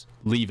 Mouse,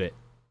 leave it.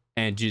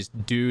 And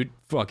just dude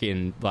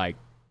fucking like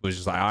was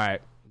just like, all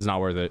right, it's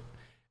not worth it.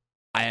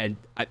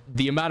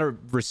 The amount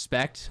of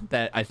respect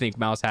that I think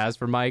Mouse has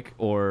for Mike,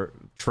 or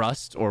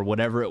trust, or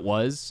whatever it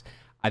was,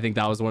 I think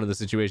that was one of the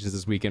situations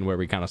this weekend where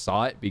we kind of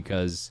saw it,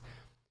 because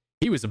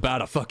he was about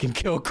to fucking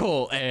kill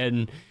Cole,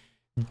 and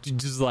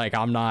just like,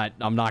 I'm not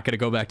gonna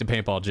go back to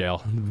paintball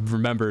jail.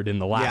 Remembered in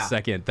the last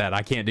second that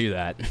I can't do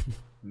that.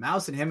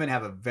 Mouse and him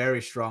have a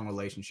very strong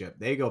relationship.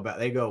 They go back.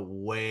 They go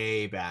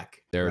way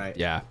back. They're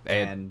right?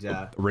 and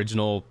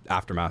original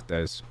Aftermath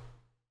days.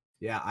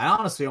 Yeah, I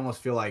honestly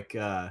almost feel like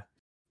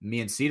me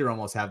and Cedar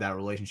almost have that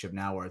relationship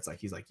now, where it's like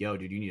he's like, "Yo,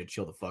 dude, you need to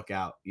chill the fuck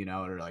out,"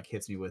 or like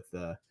hits me with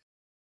the,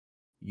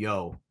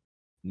 "Yo,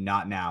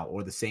 not now,"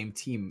 or the same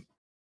team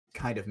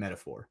kind of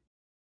metaphor.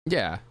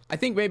 Yeah, I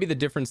think maybe the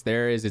difference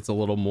there is it's a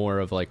little more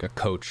of like a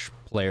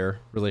coach-player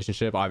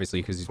relationship,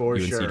 obviously, because you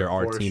and Cedar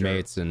are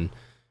teammates, and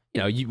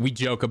we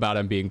joke about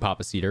him being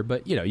Papa Cedar,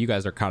 but you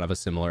guys are kind of a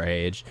similar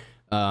age.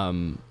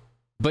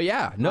 But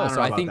yeah, no.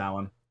 So I think that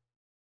one.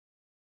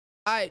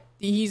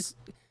 He's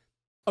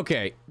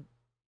okay.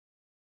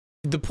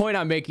 The point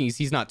I'm making is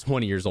he's not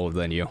 20 years older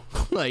than you.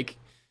 Like,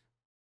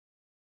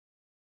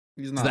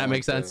 He's does that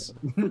make sense?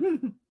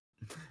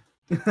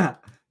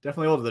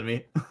 Definitely older than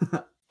me.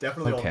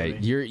 Definitely older Okay,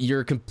 than me.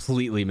 you're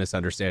completely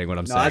misunderstanding what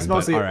I'm saying. That's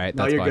mostly all right.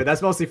 No, that's you're fine. good.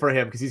 That's mostly for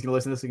him because he's gonna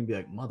listen to this and be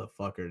like,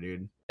 "Motherfucker,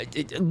 dude."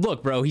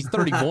 Look, bro, he's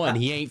 31.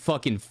 He ain't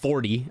fucking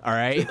 40. All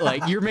right,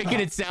 like you're making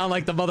it sound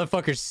like the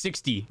motherfucker's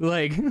 60.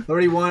 Like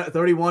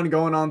 31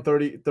 going on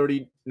 30,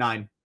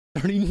 39.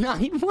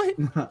 39.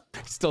 What?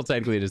 Still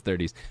technically in his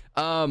 30s.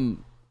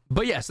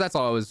 But yes, that's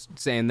all I was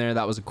saying there.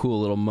 That was a cool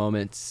little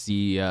moment to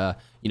see,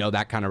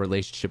 that kind of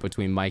relationship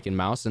between Mike and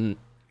Mouse, and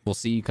we'll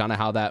see kind of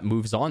how that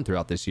moves on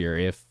throughout this year.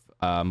 If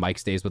Mike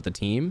stays with the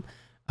team,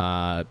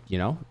 I'm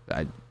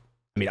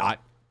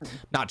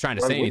not trying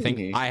to say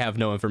anything. I have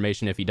no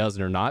information if he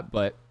doesn't or not,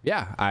 but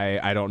yeah,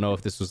 I don't know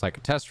if this was like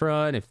a test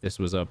run, if this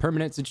was a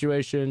permanent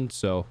situation.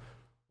 So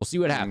we'll see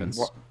what happens.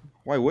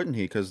 Why wouldn't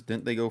he? Because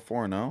didn't they go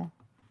 4-0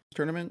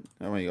 tournament?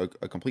 I mean,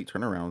 a complete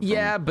turnaround.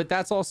 Yeah, but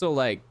that's also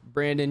like,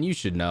 Brandon, you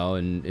should know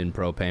in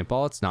pro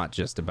paintball, it's not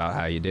just about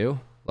how you do.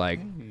 Like,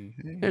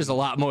 there's a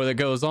lot more that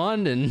goes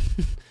on, and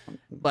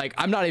like,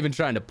 I'm not even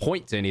trying to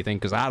point to anything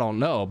because I don't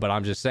know, but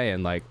I'm just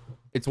saying, like,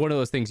 it's one of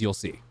those things you'll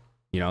see.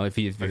 If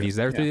he's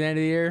there through the end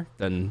of the year,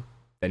 then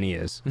he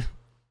is.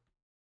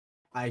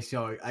 I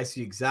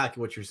see exactly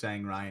what you're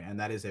saying, Ryan, and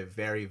that is a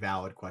very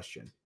valid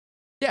question.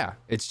 Yeah,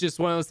 it's just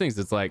one of those things.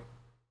 It's like,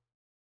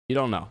 you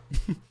don't know.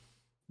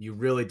 You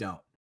really don't.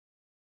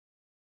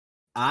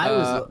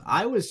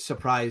 I was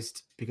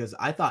surprised because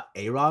I thought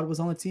A-Rod was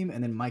on the team,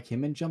 and then Mike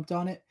Hinman jumped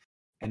on it,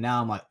 and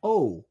now I'm like,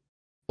 oh,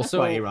 that's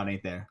why A-Rod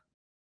ain't there.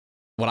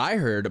 What I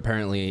heard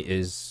apparently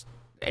is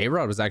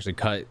A-Rod was actually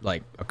cut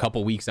like a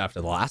couple weeks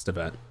after the last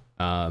event.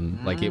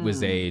 Like it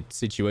was a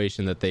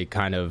situation that they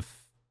kind of,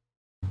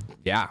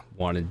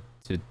 wanted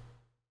to,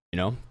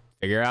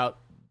 figure out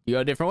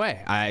a different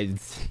way.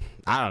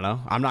 I don't know.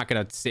 I'm not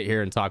going to sit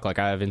here and talk like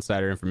I have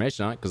insider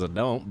information on it because I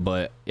don't.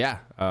 But yeah,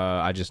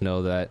 I just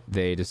know that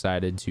they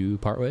decided to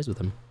part ways with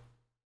him.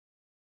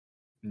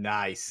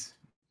 Nice.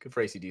 Good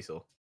for AC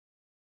Diesel.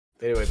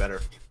 They did way better.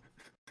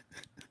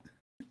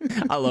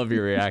 I love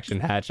your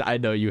reaction, Hatch. I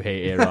know you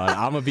hate A-Rod.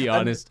 I'm going to be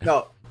honest.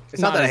 No,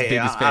 it's not that as big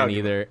a fan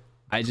either.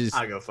 I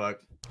go fuck.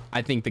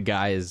 I think the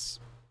guy he's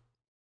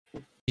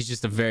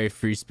just a very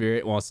free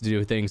spirit, wants to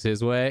do things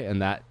his way,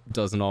 and that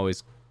doesn't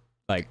always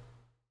like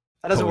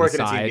that doesn't work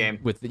in a team game.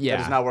 That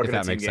does not work in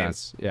a team game. That makes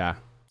sense. Yeah.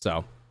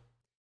 So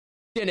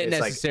didn't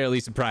necessarily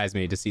surprise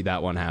me to see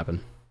that one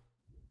happen.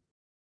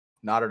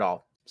 Not at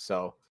all.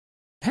 So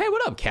hey,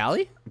 what up,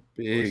 Callie?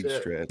 Big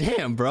stretch.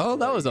 Damn, bro,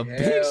 that was a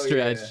big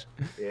stretch.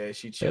 Yeah,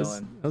 she's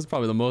chilling. That was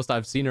probably the most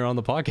I've seen her on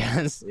the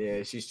podcast.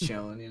 Yeah, she's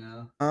chilling.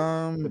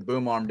 The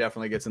boom arm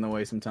definitely gets in the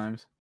way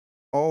sometimes.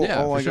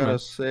 All I gotta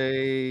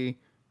say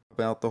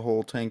about the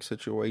whole tank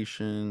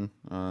situation,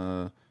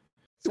 it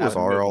was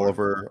our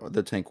Oliver.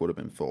 The tank would have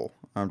been full.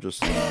 I'm just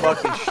saying.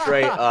 Fucking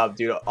straight up,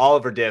 dude.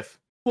 Oliver diff.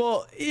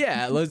 Well,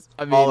 yeah,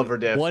 Oliver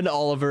diff. One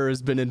Oliver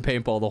has been in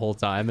paintball the whole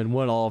time, and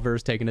one Oliver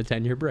has taken a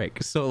 10-year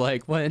break. So,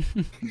 like, when?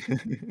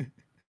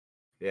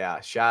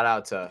 Yeah, shout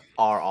out to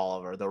our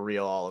Oliver, the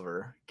real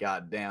Oliver.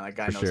 God damn, that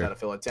guy knows how to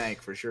fill a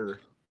tank for sure.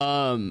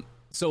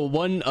 So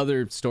one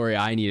other story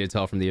I need to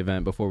tell from the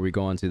event before we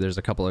go on to, there's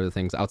a couple other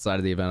things outside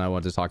of the event I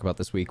wanted to talk about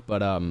this week, but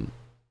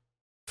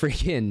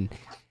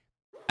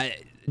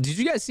did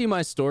you guys see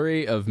my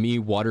story of me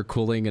water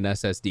cooling an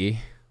SSD?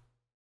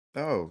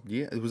 Oh,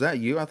 yeah. Was that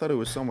you? I thought it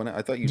was someone.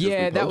 I thought you just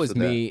Yeah, that was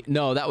me.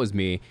 No, that was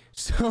me.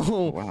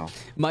 So wow.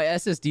 My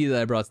SSD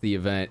that I brought to the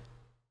event,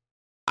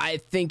 I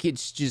think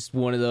it's just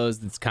one of those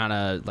that's kind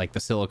of like the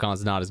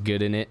silicon's not as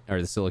good in it,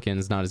 or the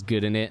silicon's not as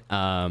good in it.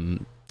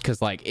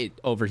 Because like it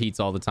overheats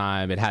all the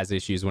time. It has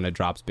issues when it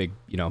drops big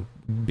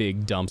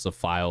dumps of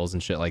files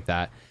and shit like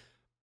that.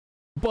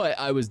 But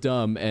I was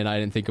dumb and I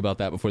didn't think about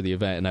that before the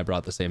event, and I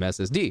brought the same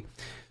SSD.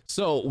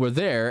 So we're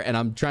there, and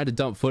I'm trying to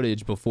dump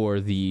footage before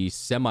the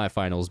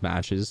semifinals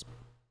matches,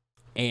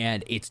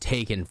 and it's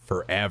taken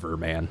forever,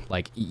 man.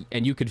 Like,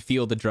 and you could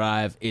feel the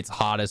drive. It's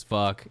hot as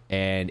fuck,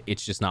 and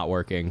it's just not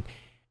working.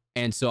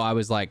 And so I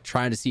was like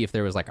trying to see if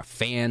there was like a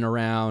fan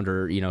around,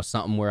 or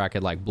something where I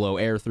could like blow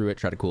air through it,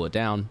 try to cool it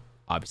down.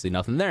 Obviously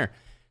nothing there.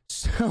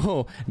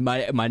 So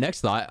my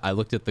next thought, I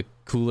looked at the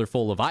cooler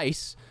full of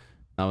ice.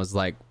 I was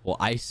like, well,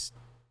 ice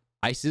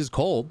is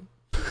cold.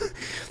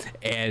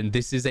 And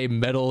this is a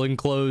metal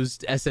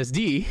enclosed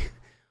SSD.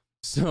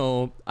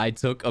 So I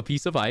took a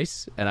piece of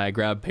ice and I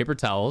grabbed paper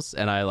towels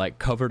and I like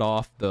covered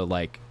off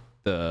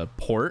the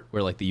port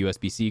where like the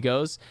USB-C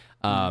goes.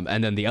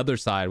 And then the other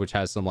side, which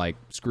has some like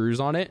screws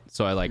on it.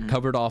 So I like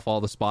covered off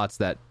all the spots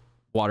that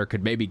water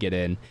could maybe get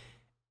in.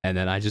 And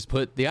then I just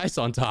put the ice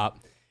on top.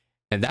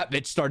 And that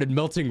bitch started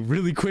melting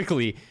really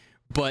quickly,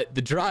 but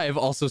the drive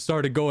also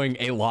started going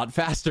a lot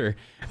faster.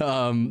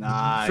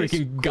 Nice.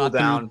 Freaking Cool got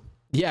down. through.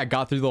 Yeah,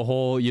 got through the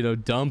whole,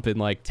 dump in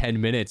like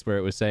 10 minutes where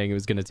it was saying it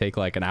was going to take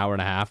like an hour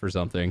and a half or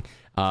something.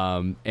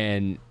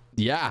 And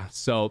yeah,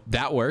 so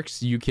that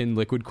works. You can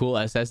liquid cool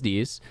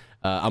SSDs.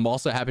 I'm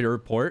also happy to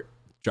report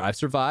drive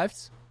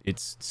survived.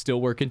 It's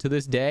still working to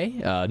this day.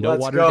 No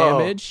Let's water go.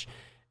 damage.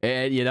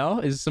 And,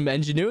 is some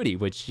ingenuity,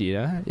 which,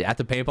 at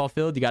the paintball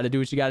field, you got to do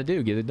what you got to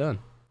do. Get it done.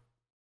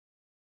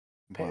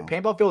 Wow.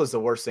 Paintball field is the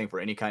worst thing for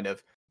any kind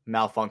of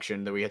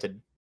malfunction that we have to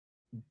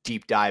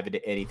deep dive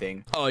into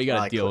anything. Oh, you got to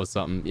Like, deal with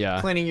something. Yeah.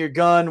 Cleaning your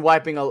gun,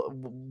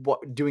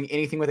 doing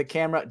anything with a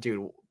camera.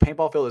 Dude,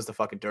 paintball field is the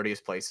fucking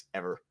dirtiest place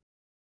ever.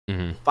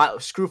 Mm-hmm.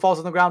 Screw falls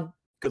on the ground.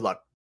 Good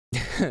luck.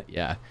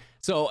 Yeah.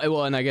 So,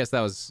 well, and I guess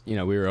that was, we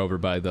were over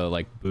by the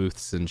like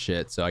booths and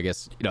shit. So I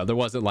guess, there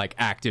wasn't like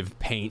active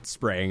paint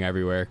spraying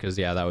everywhere because,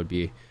 yeah, that would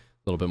be a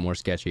little bit more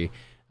sketchy.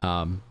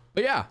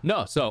 But yeah,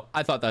 no. So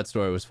I thought that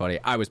story was funny.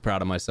 I was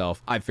proud of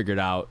myself. I figured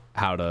out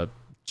how to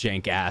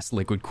jank ass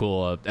liquid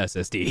cool a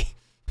SSD.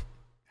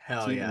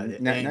 Hell See, yeah.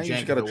 now you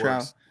just gotta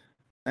travel.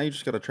 Now you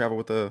just gotta travel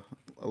with a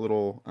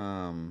little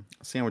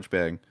sandwich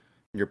bag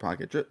in your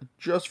pocket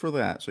just for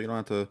that, so you don't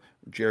have to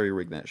jerry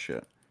rig that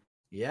shit.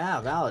 Yeah,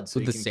 valid. So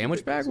Would you the can sandwich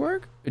keep it bag easy.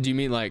 work? Do you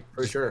mean like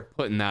For sure.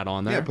 putting that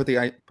on there? Yeah, put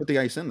the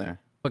ice in there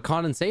But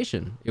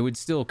condensation, it would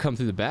still come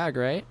through the bag,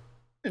 right?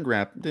 and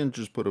then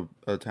just put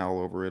a towel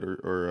over it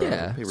or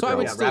Yeah, a paper so I towel.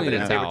 would Yeah, still wrap it need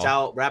in a a paper towel.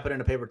 towel. Wrap it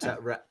in a paper towel.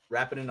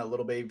 Wrap it in a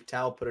little baby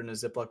towel. Put it in a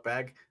Ziploc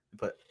bag and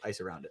put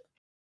ice around it.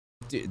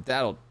 Dude,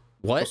 that'll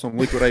Put what? some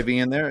liquid IV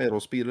in there,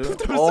 it'll speed it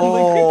up. Throw some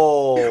liquid-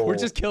 Oh, We're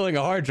just killing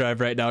a hard drive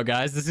right now,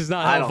 guys. This is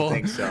not I helpful. don't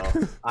think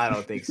so. I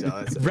don't think so.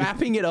 That's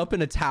Wrapping it up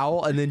in a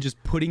towel and then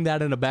just putting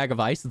that in a bag of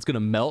ice that's gonna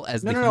melt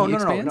as the No. heat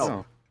expands.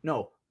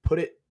 No.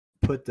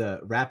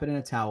 Wrap it in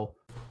a towel.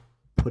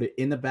 Put it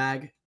in the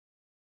bag.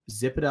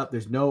 Zip it up.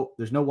 There's no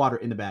water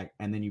in the bag,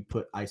 and then you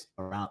put ice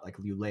around, like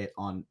you lay it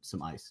on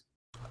some ice.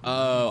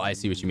 Oh, I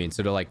see what you mean.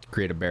 So to like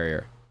create a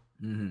barrier.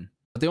 Mm-hmm.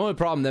 But the only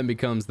problem then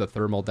becomes the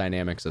thermal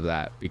dynamics of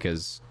that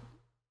because,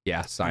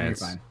 yeah,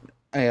 science. You're fine.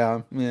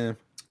 Yeah,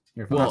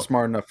 You're fine. Well, not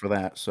smart enough for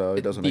that, so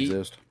it doesn't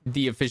exist.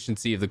 The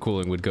efficiency of the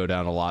cooling would go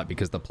down a lot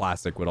because the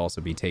plastic would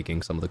also be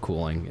taking some of the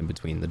cooling in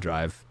between the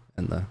drive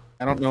and the.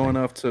 I don't know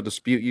enough to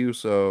dispute you,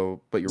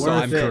 but you're So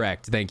right. I'm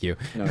correct. Thank you.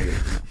 No,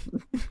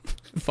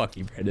 Fuck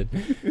you, Brandon.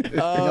 You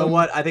know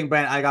what? I think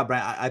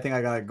I think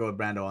I gotta go with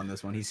Brando on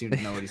this one. He seems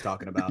to know what he's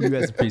talking about. You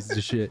guys are pieces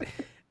of shit.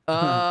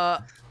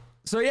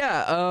 So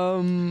yeah,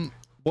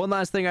 one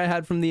last thing I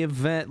had from the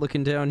event,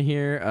 looking down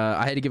here,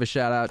 I had to give a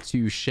shout out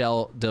to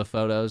Shell de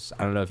Photos.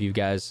 I don't know if you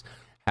guys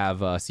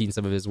have seen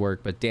some of his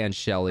work, but Dan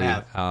Shelley,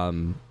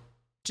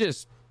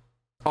 just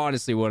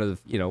honestly one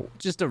of the,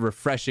 just a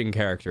refreshing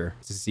character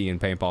to see in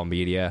paintball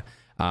media.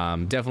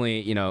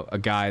 Definitely, a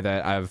guy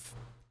that I've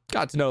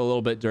got to know a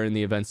little bit during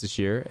the events this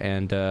year,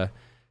 and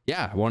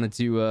yeah, I wanted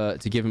to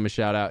give him a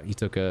shout out. He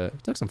took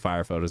some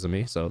fire photos of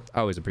me, so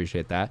I always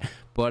appreciate that.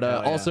 But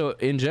also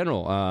in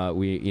general,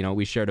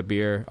 we shared a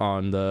beer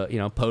on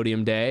the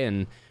podium day,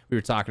 and we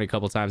were talking a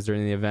couple times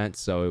during the event.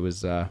 So it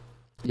was it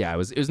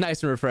was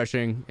nice and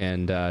refreshing,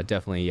 and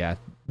definitely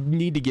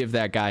need to give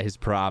that guy his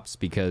props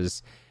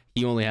because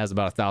he only has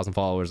about 1,000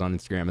 followers on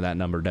Instagram, and that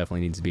number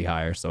definitely needs to be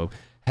higher. So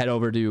head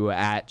over to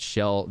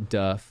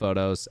 @ShellDa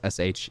Photos,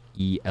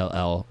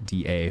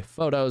 SHELLDA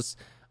Photos.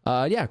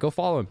 Go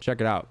follow him. Check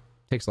it out.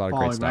 Takes a lot of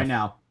great stuff. Right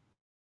now.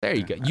 There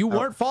you go. You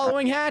weren't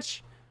following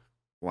Hatch?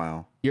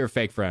 Wow. You're a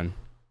fake friend.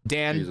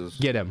 Dan, Jesus.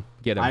 get him.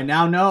 I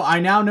now know.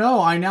 I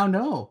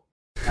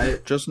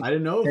Just I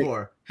didn't know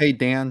before. Hey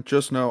Dan,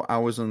 just know I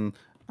was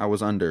under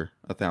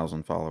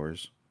 1,000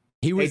 followers.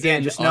 He Hey was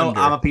Dan, just know under.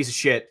 I'm a piece of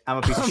shit. I'm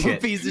a piece of I'm shit.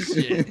 a piece of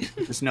shit.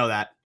 Just know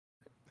that.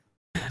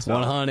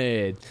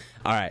 100.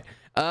 All right.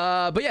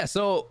 But yeah,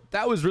 so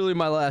that was really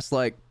my last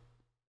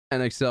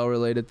NXL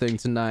related thing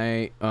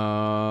tonight.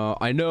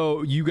 I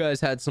know you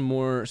guys had some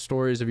more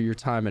stories of your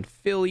time at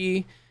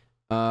Philly.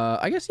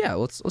 I guess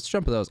let's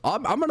jump to those.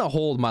 I'm gonna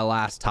hold my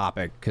last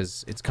topic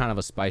because it's kind of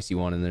a spicy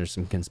one and there's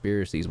some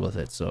conspiracies with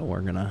it. So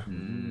we're gonna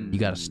you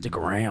gotta stick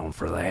around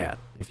for that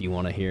if you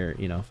want to hear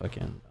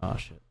fucking oh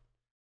shit.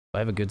 Do I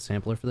have a good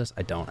sampler for this?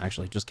 I don't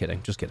actually. Just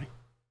kidding.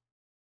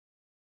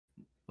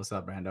 What's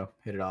up, Brando?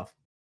 Hit it off.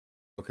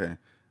 Okay.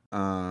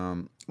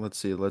 Let's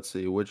see.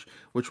 Which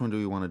one do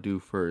we want to do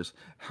first?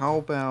 How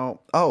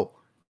about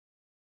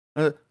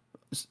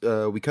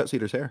we cut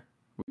Cedar's hair.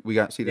 We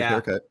got Cedar's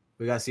haircut.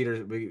 We got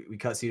Cedar's. We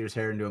cut Cedar's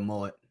hair into a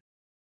mullet.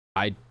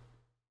 I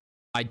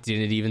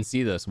didn't even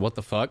see this. What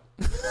the fuck?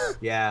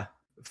 Yeah,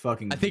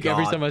 fucking. I think God.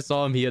 every time I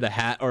saw him, he had a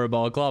hat or a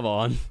balaclava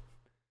on.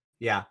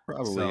 Yeah,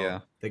 Probably, so,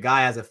 yeah. The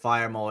guy has a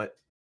fire mullet.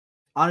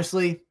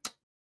 Honestly,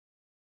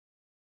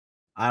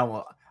 I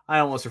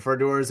almost referred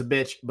to her as a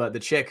bitch, but the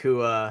chick who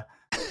the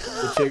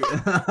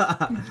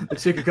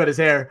chick who cut his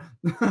hair,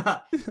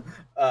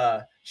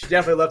 she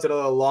definitely left it a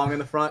little long in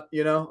the front, a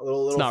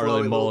little It's not flowy,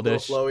 really little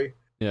moldish. flowy.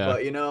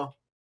 Yeah.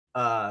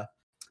 But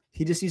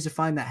he just needs to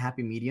find that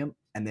happy medium,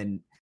 and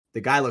then the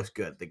guy looks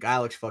good. The guy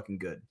looks fucking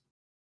good.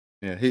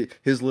 Yeah,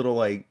 his little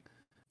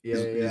Yeah.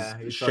 his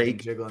He's fucking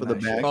shake jiggling for the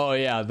that back. shit. Oh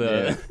yeah,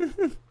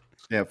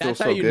 Yeah, it feels that's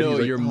so how you good. know He's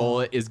like, your "Oh."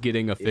 mullet is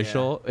getting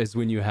official is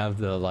when you have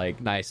the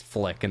like nice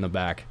flick in the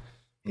back.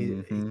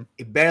 He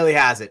barely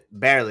has it,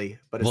 barely.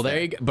 But it's Well, there.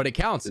 there you go. But it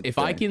counts. It's If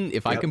I there.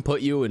 can, I can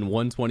put you in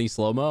 120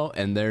 slow mo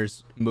and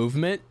there's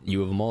movement,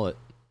 you have a mullet.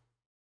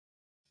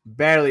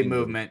 Barely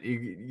movement.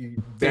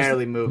 You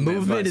barely movement.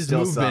 Movement but is still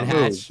movement. some.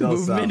 Hatch. Still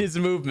Movement some. is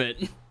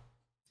movement.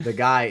 The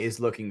guy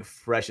is looking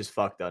fresh as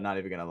fuck though. Not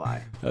even gonna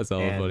lie. That's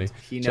hella And funny.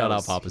 He knows, Shout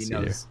out Papa he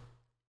Cedar. knows.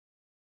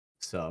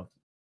 So,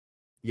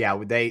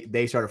 yeah,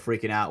 they started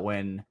freaking out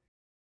when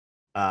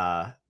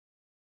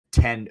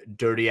 10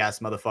 dirty ass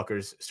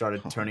motherfuckers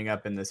started turning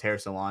up in this hair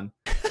salon.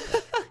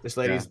 This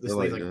lady's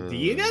like, "Do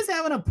you guys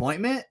have an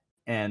appointment?"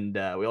 And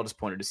we all just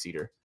pointed to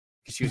Cedar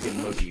because she was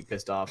getting low-key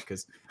pissed off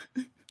because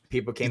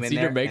people came Did in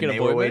Cedar there make and an they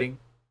were appointment? waiting.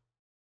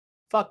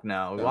 Fuck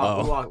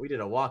no. We did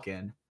a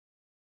walk-in,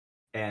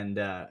 and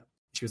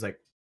she was like,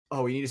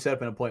 "Oh, we need to set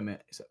up an appointment."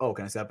 I said, "Oh,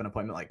 can I set up an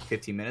appointment like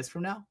 15 minutes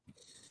from now?"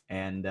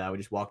 And we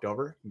just walked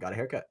over and got a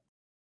haircut.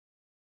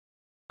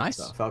 Nice.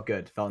 So felt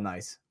good. Felt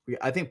nice.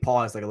 I think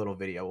Paul has like a little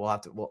video.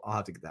 I'll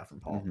have to get that from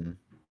Paul.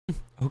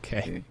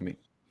 Okay. Yeah, he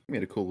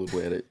made a cool little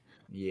edit.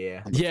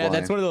 Yeah. Yeah,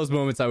 that's one of those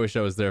moments I wish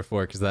I was there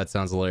for because that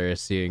sounds hilarious.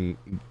 Seeing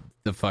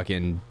the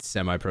fucking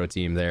semi-pro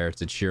team there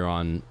to cheer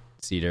on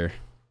Cedar.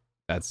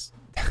 That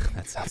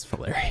sounds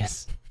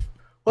hilarious.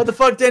 What the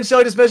fuck? Dan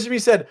Shelley just messaged me,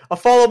 said, "A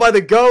follow by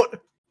the GOAT.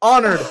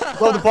 Honored.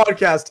 Love the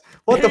podcast."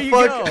 What There the you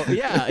fuck? go.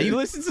 Yeah, he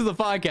listens to the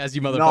podcast,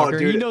 you motherfucker.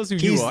 dude, he knows who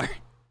you are.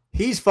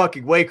 He's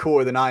fucking way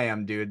cooler than I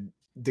am, dude.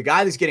 The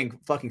guy that's getting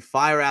fucking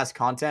fire ass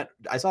content.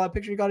 I saw that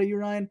picture you got of you,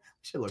 Ryan.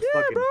 Shit looks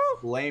fucking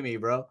flamey,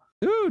 bro.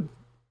 Dude.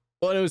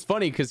 Well, it was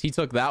funny because he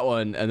took that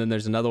one, and then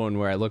there's another one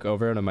where I look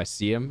over at him, I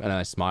see him, and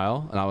I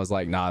smile, and I was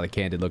like, "Nah, the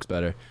candid looks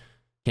better.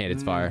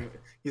 Candid's fire."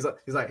 He's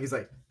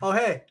like, "Oh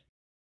hey."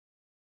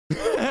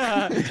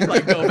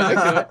 Like go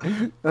back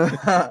to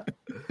it.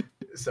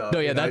 So No,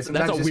 yeah, that's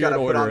a weird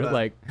order.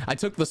 Like I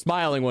took the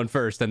smiling one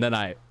first, and then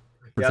I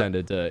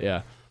pretended to.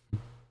 Yeah.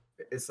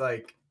 It's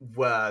like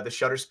the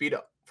shutter speed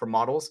for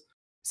models.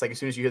 It's like as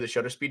soon as you hear the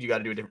shutter speed, you got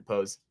to do a different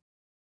pose.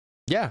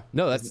 Yeah,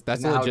 no, that's Isn't a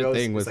that how it legit goes?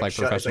 thing It's with like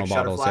shutter professional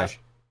models. Yeah. flash.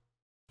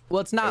 Well,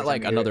 it's not Every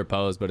like time you hear another it.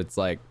 pose, but it's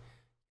like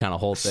kind of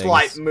whole thing.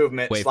 Slight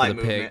movement. Wait Slight for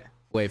the movement. pick.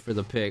 Wait for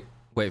the pick.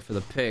 Wait for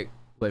the pick.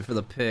 Wait for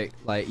the pick.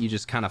 Like you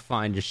just kind of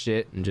find your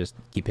shit and just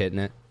keep hitting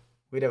it.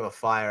 We'd have a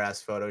fire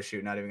ass photo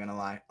shoot. Not even gonna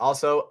lie.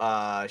 Also,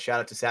 shout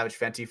out to Savage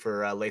Fenty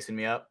for lacing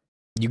me up.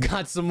 You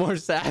got some more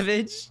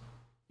Savage?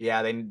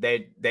 Yeah,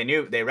 they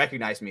knew, they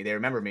recognized me. They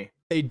remember me.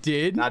 They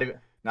did? Not even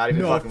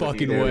No fucking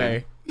fucking with you.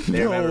 way. They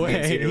No remember me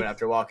and Cedar way.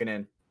 after walking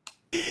in.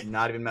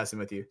 Not even messing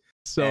with you.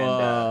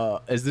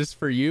 So, is this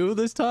for you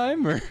this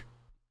time, or?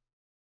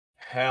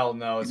 Hell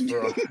no,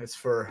 it's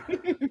for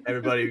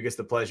everybody who gets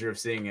the pleasure of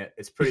seeing it.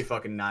 It's pretty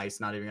fucking nice.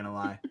 Not even gonna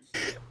lie.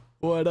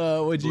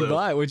 What'd you Blue.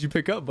 buy? What'd you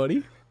pick up,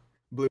 buddy?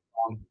 Blue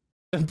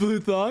thong. Blue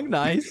thong,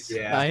 nice,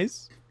 Yeah.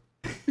 nice.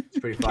 It's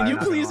pretty fire. Can you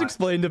not gonna please lie.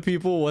 explain to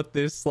people what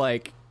this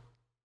like?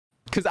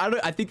 Because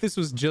I think this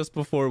was just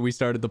before we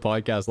started the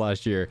podcast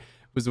last year.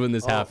 Was when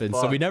this happened,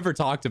 so fuck. we never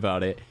talked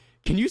about it.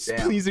 Can you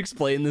Damn. please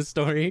explain this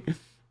story?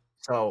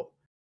 So,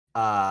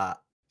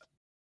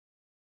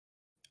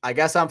 I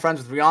guess I'm friends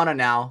with Rihanna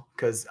now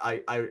because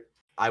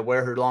I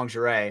wear her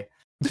lingerie.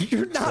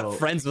 You're not So-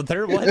 friends with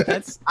her. What?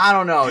 That's I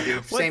don't know, dude.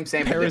 what Same. but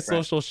different.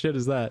 parasocial shit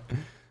is that?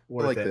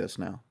 We're like this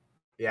now.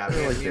 Yeah,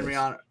 We're like me and this.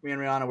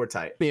 Rihanna, we're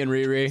tight. Me and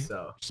Riri,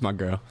 So she's my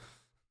girl.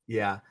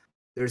 yeah,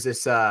 there's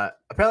this.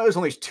 Apparently, there's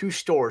only 2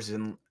 stores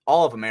in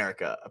all of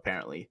America.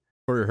 Apparently,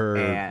 For her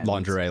And-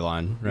 lingerie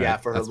line, right? yeah,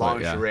 for her That's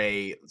what- yeah.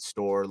 lingerie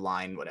store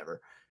line,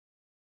 whatever.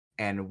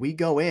 And we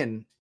go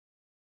in,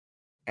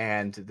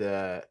 and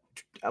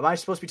am I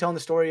supposed to be telling the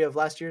story of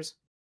last year's?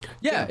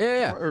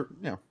 Yeah. Or,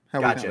 yeah. How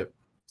we Gotcha. found it.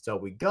 So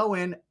we go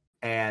in,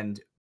 and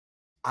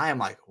I am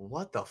like,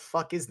 "What the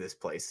fuck is this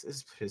place?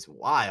 This is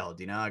wild."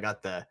 You know, I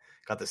got the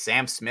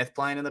Sam Smith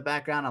playing in the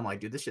background. I'm like,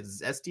 "Dude, this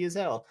shit's zesty as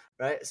hell,"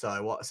 right? So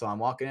I'm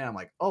walking in. I'm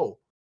like, "Oh,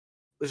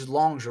 there's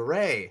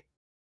lingerie."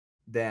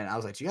 Then I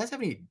was like, "Do you guys have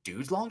any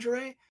dudes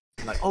lingerie?"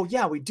 I'm like, "Oh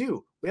yeah, we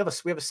do. We have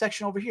a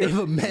section over here." They have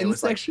a And it men's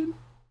was like- section.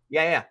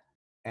 yeah.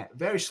 And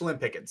very slim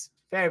pickings.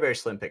 Very, very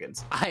slim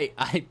pickings.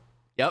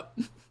 Yep.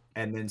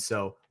 And then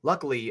so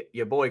luckily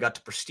your boy got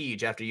to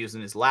prestige after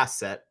using his last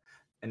set.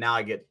 And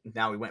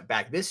now we went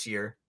back this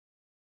year.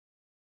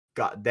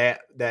 Got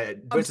that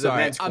went to the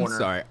men's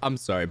corner. I'm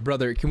sorry,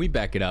 brother. Can we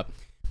back it up?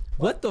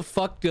 What the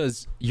fuck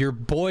does your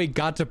boy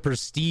got to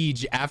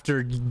prestige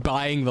after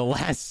buying the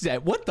last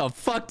set? What the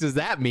fuck does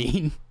that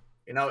mean?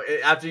 You know,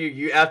 after you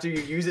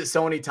use it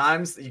so many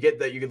times, you get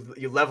that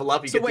you level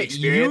up. You So get the wait,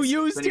 experience.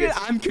 you used then it?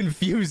 I'm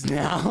confused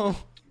now.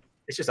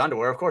 It's just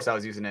underwear. Of course, I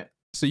was using it.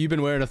 So you've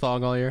been wearing a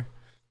thong all year?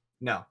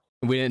 No,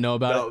 We didn't know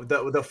about it.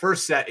 the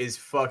first set is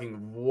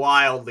fucking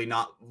wildly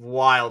not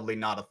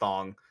a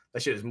thong.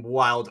 That shit is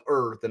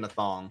wilder than a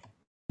thong.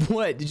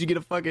 What? Did you get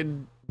a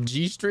fucking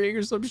G-string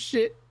or some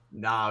shit?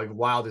 Nah,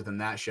 wilder than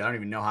that shit. I don't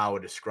even know how I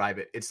would describe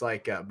it. It's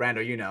like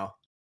Brando, you know.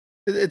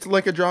 It's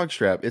like a jog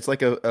strap. It's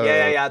like a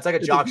Yeah. It's like a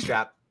it's jock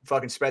strap.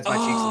 fucking spreads my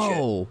cheeks and shit.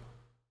 Oh,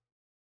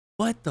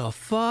 what the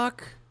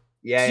fuck?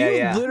 Yeah, So yeah, you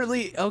yeah.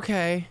 literally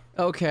okay.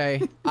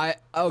 Okay.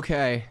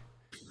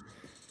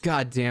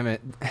 God damn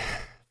it.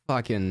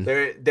 Fucking.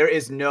 There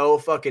is no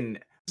fucking.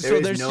 So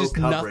is there's no just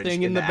coverage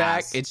nothing in the back.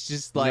 ass. It's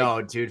just like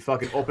no, dude,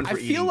 fucking open for I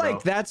feel eating,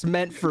 like bro. that's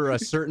meant for a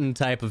certain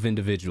type of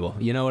individual.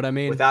 You know what I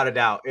mean? Without a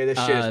doubt, this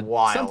shit is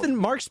wild. Something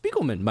Mark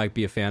Spiegelman might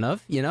be a fan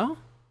of. You know?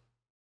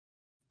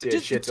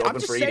 Dude, shit's open I'm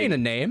just for saying eating. a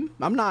name.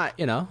 I'm not.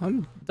 You know.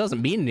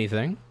 Doesn't mean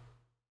anything.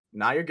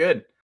 Nah, you're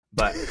good.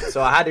 But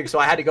so I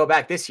had to go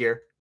back this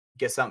year,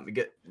 get something,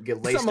 get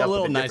laced Something a up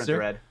little with a different nicer.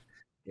 thread.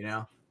 You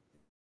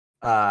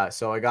know.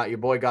 So I got your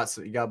boy got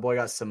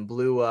some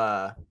blue.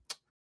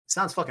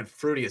 Sounds fucking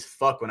fruity as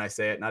fuck when I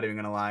say it. Not even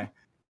gonna lie,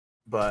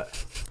 but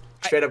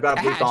straight up got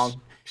a blue Hatch.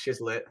 thong.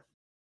 Shit's lit.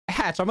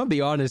 Hatch, I'm gonna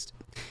be honest.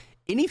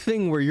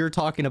 Anything where you're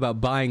talking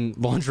about buying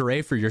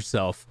lingerie for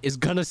yourself is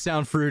gonna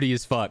sound fruity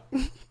as fuck.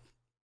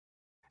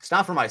 It's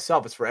not for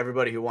myself. It's for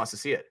everybody who wants to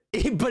see it.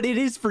 But it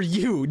is for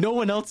you. No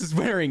one else is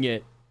wearing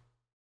it.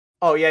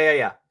 Oh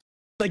yeah.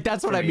 Like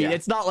that's what For I me, mean. yeah.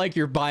 It's not like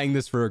you're buying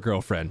this for a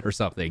girlfriend or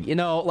something. You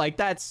know, like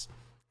that's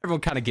everyone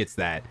kind of gets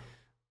that.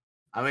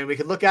 I mean, we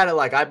could look at it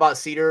like I bought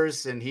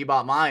Cedars and he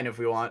bought mine if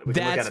we want. We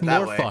can look at That's it that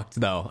more way. fucked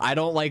though. I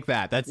don't like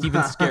that. That's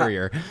even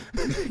scarier.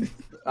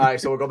 All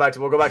right, so we'll go back to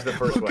the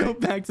 1st way. Go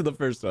back to the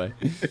first way.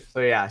 So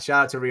yeah,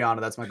 shout out to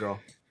Rihanna. That's my girl.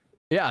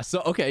 Yeah.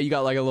 So okay, you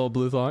got like a little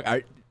blue thong.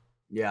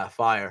 Yeah,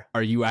 fire.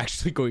 Are you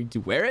actually going to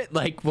wear it?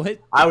 Like what?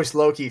 I was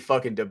low key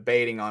fucking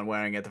debating on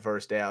wearing it the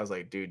first day. I was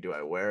like, dude, do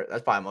I wear it?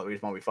 That's probably the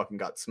reason why we fucking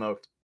got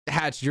smoked.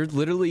 Hatch, you're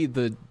literally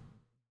the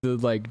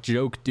like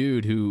joke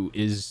dude who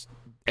is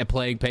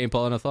playing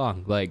paintball in a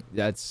thong. Like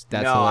that's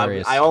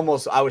hilarious. I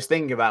was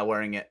thinking about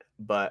wearing it,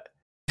 but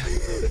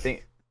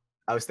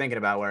I was thinking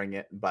about wearing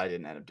it, but I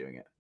didn't end up doing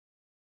it.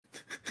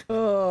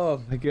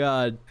 Oh my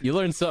god. You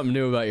learn something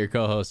new about your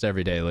co-host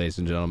every day, ladies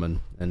and gentlemen.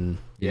 And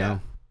you know,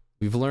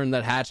 we've learned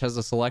that Hatch has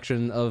a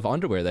selection of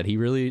underwear that he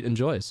really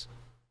enjoys.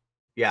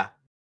 Yeah.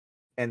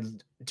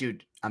 And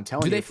dude, I'm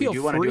telling Do you, they if we feel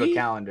do want to do free? a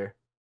calendar,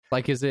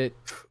 Like is it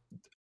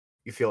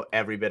you feel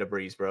every bit of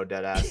breeze, bro,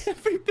 dead ass.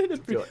 every bit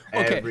of Feel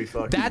okay, every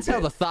fucking that's how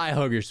bit. the thigh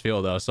huggers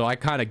feel though, so I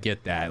kind of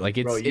get that. Like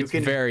it's Bro, it's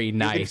very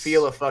nice. You can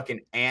feel a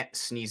fucking ant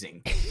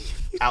sneezing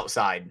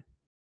outside.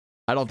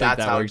 I don't think That's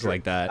that how works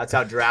like that. That's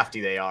how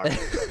drafty they are.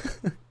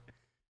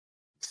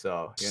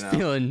 So, you Just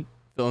know.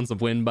 feeling some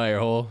wind by your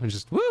hole and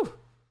just woo.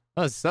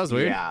 That was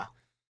weird. Yeah.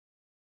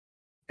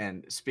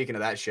 And speaking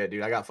of that shit,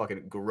 dude, I got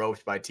fucking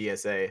groped by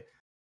TSA.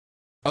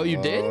 Oh,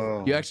 you did?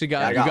 Oh. You actually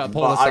got Yeah, you got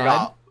pulled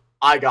aside?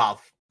 I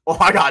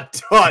got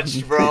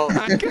touched, bro.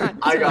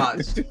 I got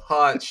touched.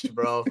 touched,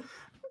 bro.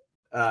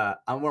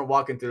 I'm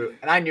walking through,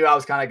 and I knew I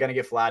was kind of gonna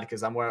get flagged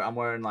because I'm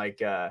wearing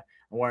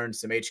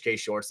some HK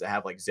shorts that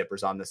have like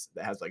zippers on this,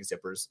 that has like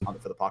zippers on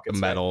for the pockets.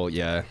 right? Metal,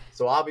 yeah.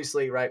 So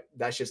obviously, right,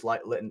 that's just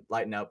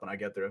lighten up when I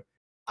get through.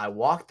 I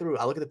walk through,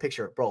 I look at the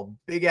picture, bro,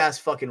 big ass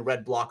fucking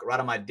red block right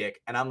on my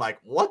dick, and I'm like,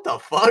 what the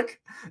fuck?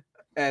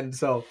 And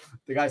so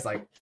the guy's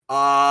like,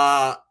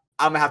 I'm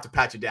gonna have to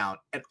pat you down.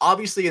 And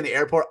obviously in the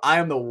airport, I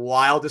am the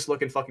wildest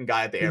looking fucking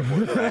guy at the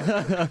airport.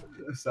 Right?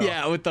 So,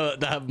 Yeah, with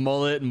the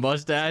mullet and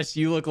mustache,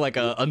 you look like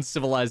a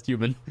uncivilized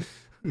human.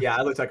 yeah,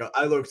 I looked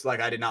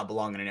like I did not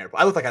belong in an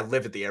airport. I looked like I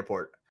lived at the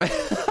airport.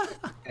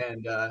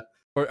 And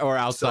or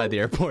outside the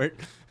airport.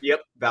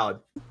 yep, valid.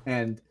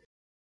 And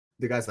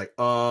the guy's like,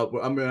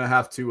 I'm gonna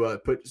have to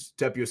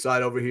step you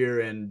aside over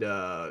here, and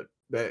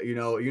you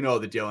know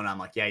the deal. And I'm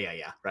like, yeah,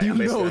 right. You I'm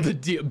basically know like, the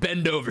deal.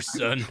 Bend over,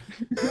 son.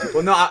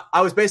 well, no,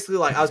 I was basically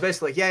like,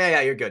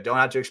 yeah, you're good. Don't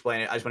have to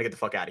explain it. I just want to get the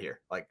fuck out of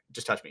here. Like,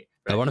 just touch me.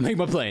 I want to make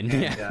my plane.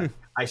 And, Yeah.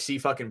 I see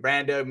fucking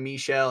Brando,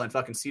 Michelle, and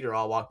fucking Cedar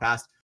all walk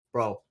past.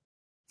 Bro,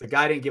 the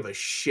guy didn't give a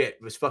shit.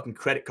 It was fucking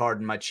credit card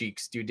in my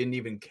cheeks, dude. Didn't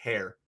even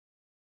care.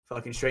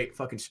 Fucking straight,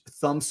 fucking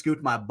thumb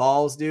scooped my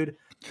balls, dude.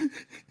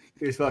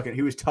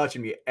 He was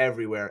touching me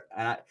everywhere.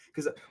 And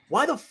because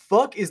why the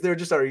fuck is there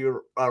just a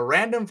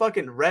random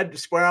fucking red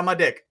square on my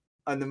dick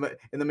in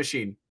the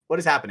machine? What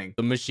is happening?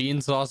 The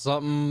machine saw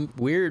something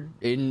weird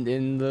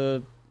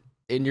in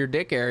your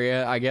dick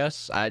area, I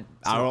guess. I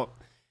don't.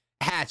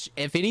 Hatch,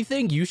 if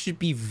anything, you should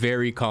be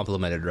very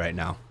complimented right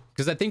now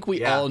because I think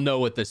we all know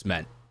what this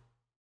meant.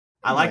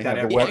 I like that.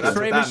 have The the That's what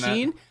X-ray that meant.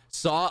 machine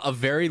saw a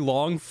very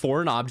long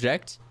foreign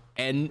object,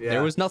 and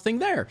there was nothing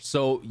there.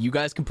 So you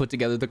guys can put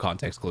together the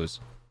context clues.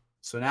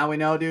 So now we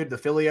know, dude. The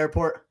Philly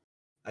airport.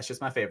 That's just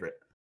my favorite.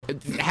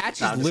 Hatch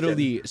No, is I'm just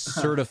literally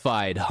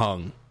certified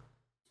hung.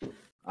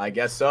 I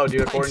guess so,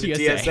 dude. By According to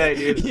TSA. TSA,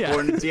 dude. Yeah.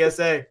 According to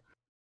TSA.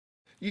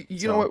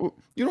 You know what?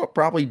 You know what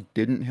probably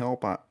didn't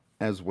help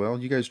as well.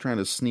 You guys trying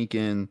to sneak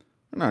in,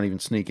 not even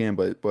sneak in,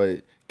 but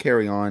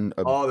carry on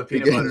The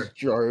peanut big butter.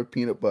 jar of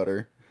peanut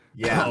butter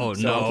Yeah. Oh,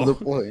 so, no. to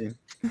the plane.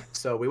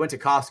 So we went to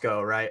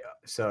Costco, right?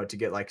 So to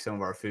get like some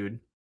of our food.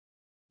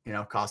 You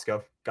know,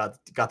 Costco got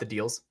the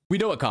deals. We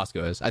know what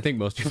Costco is. I think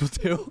most people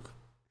do.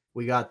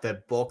 We got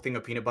the bulk thing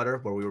of peanut butter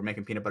where we were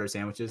making peanut butter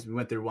sandwiches. We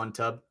went through one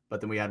tub,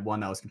 but then we had one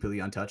that was completely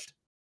untouched.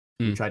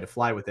 We tried to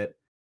fly with it.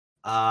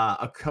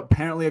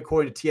 Apparently,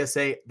 according to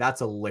TSA,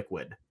 that's a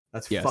liquid.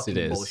 That's Yes, fucking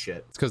it is.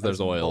 bullshit. It's because there's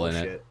That's oil in it.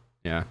 bullshit.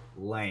 Yeah.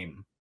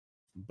 Lame.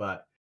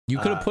 But You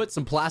could have put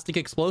some plastic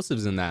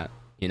explosives in that,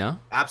 you know?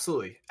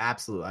 absolutely.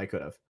 Absolutely. I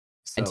could have.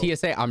 So And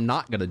TSA, I'm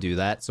not going to do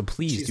that. So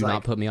please she's do not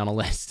like- put me on a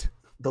list.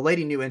 the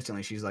lady knew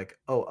instantly. She's like,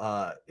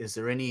 "Oh, is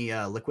there any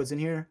liquids in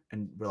here?"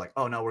 And we're like,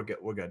 "Oh no, we're good.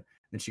 We're good."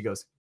 And she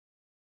goes,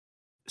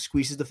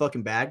 squeezes the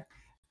fucking bag,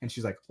 and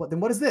she's like, "What? Then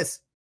what is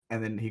this?"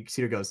 And then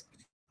Cedar goes,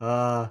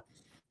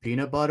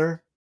 peanut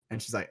butter." And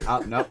she's like, "Oh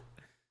no,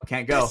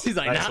 can't go." She's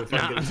like, Right, so we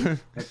fucking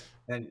nah.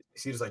 and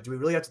Cedar's like, "Do we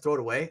really have to throw it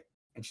away?"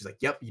 And she's like,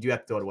 "Yep, you do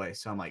have to throw it away."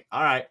 So I'm like,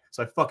 "All right."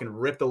 So I fucking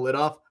rip the lid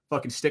off,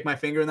 fucking stick my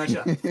finger in that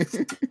shit,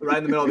 right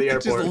in the middle of the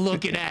airport. Just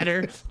looking at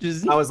her.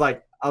 Just I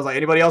was like,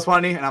 anybody else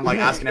want any? And I'm like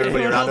asking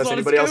everybody Anyone around else us, want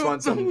a anybody else scoop?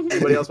 want some?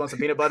 Anybody else want some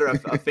peanut butter?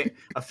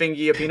 A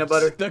fingy of peanut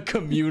butter? the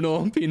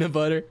communal peanut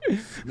butter.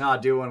 Nah,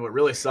 dude. And what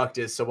really sucked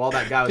is, so while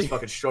that guy was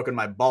fucking stroking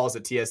my balls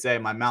at TSA,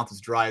 my mouth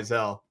was dry as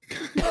hell.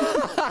 That's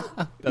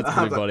I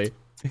pretty was funny.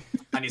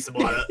 I need some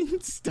water.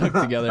 Stuck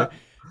together.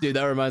 Dude,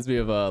 that reminds me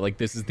of like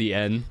This Is the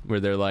End,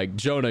 where they're like,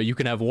 Jonah, you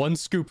can have 1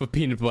 scoop of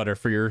peanut butter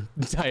for your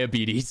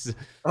diabetes.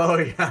 Oh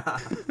yeah,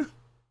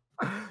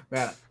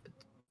 man.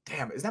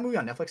 Damn, is that movie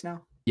on Netflix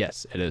now?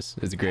 Yes, it is.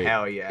 It's great.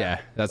 Hell yeah.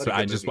 Yeah, that's What a what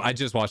I good just movie. I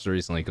just watched it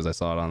recently because I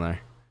saw it on there.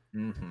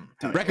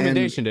 Mm-hmm.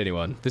 Recommendation to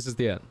anyone. This is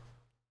the end.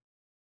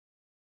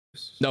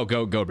 No,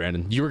 go,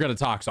 Brandon. You were gonna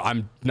talk, so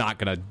I'm not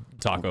gonna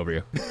talk over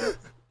you.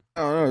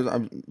 Oh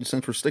no!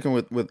 Since we're sticking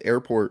with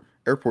airport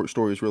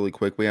stories really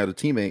quick, we had a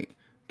teammate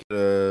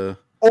get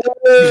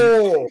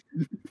Oh,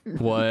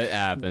 What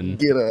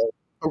happened?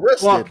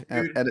 arrested Fuck,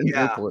 at dude, an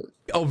yeah. airport.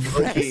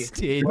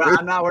 Arrested.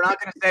 I'm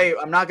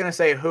not gonna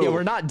say who. Yeah,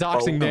 we're not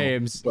doxing no.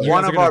 names. But You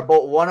One guys of are our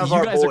gonna- one of you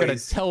our guys boys. are gonna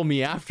tell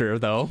me after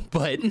though,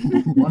 but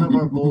One of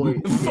our boys.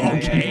 Yeah,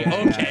 okay, yeah,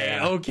 okay,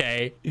 yeah.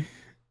 okay.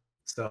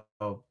 So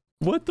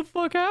What the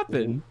fuck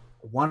happened?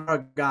 one of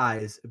our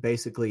guys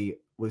basically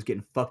was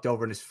getting fucked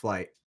over in his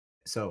flight.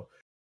 So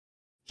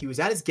he was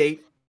at his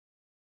gate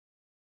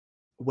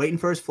waiting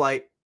for his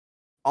flight.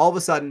 All of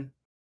a sudden,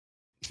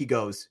 he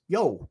goes,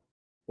 "Yo,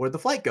 where'd the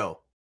flight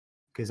go?"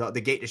 Because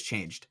the gate just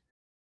changed.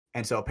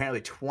 And so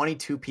apparently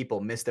 22 people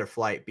missed their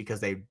flight because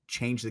they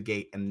changed the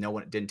gate and no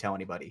one didn't tell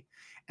anybody.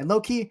 And low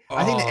key,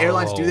 I think the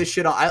airlines do Oh. this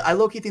shit on. I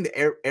low key think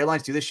the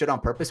airlines do this shit on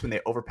purpose when they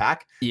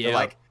overpack. Yeah. They're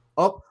like,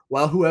 "Oh,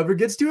 well, whoever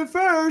gets to it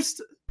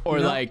first." Or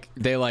you know? like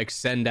they like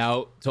send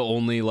out to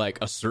only like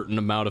a certain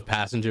amount of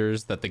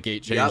passengers that the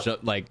gate changed Yep.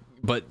 up, like,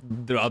 but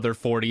the other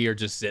 40 are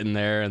just sitting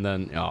there, and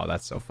then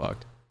that's so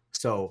fucked.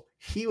 So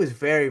he was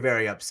very,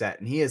 very upset.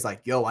 And he is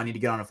like, "Yo, I need to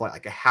get on a flight.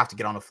 Like, I have to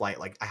get on a flight.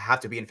 Like, I have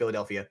to be in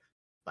Philadelphia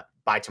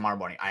by tomorrow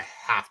morning. I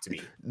have to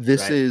be."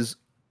 This Right. is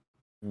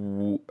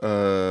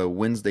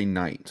Wednesday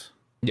night.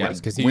 Yes, Like,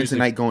 because Wednesday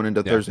night going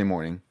into yeah. Thursday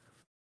morning.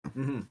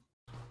 Mm-hmm.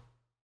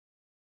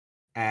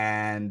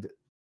 And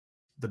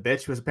the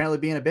bitch was apparently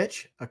being a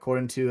bitch,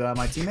 according to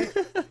my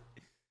teammate,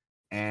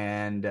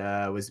 and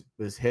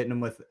was hitting him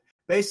with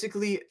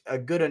basically a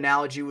good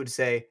analogy would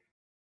say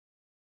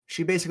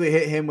she basically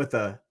hit him with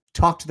a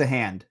talk to the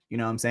hand. You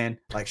know what I'm saying?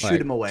 Like shoot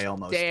Like, him away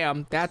almost.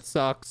 Damn, that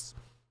sucks.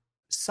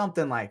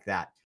 Something like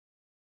that.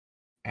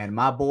 And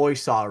my boy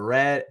saw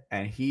red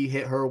and he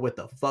hit her with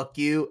the fuck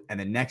you. And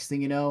the next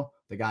thing you know,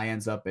 the guy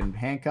ends up in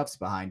handcuffs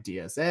behind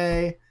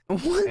TSA.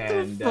 What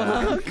And,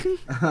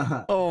 the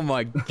fuck? Oh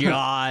my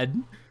god.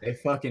 They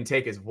fucking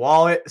take his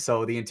wallet.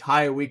 So the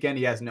entire weekend,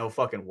 he has no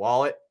fucking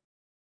wallet.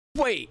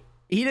 Wait,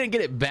 he didn't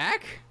get it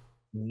back?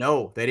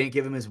 No, they didn't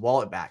give him his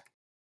wallet back.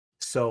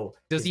 So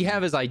Does he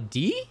have his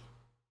ID?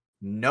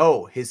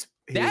 No, his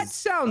That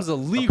sounds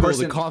illegal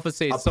person- to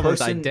confiscate a someone's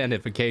person-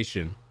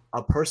 identification.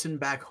 a person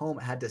back home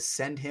had to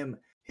send him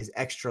his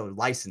extra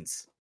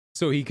license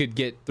So he could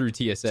get through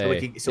TSA. so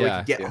he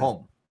could get yeah.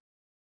 home.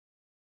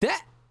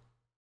 That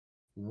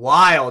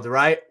Wild,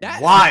 right?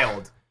 That-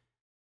 Wild.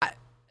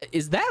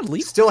 is that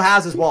legal? Still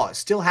has his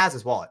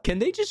wallet. Can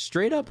they just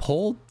straight up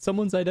hold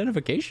someone's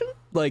identification?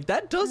 Like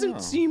that doesn't No.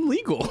 seem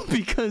legal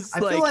because I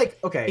feel like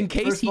okay. in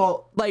case first he of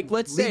all, like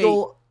let's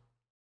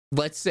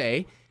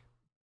say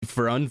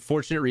for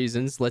unfortunate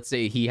reasons, let's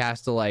say he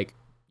has to like,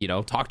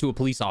 talk to a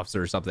police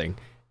officer or something,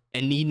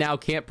 and he now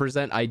can't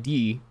present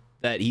ID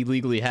that he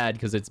legally had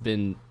because it's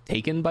been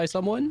taken by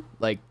someone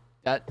like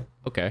that.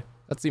 Okay,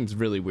 that seems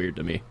really weird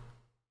to me.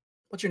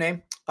 What's your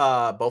name?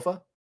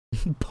 Bofa.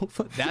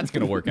 That's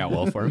gonna work out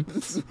well for him.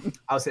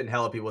 I was hitting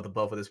hella people with a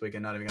Bofa this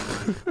weekend. Not even gonna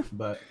lie.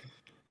 But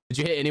Did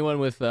you hit anyone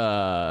with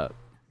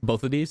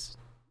both of these?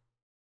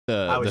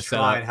 I was the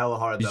setup? trying hella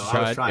hard You though. I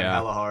tried? was trying Yeah.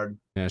 hella hard.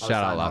 Yeah, I was shout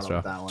trying out hard Lastro.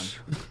 with that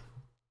one.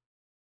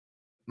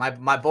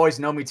 My boys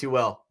know me too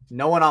well.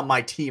 No one on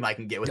my team I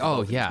can get with. a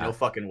Oh, Bofa. yeah. No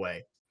fucking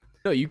way.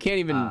 No, you can't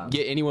even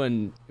get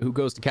anyone who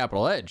goes to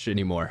Capital Edge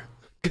anymore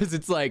because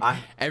it's like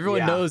everyone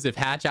yeah. knows if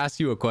Hatch asks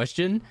you a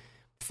question,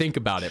 think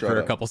about it Shut for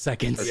a up. couple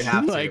seconds. You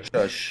have to. like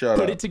Shut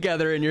put up. it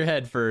together in your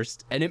head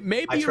first, and it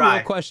may I be a try.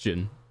 real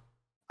question.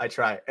 I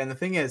try. And the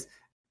thing is,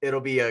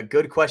 it'll be a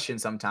good question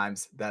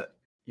sometimes that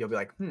you'll be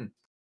like,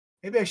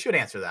 maybe I should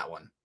answer that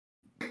one.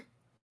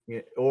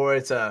 Or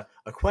it's a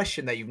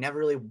question that you've never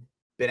really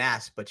been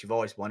asked, but you've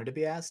always wanted to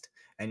be asked.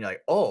 and you're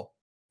like, oh,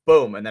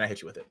 boom, and then I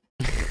hit you with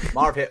it.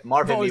 Marv hit me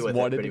always with it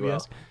wanted pretty to be well.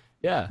 asked.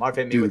 Yeah. Marv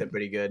hit me with it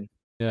pretty good.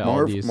 Yeah.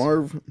 all these.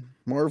 Marv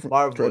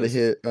tried to was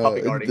hit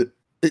puppy guarding.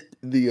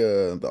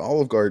 the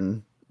Olive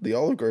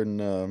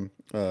Garden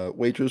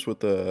waitress with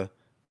the.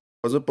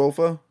 Was it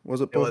Bofa?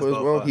 Was it Bofa as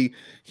well? Bofa.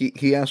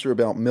 He asked her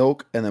about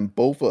milk, and then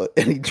Bofa,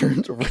 and he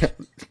turns around,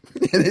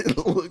 and it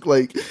looked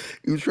like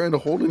he was trying to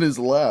hold in his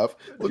laugh.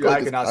 Looked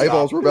like his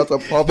eyeballs were about to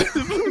pop.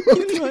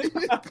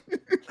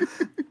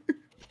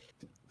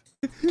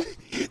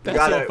 That's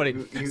so funny.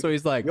 So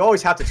he's like, you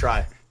always have to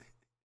try.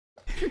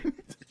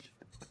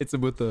 hits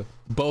him with the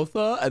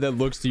Botha, and then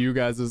looks to you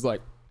guys as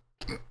like,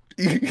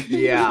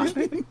 Yeah.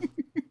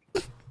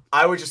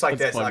 I was just like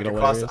That's this, like fucking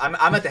across. hilarious.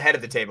 I'm at the head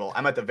of the table.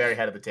 I'm at the very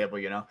head of the table,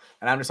 you know,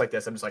 and I'm just like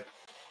this. I'm just like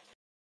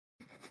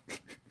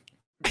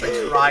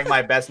trying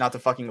my best not to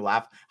fucking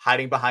laugh,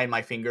 hiding behind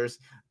my fingers,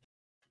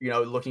 you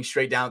know, looking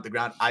straight down at the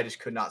ground. I just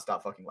could not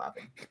stop fucking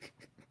laughing.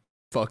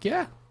 fuck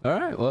yeah. All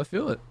right. Well, I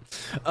feel it.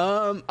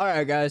 All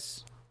right,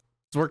 guys.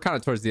 So we're kind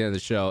of towards the end of the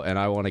show, and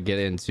I want to get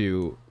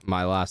into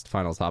my last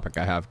final topic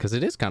I have because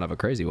it is kind of a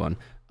crazy one.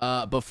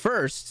 But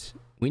first,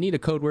 we need a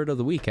code word of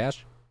the week,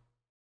 Ash.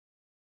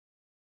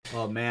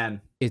 Oh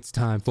man, It's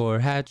time for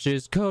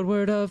Hatch's code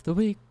word of the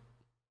week.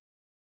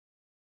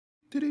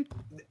 wait,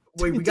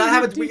 we gotta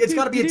have it. It's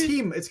gotta be a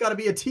team. It's gotta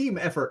be a team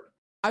effort.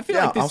 I feel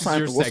Yeah, like this is your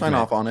we'll sign segment.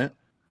 off on it.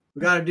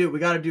 We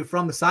gotta do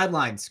from the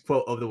sidelines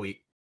quote of the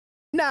week.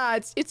 Nah,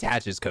 it's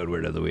Hatch's code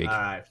word of the week. All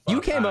right,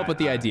 You came all up with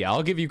the right, idea.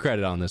 I'll give you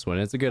credit on this one.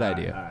 It's a good all right,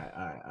 idea.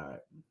 All right.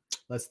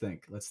 Let's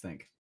think.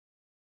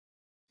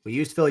 We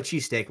used Philly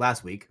cheesesteak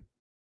last week.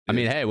 I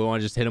mean, hey, we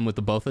want to just hit him with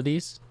the both of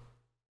these.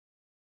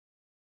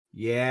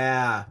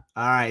 Yeah.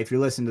 All right. If you're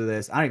listening to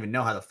this, I don't even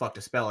know how the fuck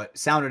to spell it.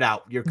 Sound it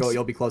out.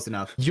 You'll be close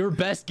enough. Your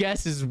best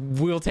guess is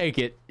we'll take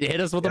it.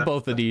 Hit us with the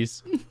both of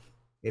these.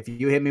 If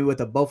you hit me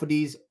with a both of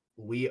these,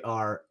 we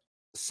are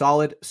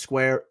solid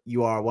square.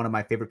 You are one of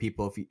my favorite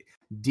people. If you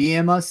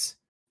DM us,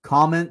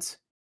 comment,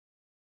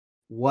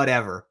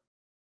 whatever.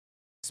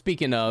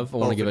 Speaking of, I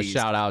want to Both give of a these.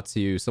 shout out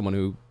to someone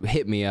who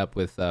hit me up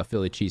with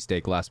Philly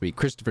cheesesteak last week,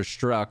 Christopher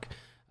Struck.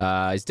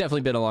 He's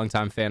definitely been a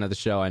longtime fan of the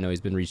show. I know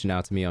he's been reaching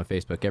out to me on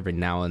Facebook every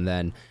now and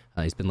then.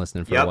 He's been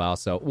listening for a while,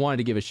 so wanted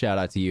to give a shout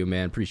out to you,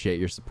 man. Appreciate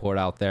your support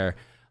out there.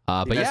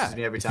 But messages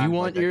me every if time, you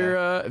want like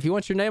that if you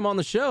want your name on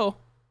the show,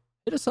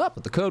 hit us up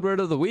with the code word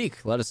of the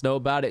week. Let us know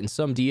about it in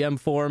some DM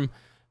form.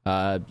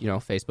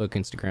 Facebook,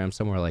 Instagram,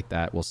 somewhere like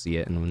that. We'll see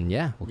it, and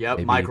we'll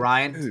maybe, Mike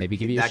Ryan. maybe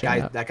give you a that shout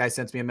guy. out. That guy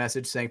sent me a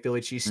message saying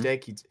Philly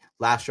cheesesteak. He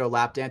last show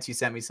lap dance. He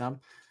sent me some.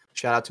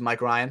 Shout out to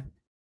Mike Ryan.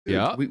 Dude,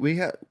 Yeah.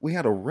 we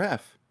had a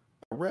ref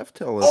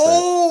tell us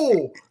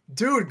Oh,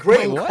 dude, great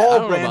Wait, what? I call,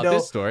 don't know about Brando.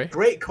 this story.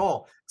 Great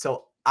call.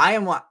 So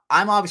I'm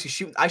obviously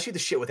shooting. I shoot the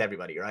shit with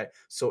everybody, right?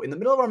 So in the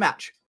middle of our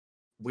match,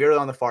 we're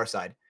on the far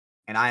side,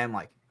 and I am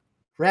like,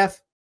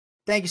 ref,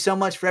 thank you so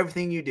much for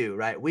everything you do,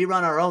 right? We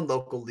run our own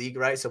local league,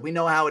 right? So we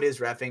know how it is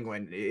reffing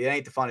when it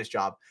ain't the funnest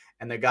job.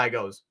 And the guy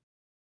goes,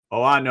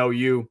 oh, I know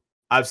you.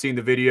 I've seen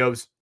the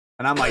videos.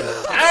 And I'm like,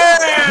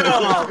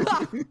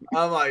 damn!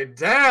 I'm like,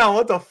 damn,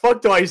 what the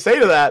fuck do I say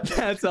to that?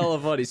 That's hella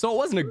funny. So it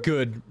wasn't a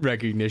good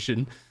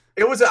recognition.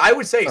 It was, I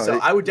would say Oh, so.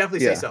 I would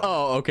definitely yeah. say so.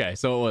 Oh, okay.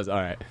 So it was all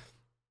right.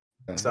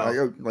 that.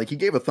 So- Like he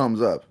gave a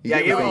thumbs up.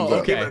 Yeah, gave a he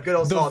thumbs gave up. it a good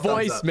old The solid thumbs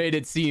voice up. made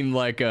it seem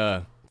like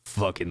a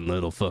fucking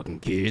little fucking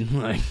kid.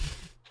 Like,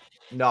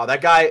 No,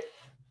 that guy,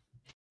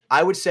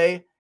 I would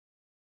say,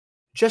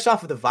 just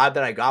off of the vibe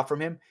that I got from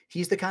him,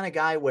 he's the kind of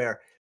guy where,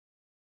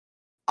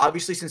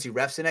 obviously, since he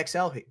refs in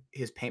XL,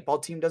 his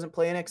paintball team doesn't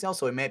play in XL,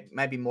 so he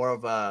might be more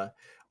of a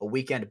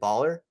weekend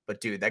baller.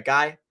 But dude, that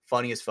guy,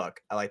 funny as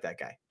fuck. I like that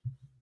guy.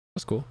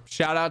 that's cool.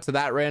 Shout out to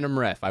that random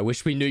ref. I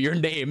wish we knew your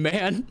name,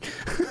 man.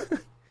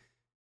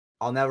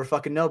 I'll never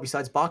fucking know.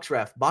 Besides box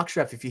ref,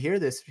 if you hear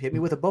this, hit me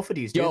with a buff of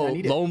these, dude. Yo, I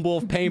need it. Lone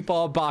Wolf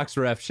paintball box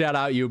ref. Shout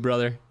out you,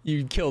 brother.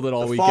 You killed it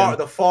all The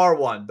weekend. far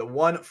one, the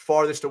one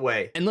farthest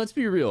away. And let's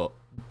be real.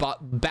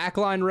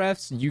 Backline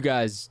refs, you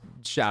guys,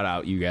 shout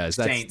out you guys.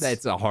 Saints.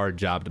 That's a hard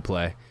job to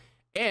play.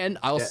 And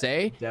I'll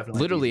say,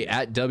 definitely literally easy.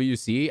 at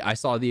WC, I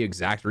saw the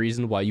exact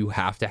reason why you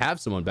have to have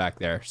someone back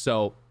there.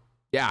 So,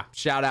 yeah,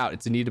 shout out.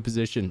 It's a needed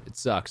position. It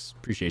sucks.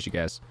 Appreciate you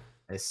guys.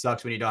 It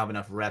sucks when you don't have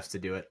enough refs to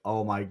do it.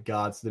 Oh my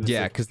god. So then it's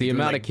Yeah, like because the you're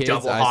doing, amount like, of kids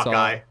double I saw,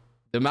 Hawkeye.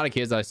 the amount of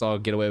kids I saw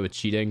get away with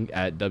cheating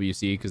at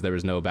WC because there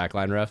was no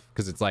backline ref.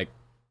 Because it's like,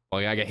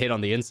 well, I get hit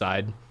on the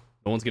inside.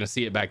 No one's gonna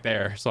see it back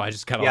there, so I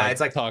just kind of Yeah,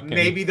 it's like talking.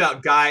 maybe the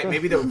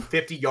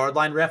 50-yard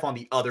line ref on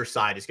the other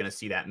side is going to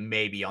see that.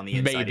 Maybe on the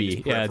inside.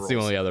 Maybe, yeah, it's the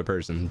only other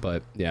person,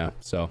 but yeah.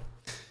 So,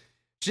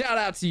 shout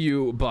out to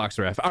you, box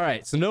ref. All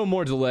right, so no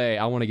more delay.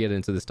 I want to get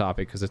into this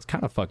topic because it's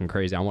kind of fucking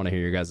crazy. I want to hear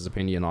your guys'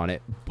 opinion on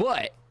it,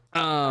 but I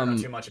don't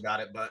know too much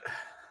about it, but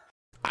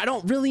I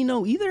don't really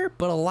know either.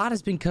 But a lot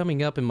has been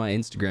coming up in my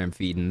Instagram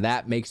feed, and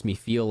that makes me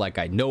feel like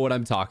I know what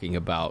I'm talking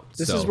about.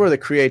 this So- is where the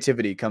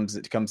creativity comes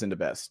into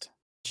best.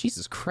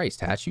 Jesus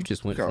Christ, Hatch, you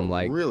just went Got from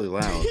like really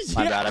loud.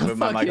 My bad, I moved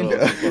my mic a fucking-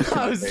 little too close to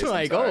my I was face, I'm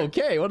like, sorry. oh,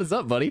 okay, what is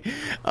up, buddy?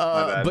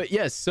 bad. But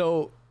yes,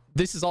 so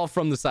this is all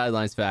from the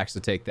sidelines facts, so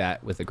take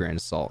that with a grain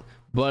of salt.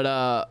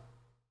 But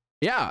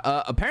Yeah,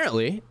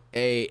 apparently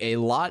a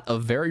lot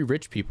of very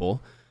rich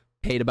people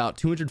paid about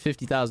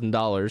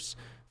 $250,000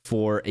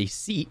 for a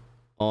seat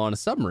on a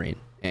submarine.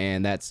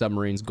 And that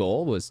submarine's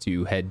goal was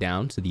to head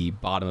down to the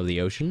bottom of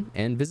the ocean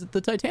and visit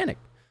the Titanic,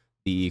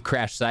 the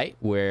crash site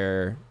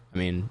where, I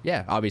mean,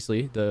 yeah,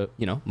 obviously the,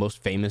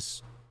 most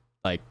famous,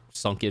 like,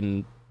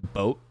 sunken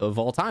boat of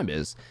all time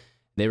is.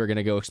 They were going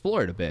to go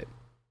explore it a bit.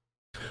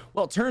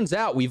 Well, it turns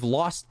out we've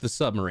lost the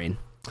submarine.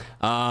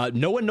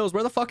 No one knows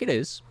where the fuck it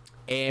is,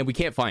 and we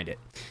can't find it.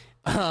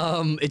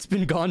 It's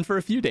been gone for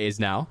a few days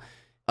now.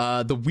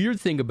 The weird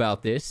thing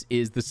about this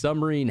is the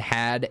submarine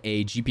had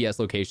a GPS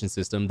location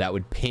system that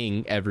would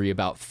ping every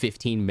about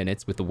 15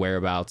 minutes with the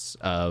whereabouts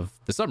of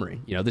the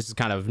submarine. This is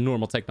kind of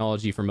normal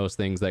technology for most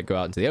things that go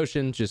out into the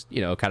ocean. Just,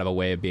 kind of a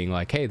way of being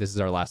like, hey, this is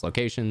our last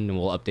location and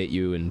we'll update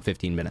you in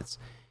 15 minutes.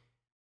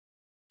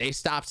 They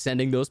stopped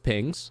sending those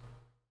pings.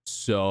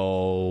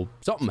 So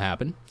something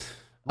happened.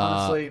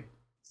 Honestly,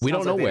 we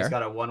don't know where. It's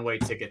got a one-way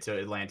ticket to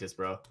Atlantis,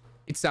 bro.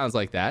 It sounds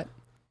like that.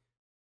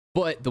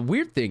 But the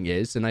weird thing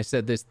is, and I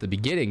said this at the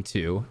beginning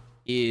too,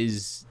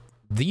 is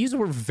these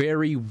were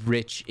very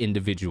rich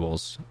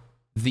individuals.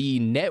 The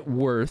net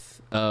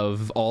worth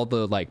of all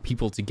the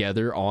people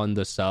together on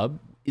the sub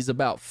is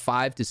about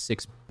 $5 to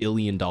 $6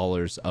 billion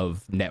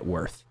of net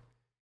worth.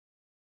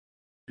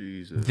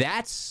 Jesus.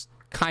 That's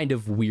kind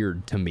of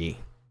weird to me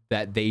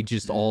that they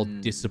just all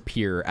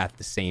disappear at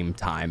the same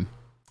time.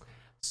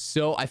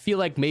 So I feel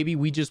like maybe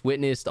we just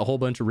witnessed a whole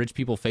bunch of rich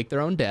people fake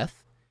their own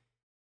death,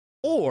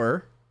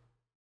 or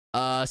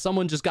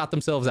someone just got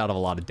themselves out of a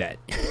lot of debt.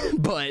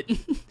 But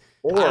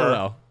or I don't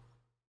know.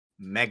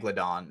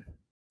 Megalodon.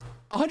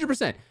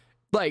 100%.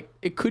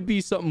 It could be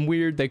something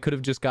weird. They could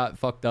have just got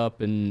fucked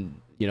up and,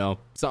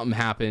 something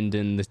happened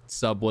and the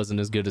sub wasn't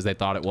as good as they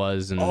thought it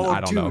was. And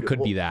I don't know. It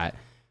could be that.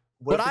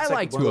 But I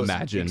like to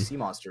imagine sea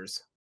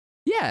monsters.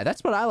 Yeah,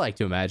 that's what I like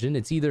to imagine.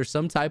 It's either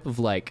some type of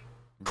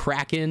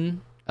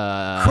kraken.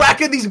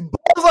 Cracking these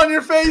balls on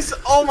your face.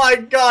 Oh my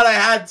god, I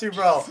had to,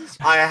 bro.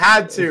 I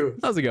had to.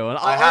 How's it going?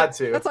 I had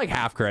to. That's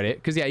half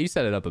credit because you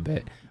set it up a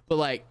bit.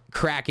 But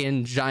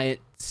kraken, giant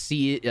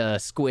sea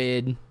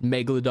squid,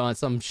 megalodon,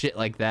 some shit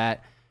like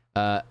that.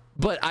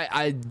 But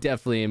I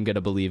definitely am gonna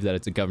believe that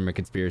it's a government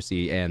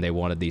conspiracy and they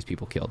wanted these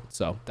people killed.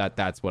 So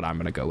that's what I'm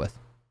gonna go with.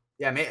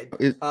 Yeah, man.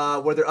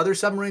 Were there other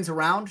submarines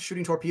around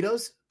shooting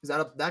torpedoes? Is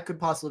that could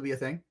possibly be a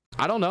thing?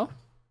 I don't know.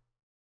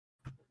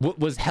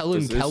 Was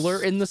Helen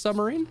Keller in the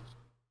submarine?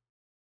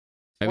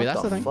 Maybe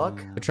that's the thing. Fuck?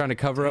 They're trying to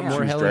cover up more She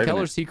was Helen driving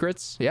Keller it.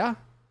 secrets. Yeah.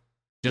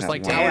 Just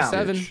like Wow. Tower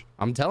 7. Bitch.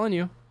 I'm telling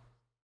you.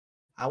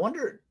 I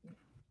wonder,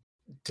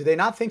 do they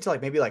not think to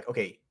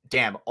okay,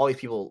 damn, all these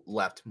people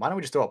left. Why don't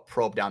we just throw a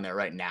probe down there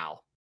right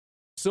now?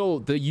 So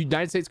the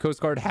United States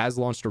Coast Guard has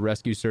launched a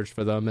rescue search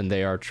for them and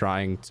they are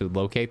trying to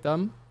locate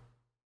them.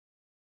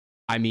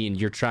 I mean,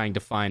 you're trying to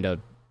find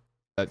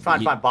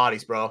Find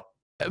bodies, bro.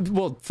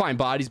 Well, find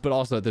bodies, but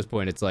also at this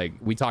point, it's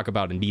we talk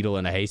about a needle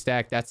in a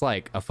haystack. That's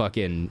like a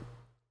fucking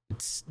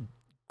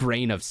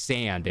grain of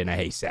sand in a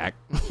haystack.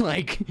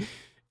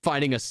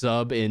 Finding a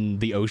sub in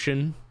the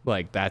ocean,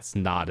 that's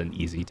not an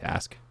easy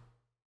task.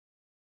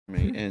 I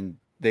mean, and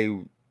they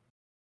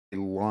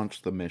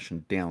launched the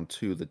mission down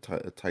to the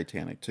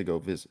Titanic to go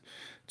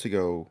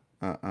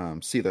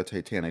see the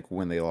Titanic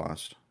when they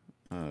lost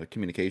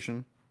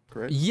communication.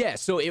 Correct? Yeah,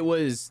 so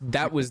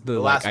that was the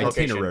last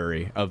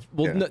itinerary of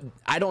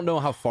I don't know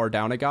how far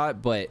down it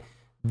got, but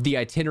the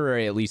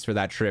itinerary at least for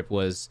that trip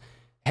was,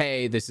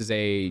 hey, this is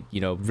a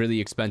really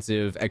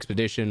expensive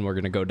expedition. We're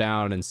gonna go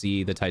down and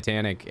see the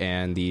Titanic,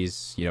 and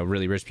these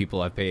really rich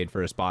people have paid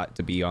for a spot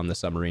to be on the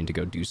submarine to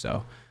go do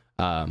so.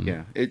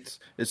 Yeah, it's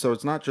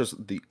not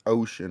just the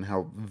ocean,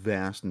 how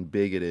vast and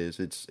big it is.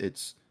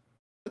 It's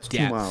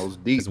 2 miles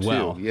deep as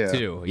well.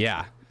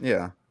 Yeah.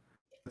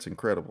 That's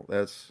incredible.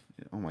 That's,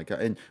 oh my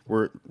god. And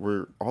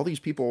were all these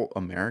people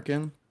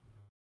American?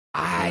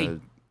 I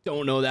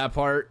don't know that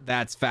part.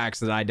 That's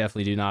facts that I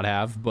definitely do not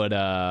have. But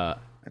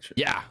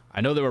yeah,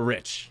 I know they were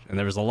rich, and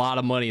there was a lot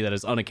of money that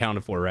is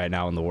unaccounted for right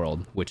now in the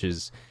world, which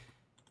is,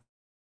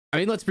 I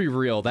mean, let's be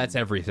real. That's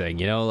everything,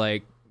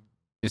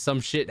 if some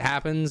shit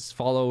happens,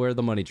 follow where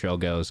the money trail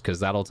goes, because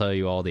that'll tell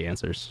you all the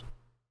answers.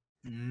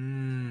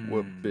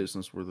 What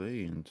business were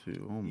they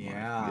into? Oh my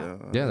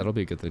god. Yeah, that'll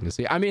be a good thing to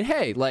see. I mean,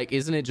 hey,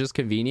 isn't it just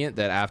convenient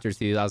that after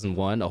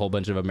 2001, a whole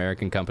bunch of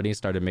American companies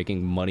started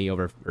making money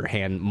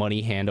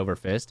hand over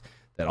fist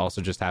that also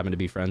just happened to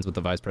be friends with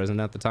the vice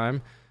president at the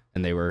time,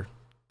 and they were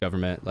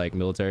government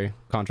military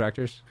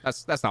contractors?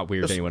 That's not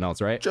weird to anyone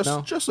else, right?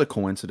 Just a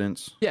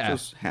coincidence. Yeah,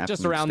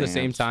 just around the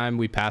same time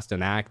we passed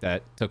an act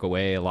that took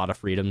away a lot of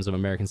freedoms of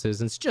American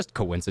citizens. Just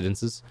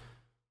coincidences.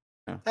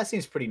 That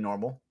seems pretty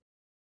normal.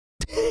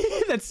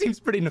 That seems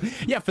pretty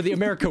yeah, for the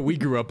America we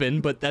grew up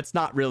in, but that's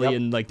not really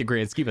in the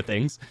grand scheme of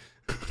things.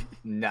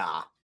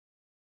 Nah.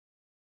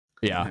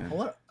 Yeah.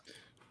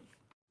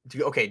 Do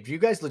you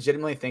guys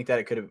legitimately think that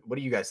it could have, what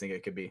do you guys think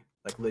it could be?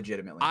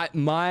 Legitimately.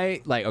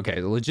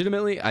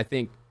 Legitimately, I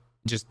think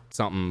just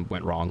something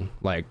went wrong.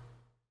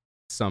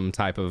 Some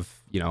type of,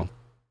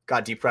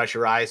 got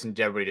depressurized and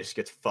everybody just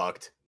gets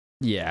fucked.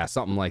 Yeah,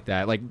 something like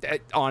that. Like,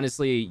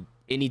 honestly,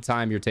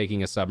 anytime you're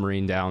taking a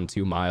submarine down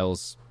 2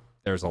 miles,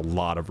 there's a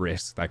lot of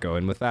risks that go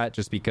in with that,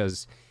 just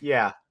because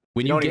Yeah.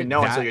 when You you don't get even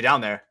know that, until you're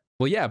down there.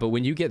 well, yeah, but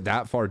when you get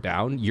that far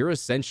down, you're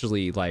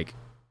essentially like,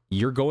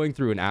 you're going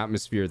through an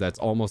atmosphere that's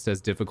almost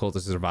as difficult to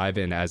survive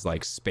in as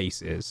like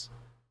space is.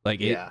 Like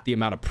the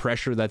amount of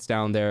pressure that's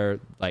down there,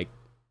 like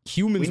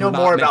humans. We know were not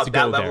more meant to about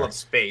that go level there. of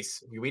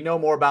space. We know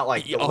more about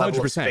like the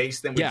level of 100%.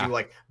 space than we do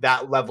like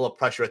that level of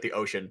pressure at the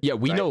ocean. Yeah,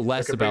 we right? know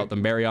less about the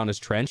Marianas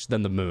Trench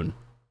than the moon,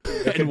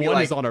 and one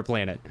like, is on our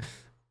planet.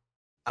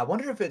 I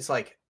wonder if it's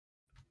like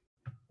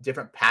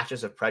different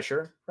patches of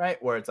pressure, right?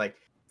 Where it's like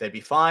they'd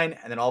be fine,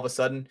 and then all of a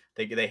sudden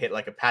they hit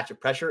like a patch of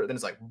pressure, then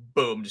it's like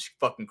boom, just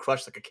fucking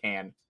crushed like a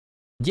can.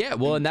 Yeah,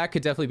 well, and that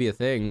could definitely be a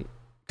thing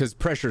because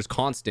pressure is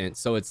constant.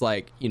 So it's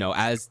like, you know,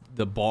 as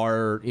the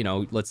bar, you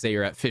know, let's say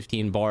you're at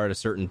 15 bar at a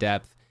certain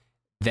depth,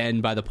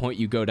 then by the point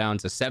you go down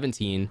to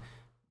 17,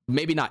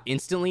 maybe not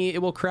instantly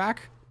it will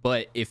crack,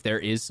 but if there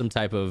is some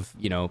type of,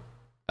 you know,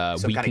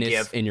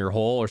 weakness in your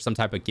hull or some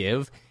type of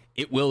give,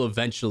 it will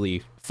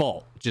eventually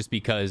fall just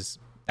because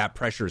that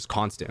pressure is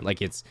constant.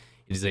 Like it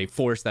is a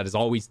force that is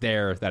always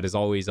there, that is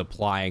always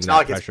applying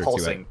that pressure to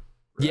it. Right?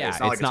 Yeah,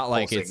 it's not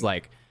like it's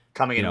like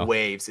coming in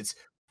waves. It's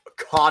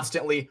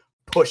constantly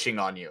pushing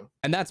on you,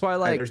 and that's why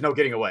like there's no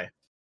getting away.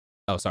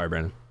 Oh, sorry,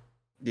 Brandon.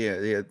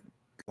 Yeah,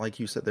 like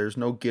you said, there's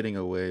no getting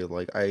away.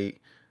 Like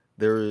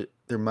there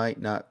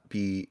might not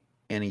be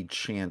any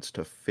chance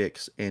to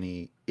fix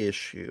any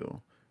issue.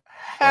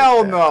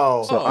 Hell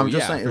no. So I'm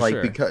just saying,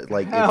 like, because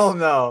like hell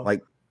no.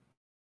 Like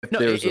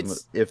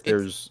if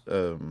there's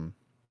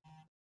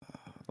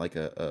like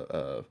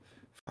a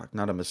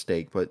not a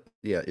mistake, but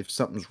yeah, if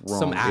something's wrong,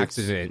 some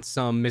accident,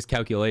 some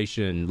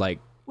miscalculation, like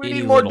we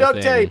need more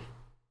duct tape.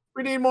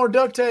 We need more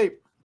duct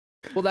tape.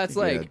 Well, that's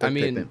like, duct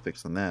tape ain't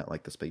fixing that,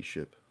 like the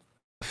spaceship.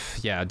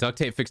 Yeah, duct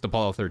tape fixed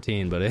Apollo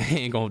 13, but it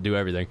ain't gonna do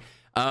everything.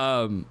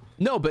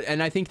 No, but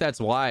and I think that's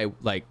why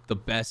like the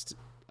best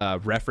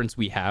reference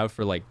we have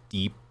for like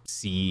deep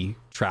sea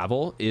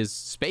travel is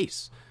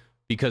space,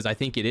 because I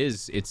think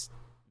it's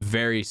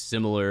very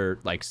similar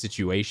like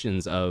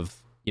situations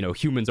of, you know,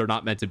 humans are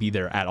not meant to be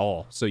there at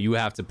all, so you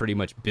have to pretty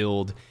much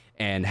build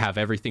and have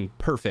everything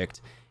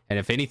perfect, and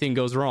if anything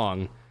goes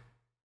wrong,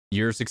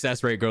 your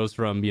success rate goes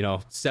from, you know,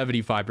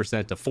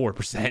 75% to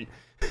 4%, and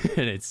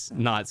it's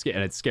not,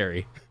 and it's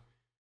scary.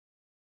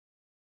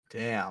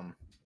 Damn.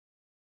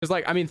 Because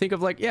like, I mean, think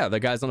of like, yeah, the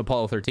guys on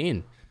Apollo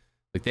 13,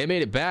 like they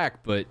made it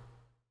back, but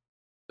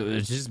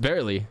just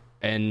barely.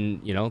 And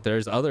you know,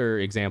 there's other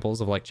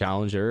examples of like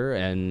Challenger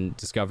and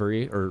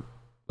Discovery, or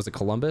was it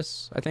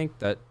Columbus? I think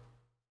that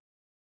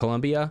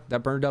Columbia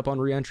that burned up on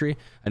reentry.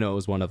 I know it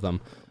was one of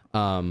them.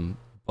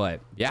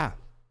 But yeah,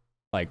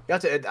 like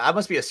that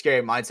must be a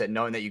scary mindset,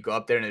 knowing that you go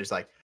up there and there's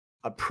like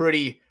a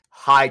pretty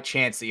high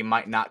chance that you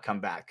might not come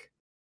back.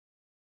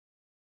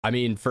 I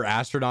mean, for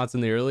astronauts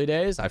in the early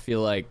days, I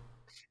feel like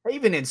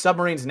even in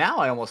submarines now,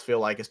 I almost feel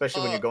like,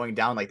 especially when you're going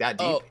down like that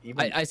deep.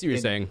 I see what you're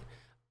saying.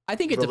 I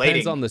think it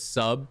depends on the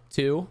sub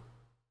too,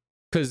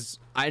 because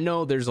I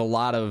know there's a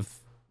lot of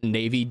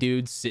Navy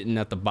dudes sitting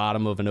at the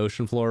bottom of an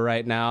ocean floor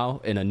right now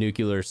in a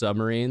nuclear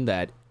submarine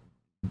that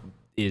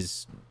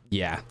is,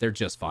 yeah, they're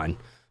just fine.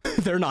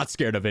 They're not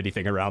scared of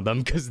anything around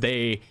them because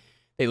they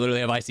literally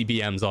have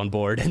ICBMs on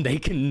board and they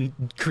can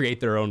create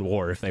their own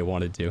war if they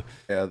wanted to.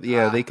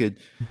 Yeah, they could.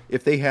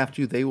 If they have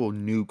to, they will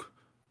nuke.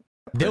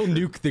 They'll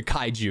nuke the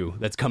kaiju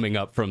that's coming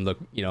up from the,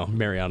 you know,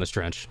 Marianas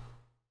Trench.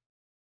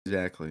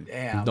 Exactly.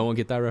 Damn. No one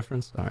get that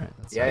reference? All right.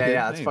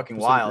 Yeah. That's fucking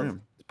wild.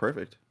 It's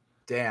perfect.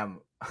 Damn.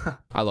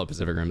 I love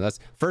Pacific Rim. That's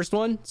first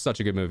one, such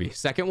a good movie.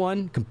 Second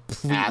one,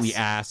 completely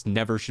ass.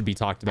 Never should be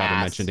talked about or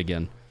mentioned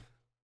again.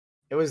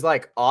 It was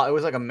like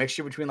a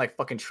mixture between like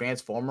fucking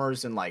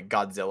Transformers and like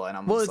Godzilla,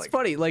 and well, it's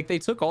funny. Like they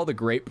took all the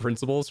great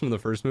principles from the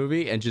first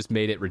movie and just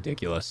made it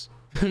ridiculous.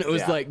 And it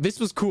was like, this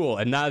was cool,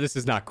 and now this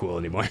is not cool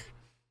anymore.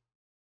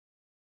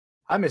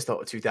 I missed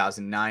the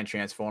 2009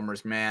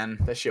 Transformers, man.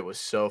 That shit was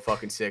so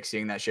fucking sick.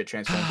 Seeing that shit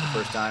transform for the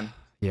first time.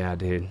 Yeah,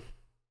 dude.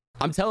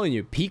 I'm telling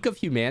you, peak of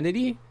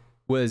humanity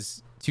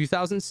was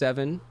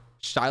 2007.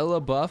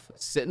 Shia LaBeouf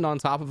sitting on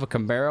top of a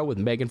Camaro with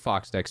Megan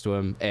Fox next to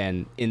him,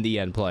 and in the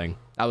end playing.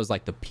 That was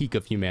like the peak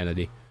of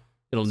humanity.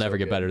 It'll never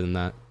get better than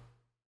that.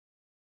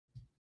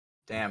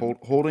 Damn.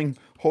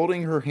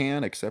 Holding her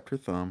hand except her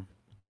thumb.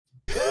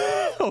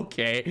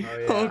 Okay. Oh,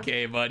 yeah.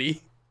 Okay,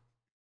 buddy.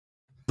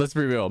 Let's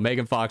be real.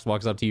 Megan Fox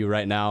walks up to you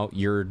right now.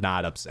 You're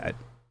not upset.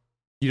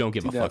 You don't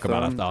give a fuck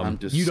about a thumb.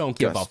 You don't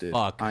give a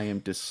fuck. I am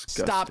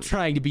disgusted. Stop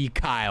trying to be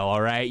Kyle,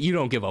 all right? You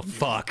don't give a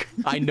fuck.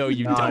 I know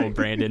you don't,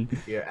 Brandon.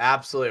 You're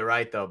absolutely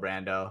right, though,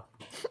 Brando.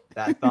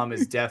 That thumb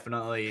is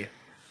definitely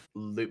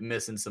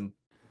missing some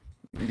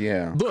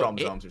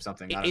chromosomes or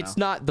something. It's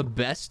not the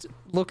best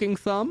looking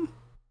thumb.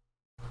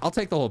 I'll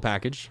take the whole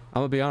package.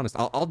 I'm gonna be honest.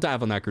 I'll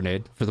dive on that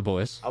grenade for the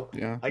boys. I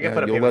can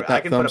put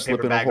a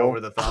paper bag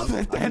over the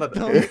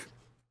thumb.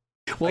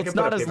 Well, it's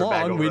not as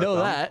long. We know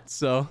that,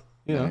 so.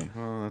 You know.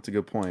 Oh, that's a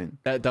good point.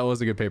 That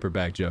was a good paper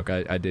bag joke.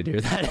 I did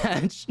hear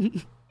that.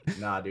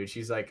 Nah, dude.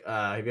 She's like,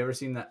 have you ever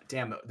seen that?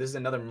 Damn, this is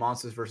another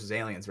Monsters versus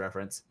Aliens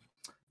reference.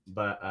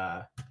 But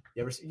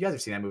you guys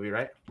have seen that movie,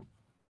 right?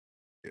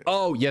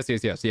 Oh, yes.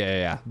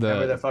 Yeah.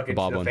 Remember the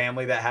Bob the one.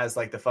 family that has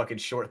like the fucking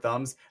short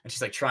thumbs, and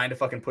she's like trying to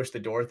fucking push the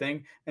door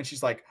thing, and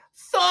she's like,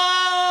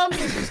 thumbs!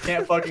 And she just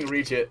can't fucking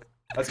reach it.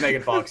 That's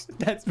Megan Fox.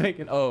 That's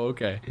Megan. Oh,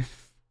 okay.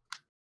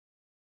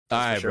 All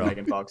right, Sure, bro.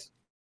 Megan Fox.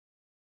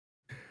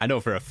 I know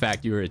for a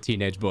fact you were a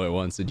teenage boy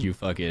once and you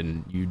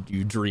fucking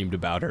you dreamed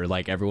about her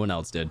like everyone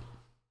else did. I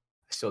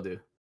still do.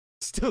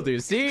 Still do.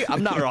 See,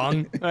 I'm not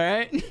wrong. All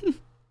right.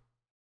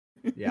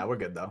 Yeah, we're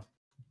good though.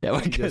 Yeah,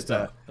 we're good. Just,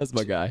 That's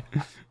my guy.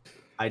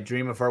 I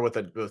dream of her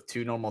with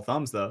two normal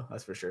thumbs though.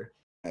 That's for sure.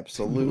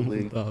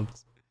 Absolutely.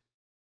 Thumbs.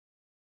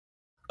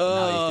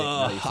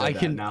 Now you said I that.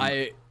 can.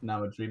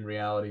 Now a dream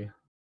reality.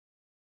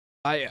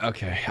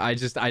 Okay.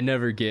 I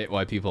never get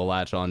why people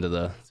latch on to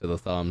the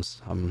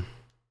thumbs.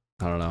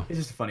 I don't know. It's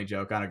just a funny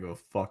joke. I don't give a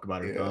fuck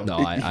about her thumb. No,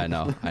 I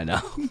know.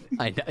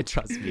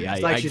 Trust me.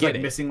 It's like I she's get like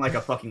it. missing like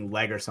a fucking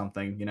leg or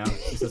something, you know?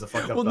 Just as a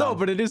fucked up Well, no, thumb.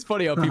 but it is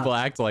funny how people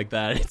act like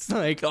that. It's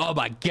like, oh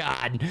my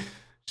god,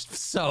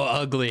 so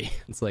ugly.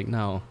 It's like,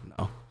 no.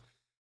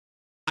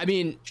 I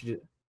mean, She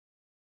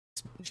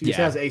just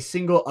has a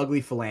single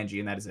ugly phalange,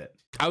 and that is it.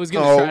 I was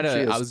gonna try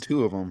she to. has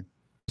two of them.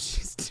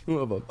 She's two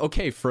of them.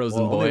 Okay,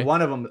 Frozen Well, boy.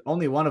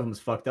 only one of them's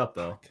fucked up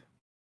though.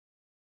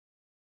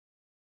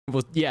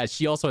 Well, yeah,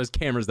 she also has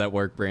cameras that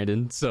work,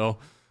 Brandon. So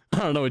I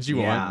don't know what you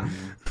Yeah. want.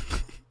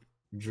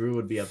 Drew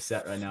would be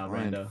upset right now,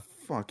 Fine. Brando.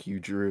 Fuck you,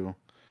 Drew.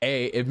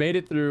 Hey, it made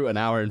it through an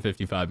hour and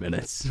 55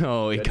 minutes,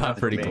 so it Good got enough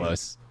for pretty me.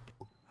 close.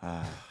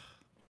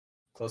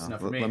 Close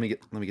enough for let, me.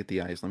 let me get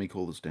the ice. Let me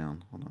cool this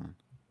down. Hold on.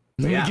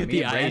 But Let yeah, me get me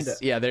the and ice. Brando-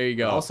 Yeah, there you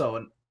go.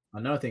 Also,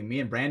 another thing,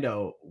 me and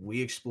Brando,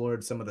 we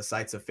explored some of the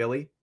sites of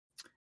Philly,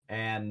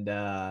 and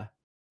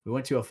we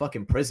went to a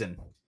fucking prison.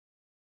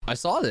 I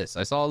saw this.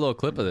 I saw a little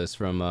clip of this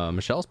from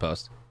Michelle's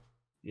post.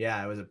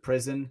 Yeah, it was a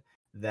prison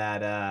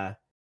that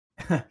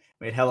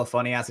made hella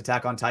funny ass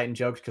Attack on Titan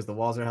jokes because the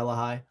walls are hella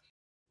high.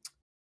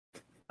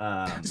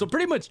 So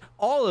pretty much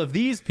all of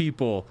these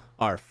people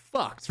are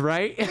fucked,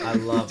 right? I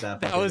love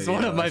that. That fucking was video.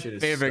 one of my That shit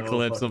is favorite so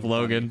clips of fucking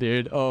Logan, funny.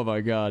 dude. Oh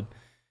my god.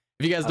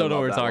 If you guys I don't know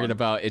what love we're that talking one.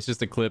 about, it's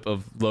just a clip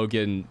of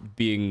Logan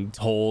being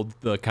told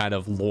the kind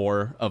of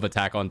lore of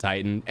Attack on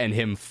Titan and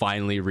him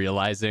finally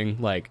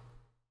realizing, like,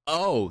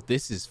 oh,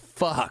 this is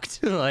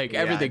fucked. Like,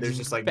 Yeah, everything's there's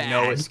just like bad.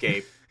 no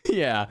escape,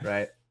 Yeah.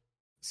 right?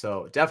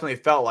 So definitely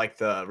felt like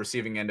the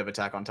receiving end of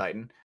Attack on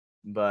Titan,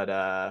 but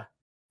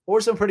what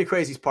were some pretty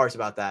crazy parts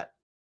about that,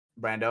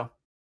 Brando?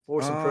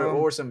 What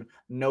were some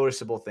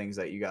noticeable things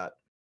that you got?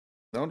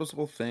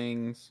 Noticeable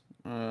things.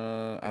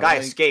 The guy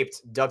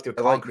escaped, dug through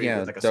concrete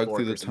with like a dug spork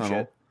through the or some tunnel.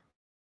 shit.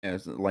 Yeah,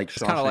 it's like It's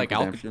kind of Shawshank like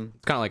Redemption.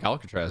 it's kind of like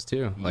Alcatraz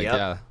too. Like, Yep.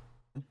 yeah.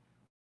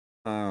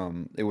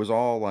 It was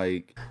all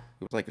like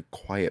it was like a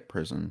quiet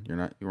prison. You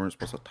weren't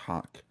supposed to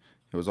talk.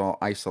 It was all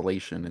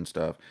isolation and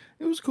stuff.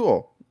 It was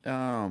cool.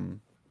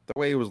 The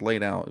way it was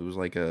laid out, it was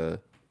like a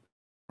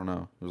I don't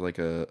know. It was like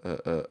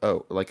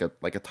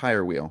like a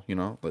tire wheel, you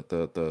know, but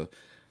the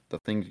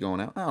things going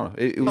out. I don't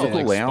know. It was a cool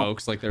like layout.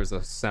 spokes, like there's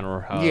a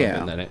center hub, Yeah.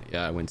 and then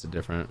it went to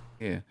different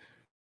Yeah.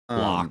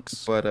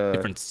 blocks, But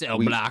different cell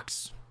we-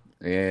 blocks.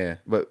 Yeah,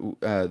 but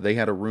they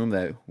had a room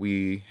that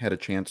we had a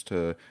chance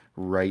to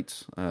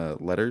write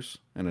letters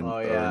and Oh,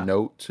 or yeah. a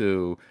note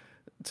to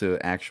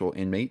actual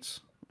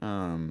inmates.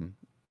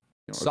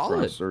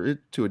 Solid.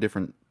 To a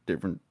different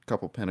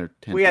couple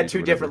penitentiaries. We had or two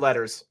whatever. different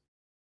letters.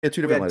 Yeah,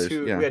 two We different had letters.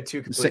 two. Yeah, We had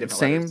two completely different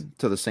same letters.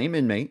 to the same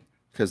inmate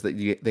because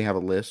they have a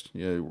list.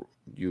 You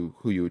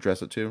who you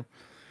address it to.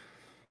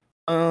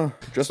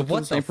 Address So it to what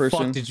the same the person.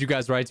 fuck did you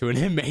guys write to an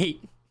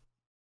inmate?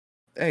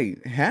 Hey,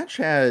 Hatch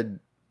had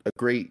a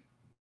great.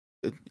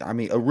 I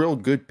mean, a real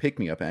good pick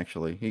me up.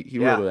 Actually, he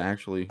Yeah. wrote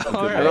a good All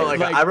I right, wrote letter.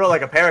 like, I wrote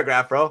like a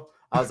paragraph, bro.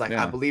 I was like,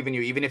 Yeah. I believe in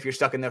you, even if you're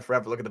stuck in there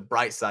forever. Look at the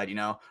bright side, you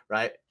know,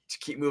 right?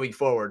 Just keep moving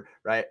forward,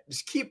 right?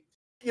 Just keep,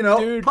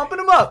 Dude. pumping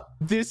them up.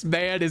 This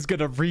man is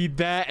gonna read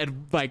that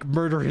and like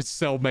murder his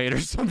cellmate or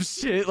some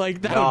shit.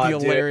 Like that Nah, would be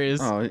dude. hilarious.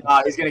 Oh,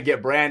 He's gonna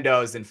get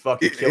Brandos and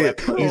fucking kill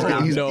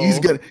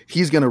it.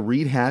 he's gonna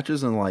read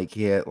Hatches and like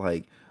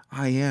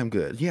I am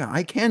good. Yeah,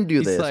 I can do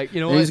He's this. like, you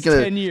know And what? he's It's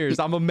gonna 10 years.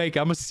 I'm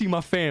gonna see my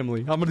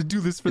family. I'm gonna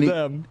do this for And he-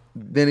 them.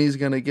 Then he's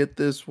gonna get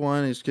this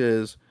one. It's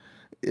because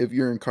if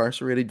you're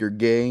incarcerated, you're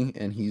gay,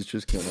 and he's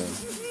just gonna.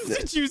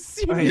 Did you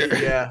see me?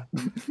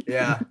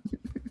 Yeah.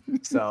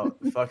 So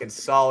fucking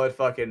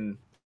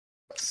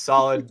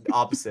solid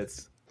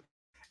opposites.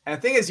 And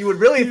the thing is, you would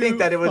really think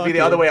that it would be the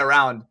other way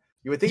around.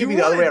 You would think it'd be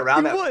the other way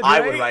around, that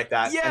I would write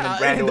that, Yeah, and then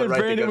Brandon would write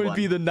the Brandon good would one.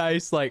 be the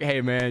nice, like,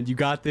 hey man, you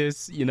got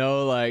this. You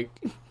know, like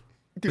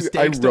Dude,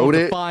 mistakes I don't wrote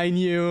it. define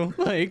you.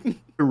 Like,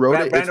 I wrote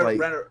it. It's like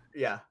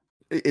Yeah.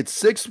 it's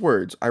 6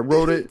 words. I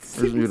wrote it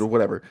or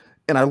whatever,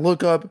 and I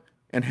look up,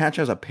 and Hatch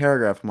has a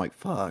paragraph. I'm like,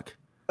 fuck.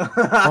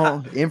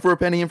 Oh, in for a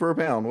penny, in for a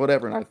pound,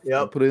 whatever. And I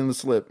Yep. put it in the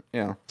slip.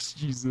 Yeah.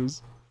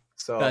 Jesus,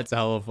 So that's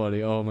hella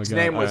funny. Oh my his god.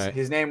 name All was right.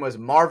 his name was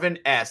Marvin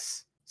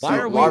S. Why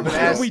So are Marvin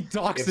we S.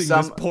 doxing if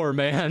some- this poor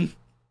man?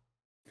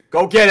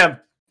 Go get him.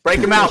 Break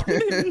him out.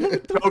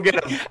 Go get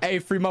him. Hey,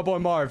 free my boy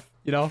Marv.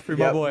 You know, free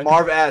my boy.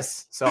 Marv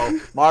S. So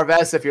Marv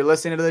S, if you're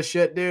listening to this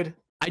shit, dude.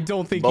 I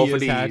don't think both he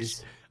of is Hatch.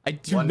 these. I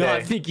do One not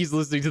day. think he's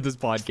listening to this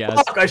podcast.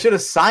 Fuck, I should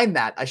have signed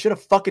that. I should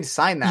have fucking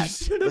signed that.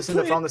 should've Listen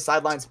to put- From the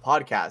Sidelines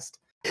podcast.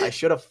 I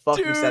should have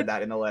fucking Dude. said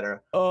that in the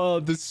letter. Oh,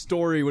 the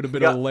story would have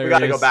been We hilarious.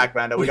 gotta go back,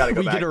 Brando. We gotta go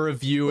we back. get a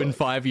review in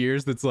 5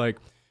 years that's like,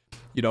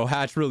 you know,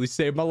 Hatch really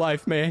saved my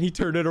life, man. He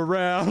turned it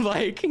around.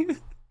 Like,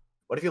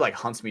 What if he like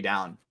hunts me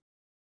down?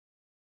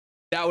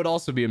 that would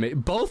also be amazing.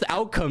 Both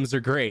outcomes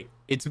are great.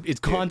 It's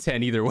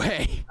content either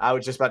way. I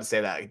was just about to say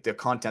that. The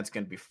content's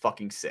gonna be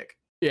fucking sick.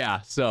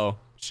 Yeah, so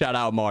shout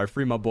out Marv.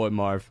 Free my boy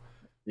Marv.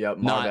 Yep,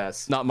 Marv Not,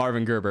 S. not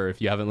Marvin Gerber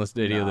if you haven't listened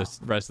to any of No. this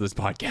rest of this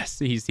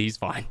podcast. He's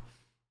fine.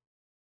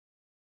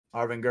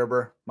 Marvin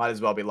Gerber might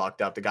as well be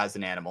locked up. The guy's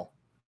an animal.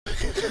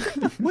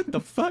 What the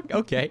fuck?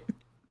 Okay.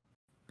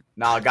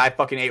 Nah, a guy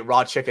fucking ate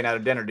raw chicken at a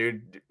dinner,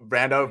 dude.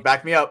 Brando,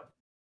 back me up.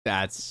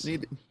 That's He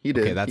did.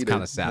 okay, that's he kind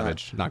did. of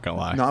savage, not gonna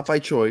lie. Not by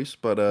choice,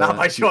 but Not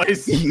by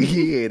choice.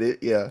 He ate it.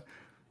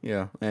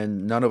 Yeah.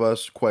 And none of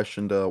us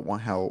questioned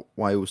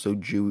why it was so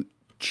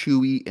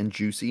chewy and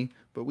juicy,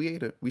 but we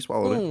ate it. We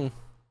swallowed it. Mm.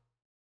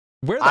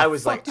 Where the I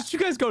was fuck like- did you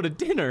guys go to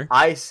dinner?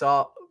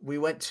 We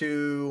went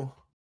to,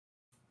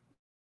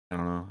 I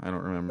don't know. I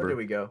don't remember. where did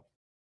we go?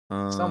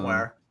 Um,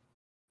 Somewhere.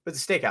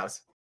 It's a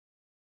steakhouse.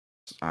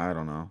 I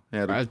don't know. It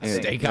had, Our it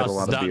had steakhouse a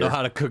lot does of not know beer.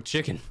 how to cook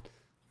chicken.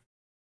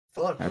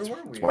 Fuck, That's, where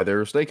were we? that's why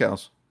they're a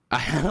steakhouse. I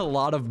had a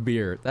lot of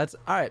beer. That's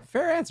all right.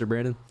 Fair answer,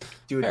 Brandon.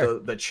 Dude, Fair.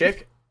 the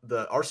chick,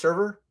 our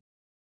server,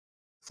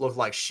 looked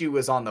like she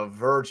was on the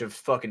verge of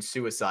fucking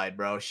suicide,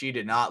 bro. She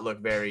did not look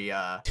very,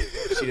 we'll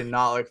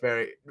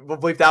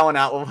bleep that one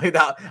out. We'll bleep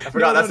that. I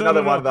forgot that's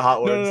another one of the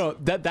hot words.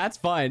 No. That's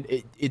fine.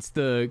 It's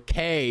the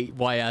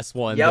KYS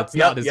one Yep, that's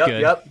not as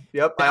good. Yep.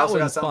 I That also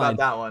got one's something fine.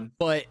 about that one.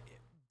 But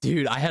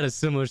dude, I had a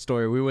similar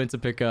story. We went to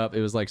pick up,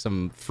 it was like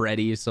some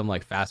Freddy's, some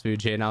like fast food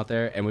chain out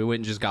there, and we went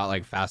and just got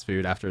like fast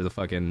food after the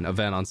fucking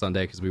event on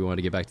Sunday because we wanted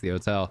to get back to the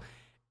hotel.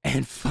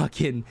 And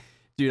fucking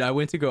dude, I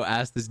went to go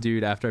ask this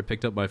dude after I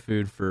picked up my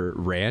food for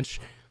ranch.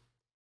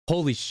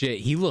 Holy shit,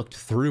 he looked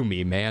through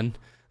me, man.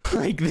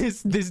 Like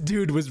this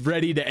dude was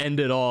ready to end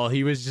it all.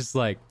 He was just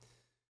like,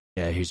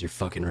 yeah, here's your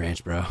fucking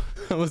ranch, bro.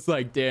 I was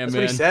like, damn,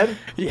 That's man. what he said?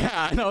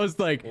 Yeah, and I was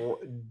like,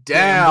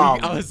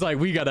 Damn. I was like,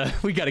 we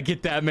gotta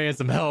get that man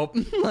some help.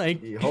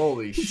 Like,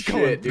 Holy he's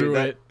going shit, through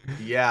dude. it.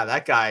 Yeah,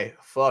 that guy,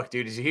 fuck,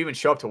 dude. Did he even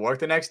show up to work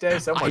the next day?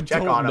 Someone I check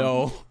don't on him.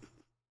 know.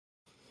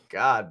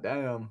 God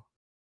damn.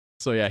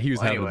 So yeah, he was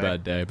Well, having a anyway.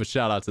 bad day. But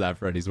shout out to that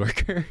Freddy's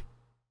worker.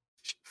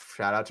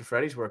 Shout out to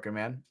Freddy's worker,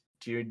 man.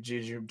 Do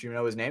you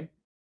know his name?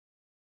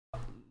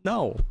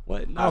 No,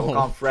 what? I will call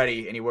No, him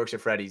Freddy, and he works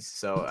at Freddy's.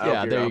 So I Yeah,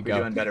 hope there you're, you go.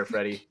 doing better,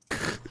 Freddy.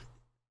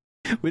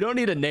 we don't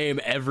need to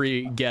name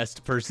every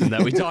guest person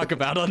that we talk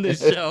about on this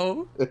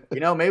show. You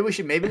know, maybe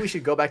we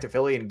should go back to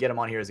Philly and get him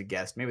on here as a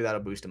guest. Maybe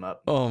that'll boost him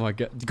up. Oh my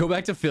god, go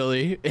back to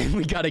Philly, and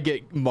we gotta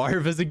get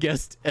Marv as a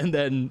guest, and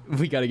then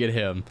we gotta get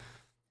him.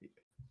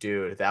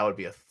 Dude, that would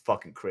be a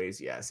fucking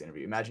crazy ass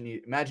interview. Imagine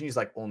he's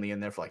like only in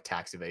there for like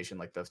tax evasion,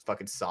 like the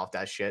fucking soft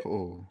ass shit.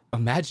 Oh,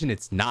 Imagine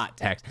it's not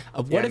tax.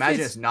 What Yeah, if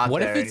imagine it's not what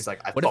there if and it's he's like,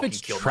 I what if fucking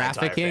it's killed my entire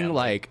trafficking family.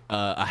 like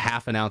a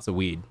half an ounce of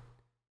weed?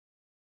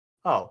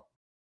 Oh,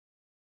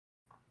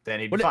 then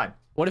he'd be What if- fine.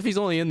 What if he's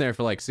only in there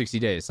for like 60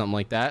 days, something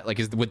like that? Like,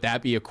 would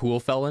that be a cool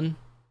felon?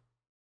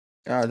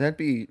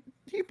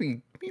 he'd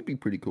be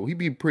pretty cool. He'd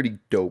be pretty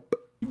dope.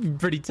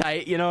 Pretty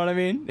tight, you know what I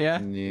mean? Yeah,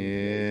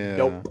 Yeah.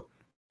 Dope.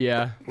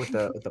 yeah. With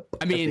the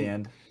I at mean, the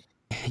end.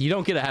 You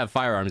don't get to have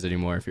firearms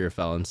anymore if you're a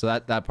felon, so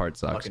that part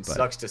sucks. Fucking But,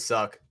 sucks to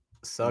suck.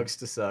 Sucks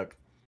to suck.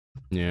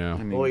 yeah. I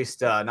At mean,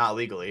 least not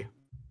legally.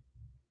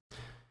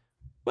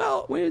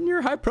 Well, when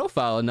you're high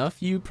profile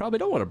enough, you probably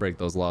don't want to break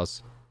those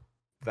laws.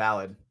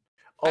 Valid.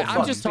 Oh, I'm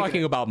fuck, just speaking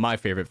talking about my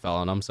favorite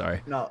felon. I'm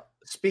sorry. No,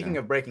 speaking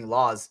of breaking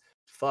laws,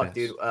 fuck,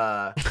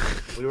 Yes.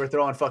 dude. We were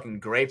throwing fucking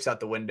grapes out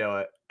the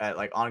window at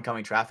like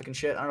oncoming traffic and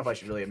shit. I don't know if I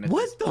should really admit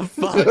What the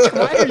fuck?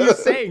 Why are you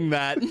saying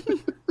that? this.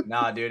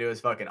 Nah, dude, it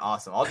was fucking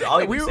awesome. I'll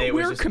even say it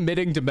was We're just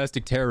committing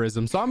domestic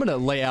terrorism, so I'm gonna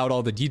lay out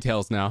all the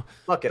details now.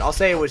 fuck it. I'll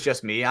say it was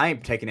just me. I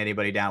ain't taking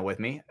anybody down with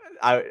me.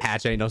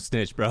 Hatch ain't no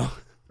snitch, bro.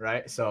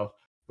 Right? So,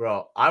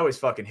 bro, I was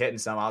fucking hitting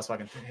some. I was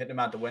fucking hitting them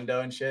out the window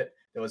and shit.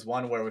 There was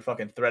one where we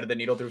fucking threaded the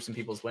needle through some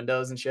people's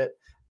windows and shit.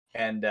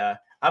 And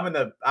I'm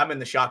in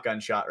the shotgun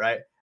shot,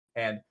 right?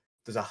 And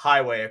there's a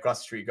highway across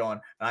the street going,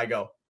 and I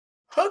go,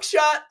 hook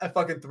shot. I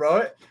fucking throw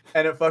it,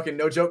 and it fucking,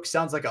 no joke,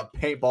 sounds like a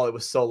paintball. It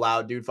was so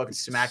loud, dude. Fucking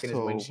smacking his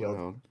so windshield.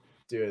 loud.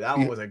 Dude, that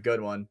one was a good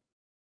one.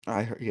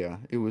 Yeah,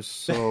 it was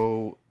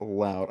so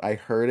loud. I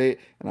heard it,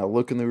 and I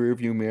look in the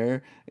rearview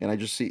mirror, and I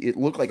just see it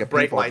looked like a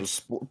Brake paintball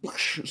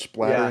just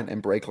splattering,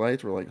 and brake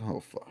lights were like, oh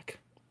fuck.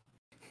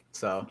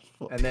 So,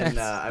 and then That's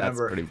I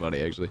remember pretty funny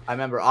actually.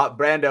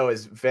 Brando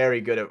is very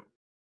good at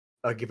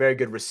a very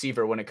good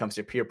receiver when it comes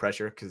to peer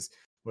pressure, because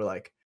we're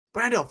like,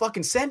 Brando,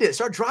 fucking send it,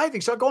 start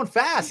driving, start going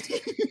fast.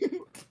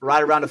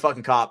 Right around the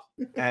fucking cop,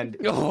 and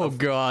Oh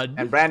god.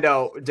 and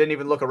Brando didn't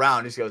even look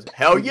around. He just goes,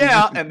 hell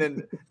yeah, and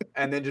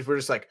then just we're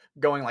just like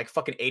going like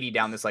fucking 80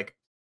 down this like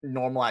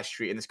normal ass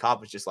street, and this cop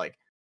was just like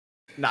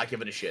not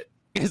giving a shit.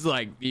 It's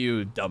like,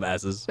 you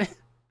dumbasses.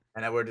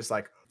 And then we're just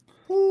like,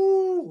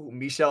 ooh.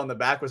 Michelle in the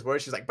back was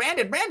worried. She's like,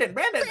 Brandon.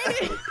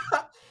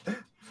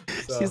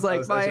 So, She's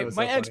like, my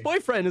so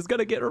ex-boyfriend is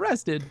gonna get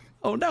arrested.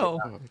 Oh no.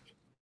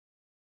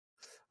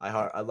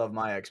 I love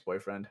my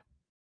ex-boyfriend.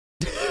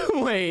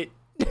 Wait.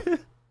 We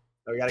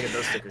gotta get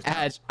those stickers.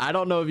 Hatch, I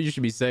don't know if you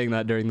should be saying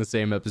that during the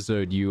same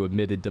episode you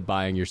admitted to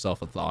buying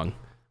yourself a thong.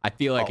 I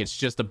feel like it's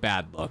just a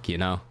bad look, you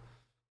know?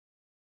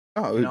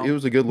 Oh, it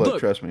was a good look,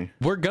 trust me.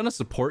 We're gonna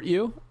support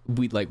you.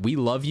 We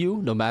love you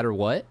no matter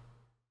what.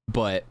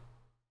 But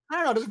I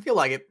don't know, doesn't feel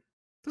like it.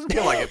 Doesn't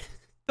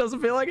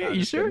feel like it.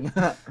 You sure?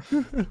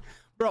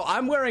 Bro,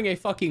 I'm wearing a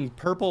fucking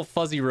purple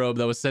fuzzy robe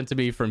that was sent to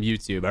me from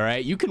YouTube, all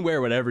right? You can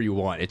wear whatever you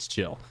want. It's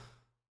chill.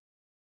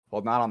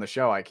 Well, not on the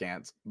show, I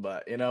can't.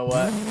 But you know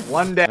what?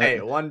 One day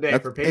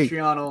for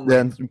Patreon only.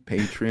 Then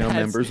Patreon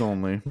members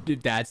only.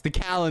 Dude, that's the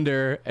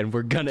calendar, and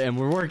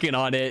we're working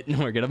on it, and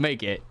we're gonna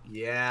make it.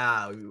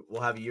 Yeah,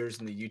 we'll have yours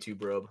in the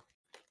YouTube robe.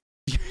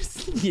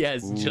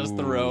 Yes, just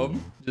the robe.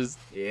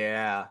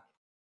 Yeah.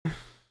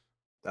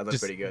 That looks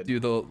pretty good. Do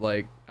the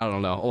I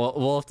don't know.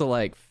 We'll have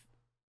to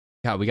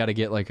God, we got to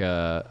get what's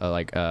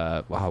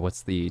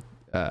the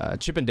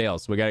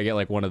Chippendales? We got to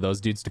get one of those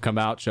dudes to come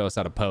out, show us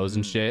how to pose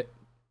and shit.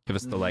 Give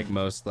us the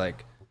most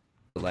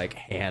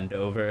hand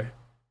over.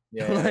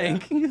 Yeah.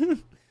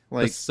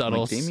 The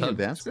subtle. Damian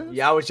Vasquez?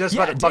 Yeah, I was just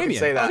about to fucking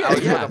say that. Oh,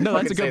 yeah. No,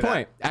 that's a good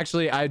point.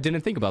 Actually, I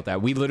didn't think about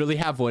that. We literally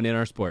have one in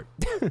our sport.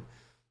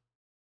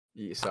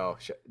 So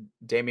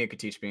Damian could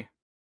teach me.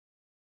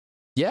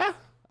 Yeah,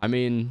 I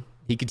mean,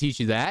 he could teach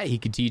you that. He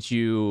could teach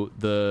you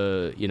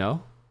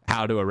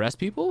how to arrest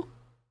people.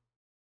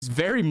 He's a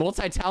very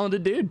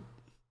multi-talented dude.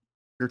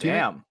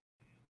 Damn.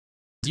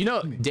 Do you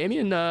know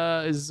Damien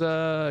is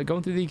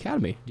going through the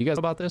academy? Do you guys know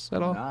about this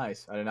at all?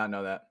 Nice. I did not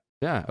know that.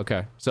 Yeah,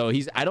 okay. So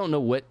I don't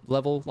know what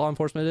level law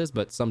enforcement it is,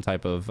 but some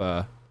type of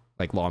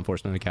law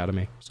enforcement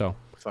academy. So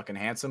fucking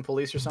handsome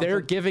police or something?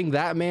 They're giving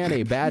that man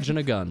a badge and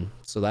a gun.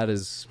 So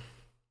that's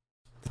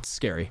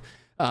scary.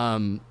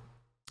 A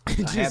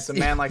handsome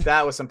man like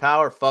that with some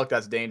power, fuck,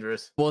 that's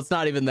dangerous. Well, it's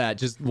not even that.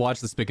 Just watch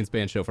the Spick and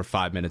Span show for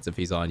 5 minutes if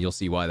he's on. You'll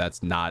see why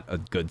that's not a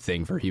good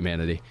thing for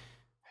humanity.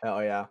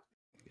 Hell yeah.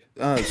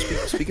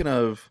 Speaking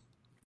of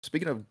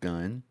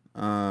gun,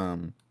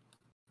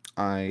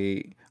 I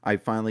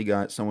finally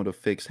got someone to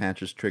fix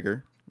Hatch's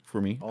trigger for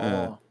me.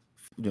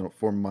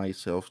 For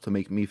myself to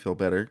make me feel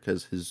better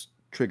because his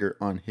trigger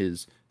on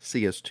his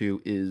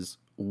CS2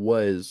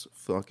 was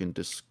fucking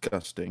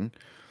disgusting.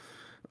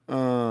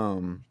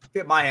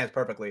 Fit my hands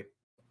perfectly.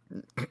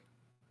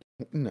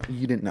 No,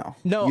 you didn't know.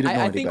 No, you didn't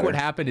know I think what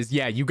happened is,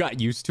 you got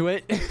used to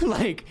it.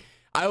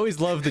 I always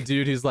love the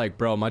dude who's like,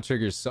 bro, my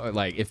trigger's so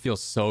it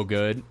feels so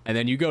good, and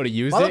then you go to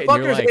use it, and you're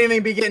like, motherfuckers ain't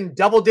even be getting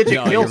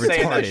double-digit kills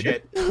saying that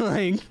shit.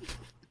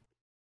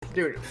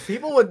 Dude,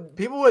 people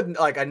would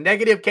like a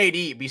negative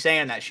KD be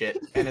saying that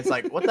shit, and it's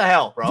like, what the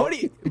hell, bro?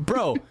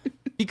 Bro,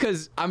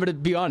 because I'm gonna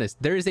be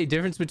honest, there is a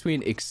difference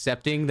between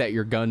accepting that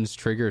your gun's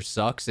trigger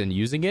sucks and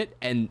using it,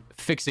 and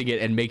fixing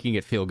it and making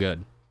it feel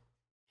good.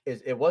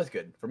 It was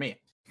good for me.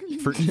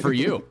 For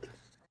you,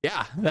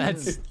 yeah,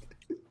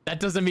 that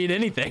doesn't mean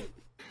anything.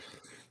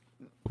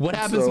 What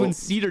happens when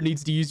Cedar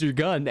needs to use your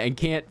gun and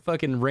can't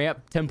fucking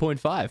ramp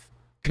 10.5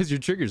 because your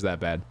trigger's that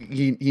bad?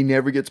 He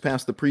never gets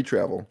past the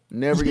pre-travel.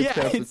 Never gets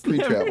past the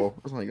pre-travel.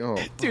 I was like, oh.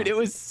 Dude, it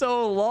was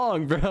so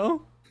long,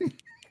 bro.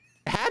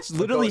 Hatch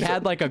literally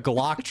had a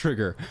Glock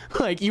trigger.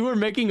 You were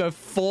making a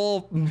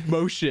full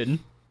motion.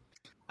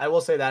 I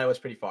will say that it was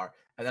pretty far.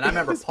 And then I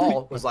remember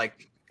Paul was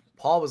like,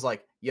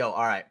 yo,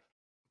 all right,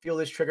 feel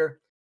this trigger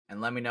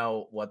and let me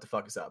know what the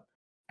fuck is up.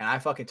 And I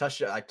fucking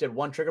touched it. I did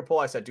one trigger pull.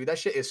 I said, dude, that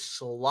shit is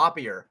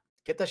sloppier.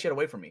 Get that shit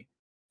away from me.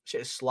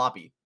 Shit is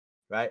sloppy.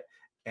 Right.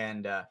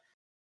 And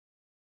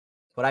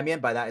what I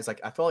meant by that is I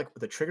felt like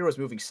the trigger was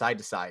moving side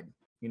to side.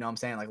 You know what I'm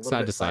saying? Like a little side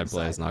bit to side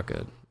play is not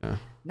good. Yeah.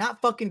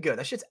 Not fucking good.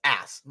 That shit's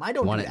ass. I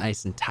don't want do it that.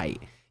 nice and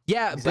tight.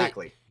 Yeah,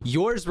 exactly. But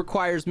yours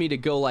requires me to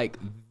go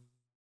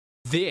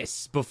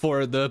this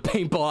before the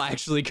paintball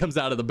actually comes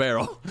out of the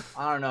barrel.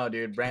 I don't know,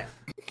 dude.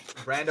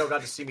 Brando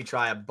got to see me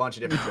try a bunch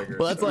of different triggers.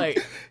 Well, that's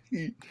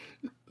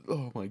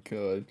oh my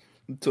god.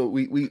 So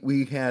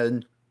we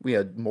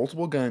had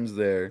multiple guns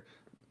there,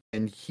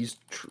 and he's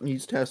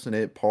testing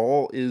it.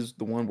 Paul is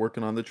the one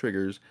working on the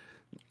triggers.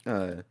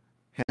 Hatch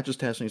is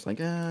testing. He's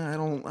like, I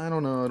don't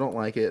know, I don't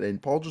like it.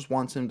 And Paul just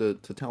wants him to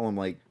tell him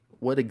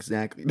what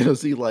exactly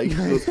does he like. He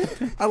goes,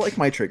 I like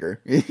my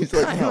trigger. He's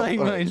like, I like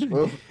mine.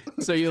 Well,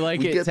 so you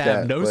like it to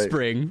have no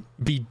spring,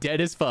 be dead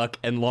as fuck,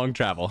 and long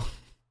travel.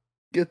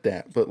 Get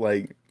that, but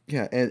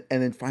yeah, and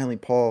then finally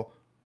Paul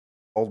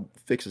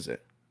fixes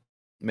it.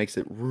 Makes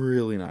it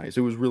really nice.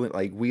 It was really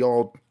we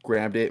all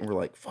grabbed it and we're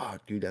like,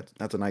 fuck, dude,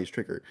 that's a nice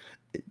trigger.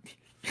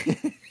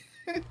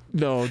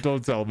 No,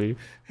 don't tell me.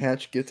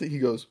 Hatch gets it, he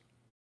goes,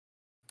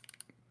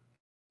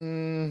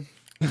 no.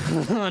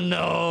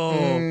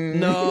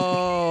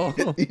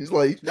 He's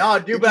like, no,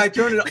 dude, but I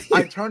turned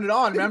it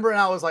on, remember?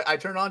 And I was like, I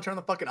turned it on, turned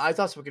the fucking eyes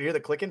off so we could hear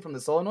the clicking from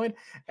the solenoid.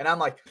 And I'm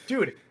like,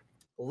 dude,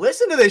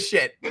 listen to this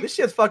shit. This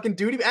shit's fucking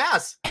duty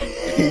ass.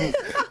 I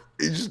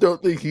just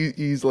don't think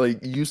he's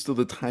like used to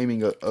the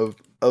timing of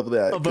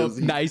that. Of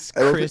a nice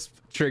crisp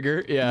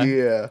trigger.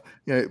 Yeah.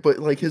 But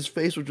like his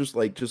face was just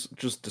like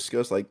just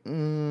disgust. Like,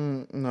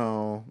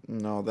 no,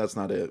 that's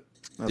not it.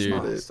 That's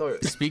not it. So,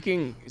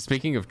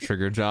 Speaking of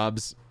trigger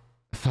jobs,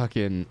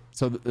 fucking.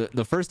 So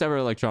the first ever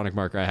electronic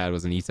marker I had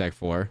was an E-Tech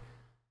 4.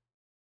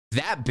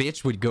 That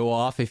bitch would go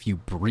off if you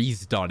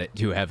breathed on it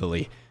too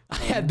heavily. I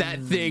had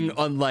that thing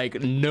on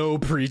like no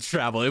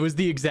pre-travel. It was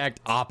the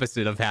exact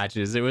opposite of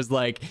hatches. It was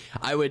like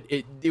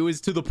it was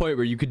to the point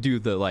where you could do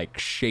the like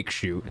shake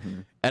shoot.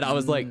 And I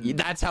was like,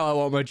 that's how I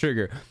want my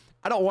trigger.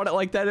 I don't want it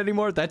like that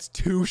anymore. That's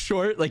too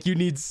short. Like you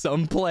need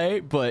some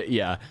play, but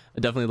yeah, I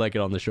definitely like it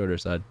on the shorter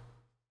side.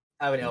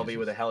 I have an LB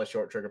with a hella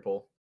short trigger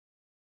pull.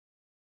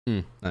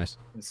 Nice.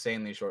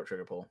 Insanely short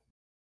trigger pull.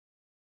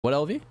 What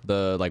LV?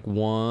 The like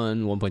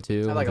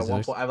 1.2. I have like a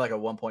 1. I have like a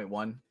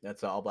 1.1.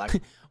 That's all black.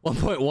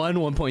 1.1, 1.2,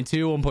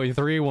 1.3,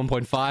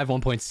 1.5,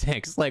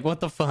 1.6. Like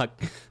what the fuck?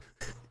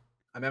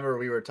 I remember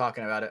we were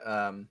talking about it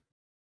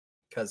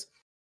because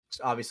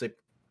obviously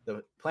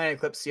the Planet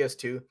Eclipse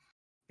CS2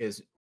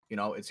 is,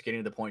 it's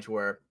getting to the point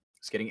where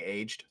it's getting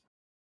aged.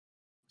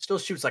 Still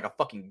shoots like a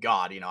fucking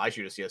god. I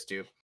shoot a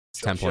CS2.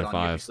 It's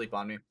 10.5. You sleep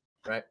on me,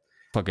 right?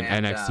 Fucking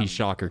NXT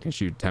Shocker can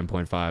shoot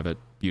 10.5 at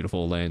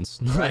beautiful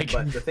lanes. Right,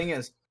 but the thing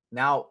is,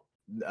 now,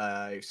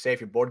 say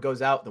if your board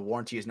goes out, the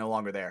warranty is no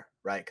longer there,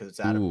 right? Because it's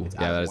out of warranty.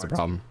 That is a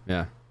problem.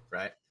 Yeah.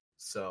 Right.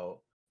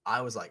 So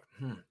I was like,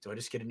 do I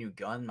just get a new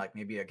gun? Like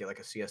maybe I get like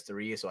a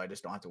CS3 so I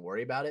just don't have to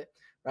worry about it,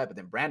 right? But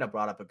then Brando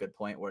brought up a good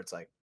point where it's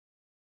like,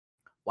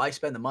 why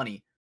spend the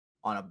money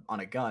on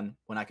a gun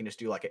when I can just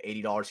do like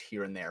 $80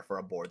 here and there for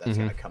a board that's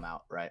gonna come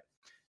out, right?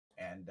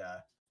 And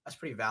that's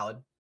pretty valid.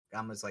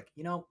 I was like,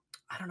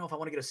 I don't know if I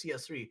want to get a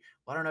CS3.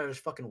 Why don't I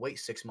just fucking wait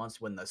 6 months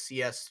when the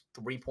CS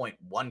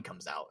 3.1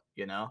 comes out,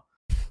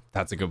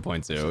 That's a good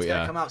point too. So it's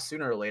gonna come out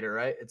sooner or later,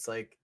 right? It's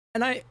like,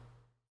 and I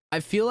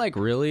feel like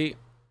really,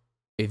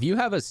 if you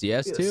have a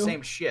CS2,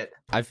 same shit.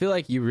 I feel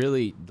like you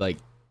really like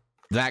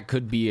that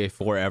could be a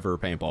forever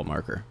paintball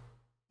marker.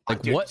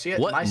 Like Dude,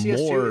 what my CS2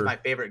 more is my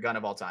favorite gun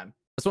of all time.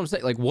 That's what I'm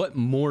saying. Like what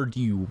more do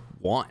you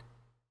want?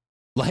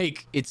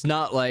 Like it's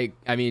not like,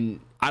 I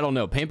mean, I don't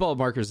know. Paintball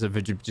markers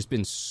have just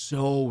been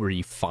so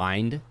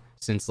refined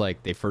since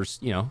like they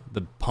first,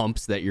 the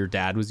pumps that your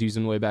dad was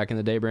using way back in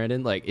the day,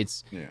 Brandon. Like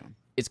it's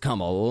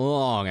come a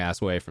long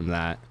ass way from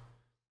that.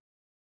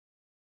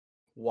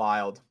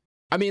 Wild.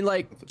 I mean,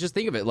 like just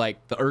think of it,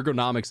 like the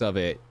ergonomics of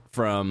it,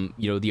 from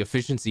the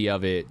efficiency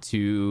of it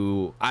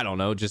to, I don't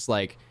know, just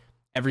like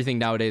everything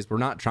nowadays. We're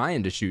not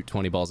trying to shoot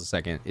 20 balls a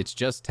second. It's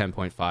just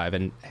 10.5,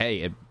 and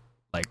hey, it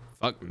like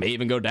fuck may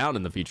even go down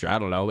in the future. I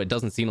don't know. It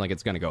doesn't seem like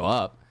it's gonna go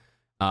up.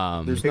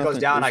 If it goes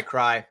down, I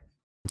cry.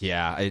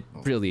 Yeah, it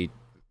really.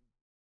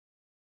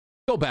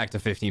 Go back to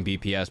 15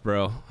 BPS,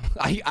 bro.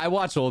 I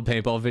watch old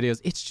paintball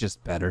videos. It's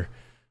just better.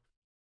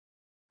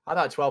 I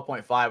thought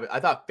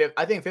 12.5.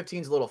 I think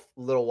 15 is a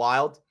little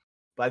wild,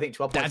 but I think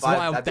 12.5. That's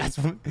wild. I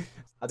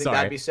think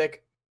that'd be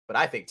sick. But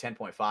I think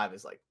 10.5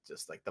 is like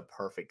just like the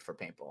perfect for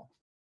paintball.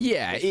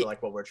 Yeah, for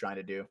like what we're trying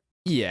to do.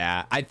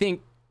 Yeah, I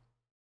think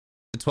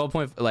the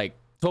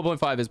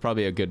 12.5 is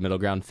probably a good middle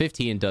ground.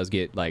 15 does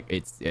get like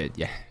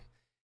yeah.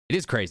 It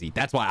is crazy.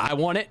 That's why I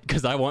want it,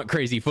 because I want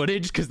crazy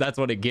footage, because that's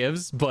what it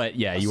gives. But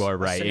yeah, you are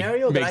right.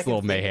 It makes a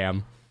little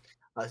mayhem.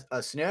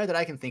 A scenario that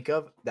I can think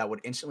of that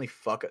would instantly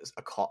fuck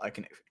a call. I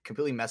can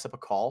completely mess up a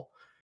call.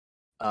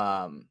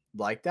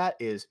 Like that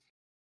is,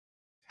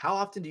 how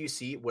often do you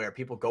see where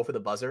people go for the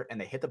buzzer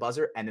and they hit the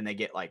buzzer and then they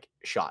get like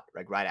shot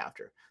like right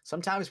after?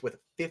 Sometimes with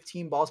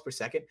 15 balls per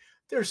second,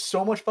 there's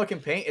so much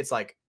fucking paint. It's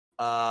like,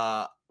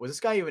 was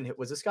this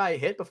guy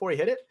hit before he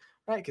hit it?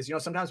 Right?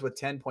 Because sometimes with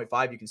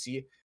 10.5 you can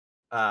see.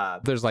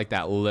 There's like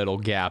that little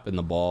gap in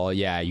the ball.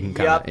 Yeah, you can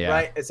kind of. Yeah.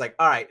 Right. It's like,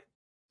 all right,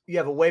 you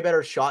have a way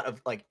better shot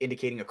of like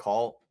indicating a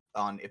call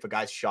on if a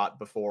guy's shot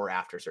before or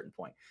after a certain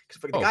point.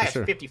 Because if the guy has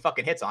 50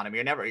 fucking hits on him,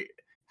 you're never.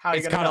 How are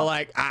you gonna? It's kind of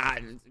like,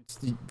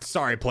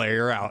 sorry, player,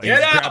 you're out.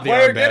 Get out,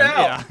 player, get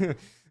out.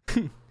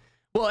 Yeah.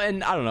 Well,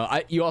 and I don't know.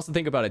 You also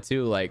think about it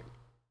too. Like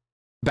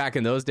back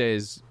in those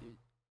days,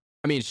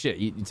 I mean, shit.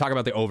 You talk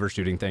about the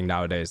overshooting thing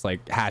nowadays.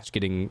 Like Hatch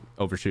getting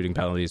overshooting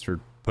penalties for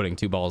putting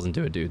 2 balls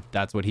into a dude.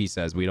 That's what he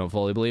says. We don't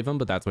fully believe him,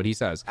 but that's what he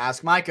says.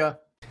 Ask Micah.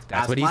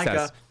 That's what he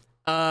says.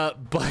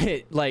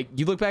 But like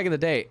you look back in the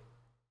day,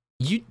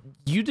 you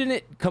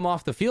didn't come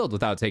off the field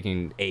without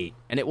taking 8,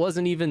 and it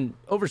wasn't even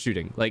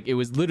overshooting. Like it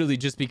was literally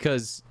just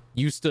because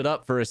you stood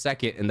up for a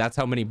second, and that's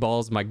how many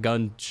balls my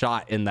gun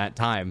shot in that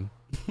time.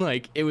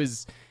 Like it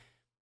was,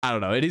 I don't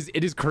know.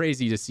 It is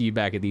crazy to see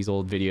back at these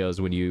old videos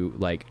when you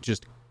like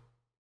just.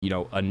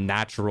 A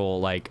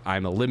natural, like,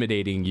 I'm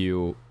eliminating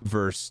you,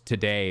 versus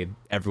today,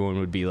 everyone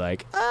would be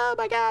like, oh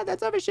my God,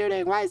 that's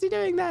overshooting. Why is he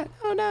doing that?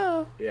 Oh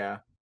no. Yeah.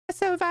 That's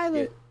so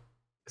violent.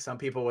 Some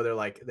people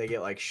where they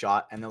get like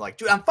shot and they're like,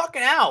 dude, I'm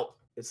fucking out.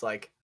 It's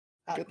like,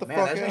 get the fuck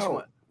out.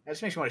 That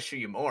just makes me want to shoot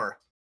you more.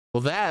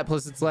 Well, that,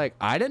 plus it's like,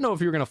 I didn't know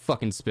if you were going to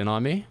fucking spin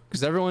on me,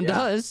 because everyone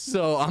does,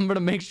 so I'm going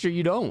to make sure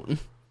you don't.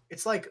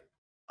 it's like,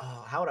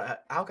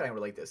 how can I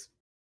relate this?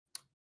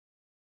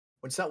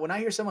 When I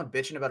hear someone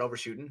bitching about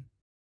overshooting,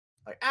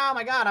 like, oh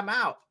my god, I'm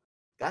out.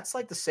 That's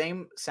like the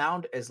same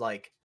sound as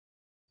like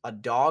a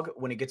dog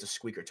when it gets a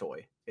squeaker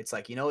toy. It's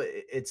like,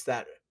 it's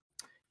that,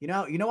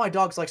 why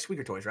dogs like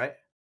squeaker toys, right?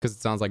 Because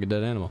it sounds like a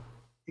dead animal.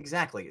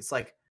 Exactly. It's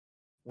like,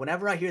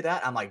 whenever I hear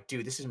that, I'm like,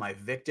 dude, this is my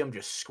victim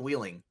just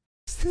squealing.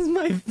 This is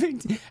my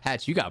victim.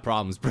 Hatch, you got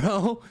problems,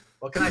 bro.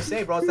 What can I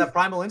say, bro? It's that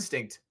primal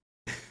instinct.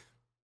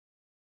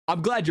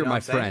 I'm glad you're my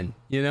friend,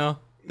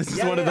 This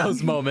is one of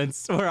those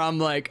moments where I'm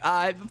like,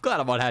 I'm glad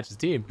I'm on Hatch's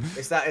team.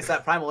 It's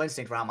that primal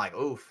instinct where I'm like,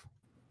 oof,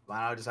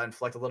 why don't I just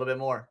inflict a little bit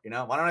more? Why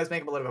don't I just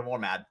make him a little bit more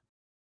mad?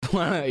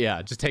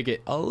 Yeah, just take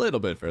it a little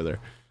bit further.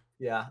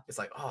 Yeah, it's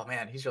like, oh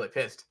man, he's really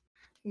pissed.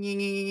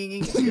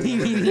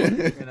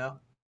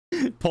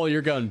 Pull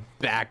your gun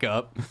back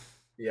up.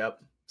 Yep.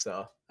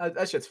 So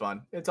that shit's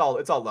fun. It's all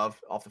love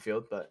off the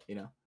field, but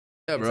yeah,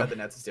 inside the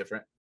nets is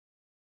different.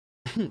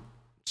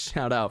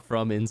 Shout out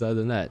from inside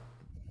the net.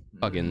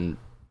 Fucking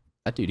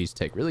that dude used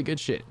to take really good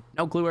shit.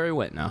 No clue where he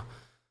went now.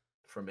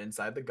 From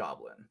inside the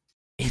goblin.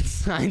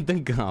 Inside the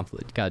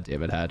goblet. God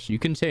damn it, Hatch. You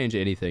can change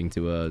anything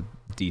to a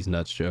D's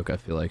nuts joke, I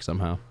feel like,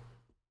 somehow.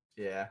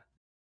 Yeah.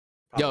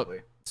 Probably.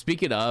 Yo,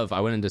 speaking of,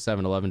 I went into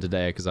 7-Eleven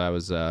today because I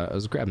was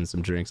grabbing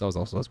some drinks. I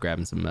was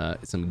grabbing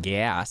some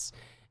gas.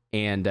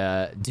 And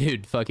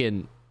dude,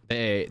 fucking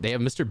they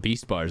have Mr.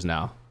 Beast bars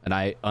now. And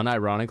I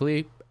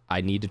unironically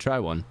need to try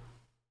one.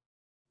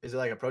 Is it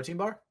like a protein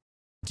bar?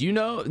 Do you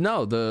know?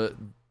 No,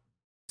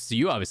 so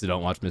you obviously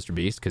don't watch Mr.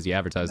 Beast because he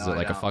advertises it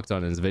like a fuck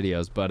ton in his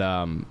videos. But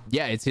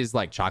yeah, it's his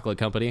like chocolate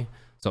company.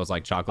 So it's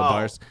like chocolate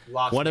bars.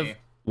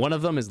 One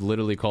of them is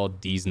literally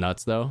called D's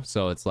Nuts though.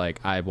 So it's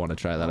like I want to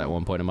try that at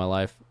one point in my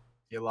life.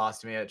 You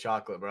lost me at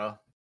chocolate, bro.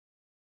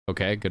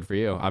 Okay, good for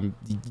you.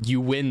 You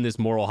win this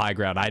moral high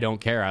ground. I don't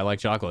care. I like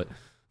chocolate.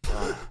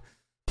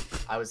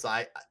 I was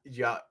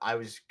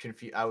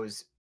confused. I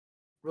was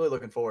really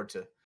looking forward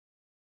to.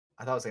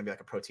 I thought it was gonna be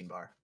like a protein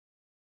bar.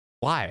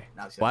 Why?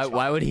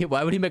 Why would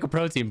he make a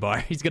protein bar?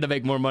 He's gonna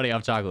make more money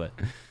off chocolate.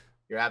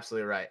 You're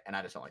absolutely right, and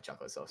I just don't like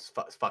chocolate, so it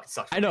fucking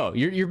sucks. I know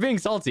you're being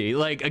salty.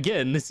 Like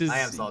again, I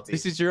am salty.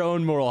 This is your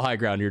own moral high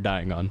ground you're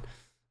dying on.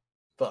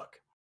 Fuck.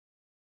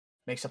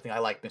 Make something I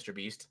like, Mr.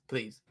 Beast,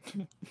 please.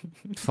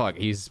 Fuck,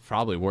 he's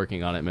probably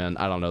working on it, man.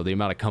 I don't know the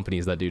amount of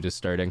companies that do just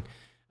starting.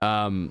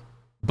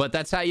 But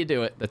that's how you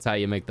do it. That's how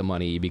you make the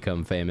money. You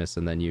become famous,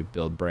 and then you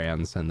build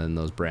brands, and then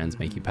those brands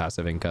make you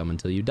passive income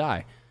until you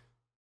die.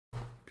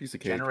 Piece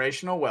of cake.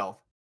 Generational wealth.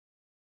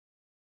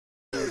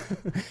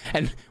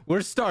 And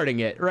we're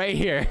starting it right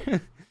here.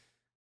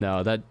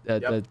 No,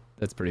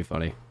 that's pretty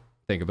funny.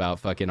 Think about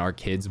fucking our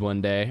kids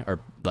one day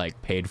are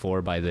like paid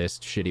for by this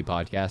shitty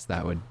podcast.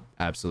 That would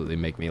absolutely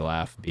make me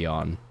laugh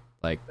beyond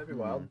like. That'd be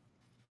wild.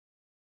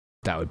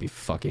 That would be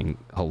fucking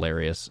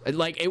hilarious.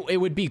 Like it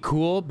would be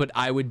cool, but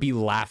I would be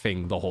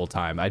laughing the whole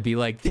time. I'd be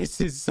like,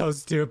 "This is so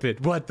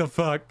stupid. What the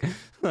fuck?"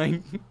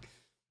 Like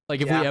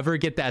if we ever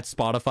get that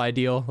Spotify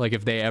deal, like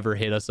if they ever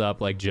hit us up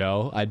like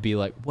Joe, I'd be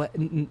like, "What?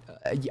 I'm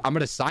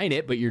gonna sign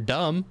it, but you're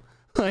dumb."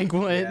 Like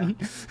what? Yeah.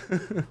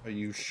 Are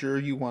you sure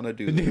you want to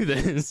do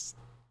this?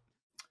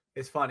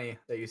 It's funny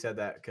that you said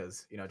that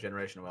because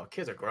generational wealth.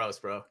 Kids are gross,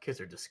 bro. Kids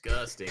are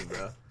disgusting,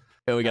 bro.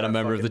 Yeah, we got a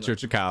member of the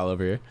Church of Kyle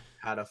over here.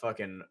 Had a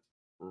fucking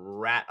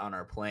rat on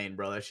our plane,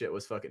 bro. That shit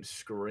was fucking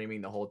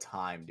screaming the whole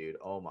time, dude.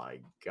 Oh my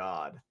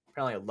god.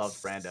 Apparently I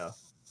loved Brando.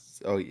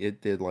 Oh,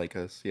 it did like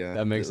us, yeah.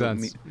 That makes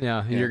sense.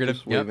 Yeah, you're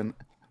gonna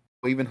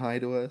waving hi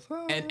to us.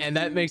 Oh. And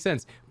that makes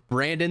sense.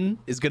 Brandon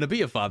is gonna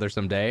be a father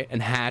someday,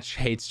 and Hatch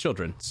hates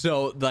children.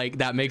 So like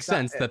that makes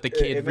sense that the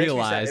kid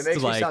realized. It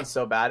makes me sound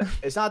so bad.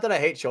 It's not that I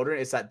hate children.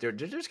 It's that they're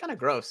just kind of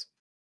gross.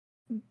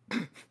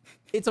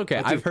 It's okay.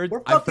 Dude, I've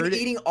heard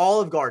eating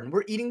Olive Garden.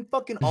 We're eating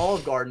fucking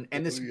Olive Garden,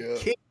 and this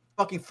kid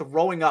fucking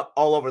throwing up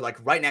all over,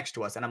 like right next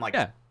to us, and I'm like,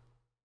 that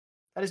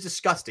is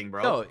disgusting,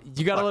 bro. No,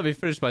 you gotta let me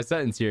finish my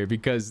sentence here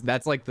because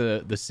that's like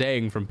the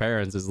saying from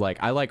parents is like,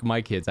 I like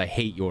my kids, I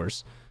hate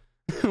yours.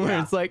 Where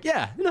it's like,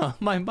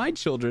 my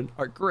children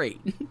are great.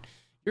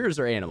 Yours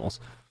are animals.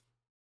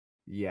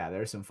 Yeah,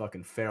 there's some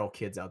fucking feral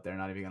kids out there,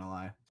 not even gonna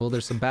lie. Well,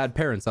 there's some bad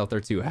parents out there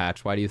too,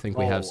 Hatch. Why do you think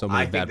we have so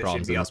many bad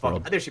problems in this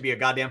world? There should be a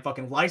goddamn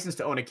fucking license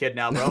to own a kid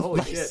now, bro.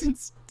 Holy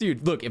shit.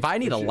 Dude, look, if I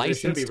need a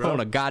license to own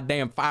a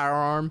goddamn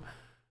firearm,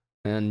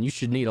 then you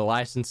should need a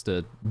license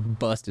to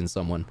bust in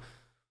someone.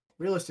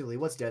 Realistically,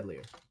 what's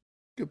deadlier?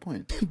 Good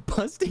point.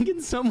 Busting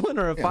in someone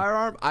or a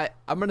firearm?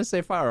 I'm gonna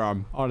say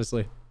firearm,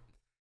 honestly.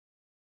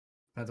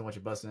 Depends on what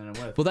you're busting in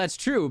with. Well, that's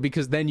true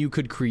because then you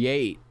could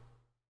create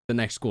the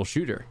next school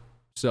shooter.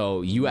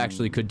 So you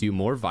actually could do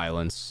more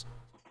violence.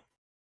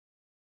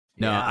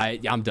 No,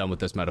 I'm done with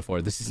this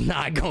metaphor. This is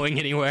not going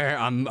anywhere.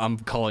 I'm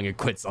calling it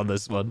quits on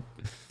this one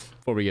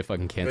before we get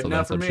fucking canceled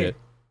on some shit.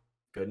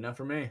 Good enough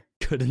for me.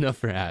 Good enough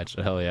for Hatch.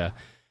 Hell yeah.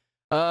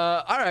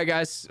 All right,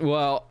 guys.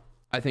 Well,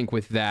 I think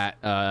with that,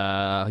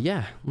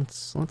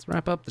 let's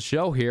wrap up the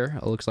show here.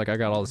 It looks like I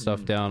got all the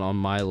stuff down on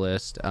my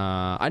list.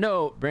 I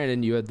know,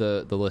 Brandon, you had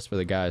the list for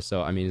the guys.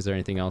 So, I mean, is there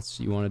anything else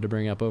you wanted to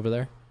bring up over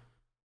there?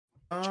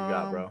 What you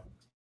got, bro?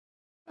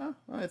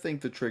 I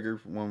think the trigger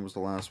one was the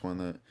last one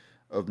that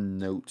of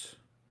note.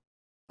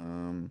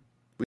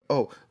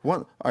 All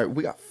right,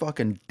 we got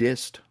fucking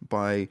dissed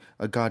by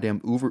a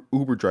goddamn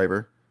Uber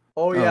driver.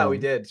 Oh yeah, we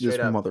did. This Straight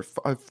up.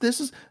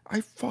 motherfucker.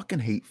 I fucking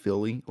hate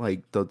Philly.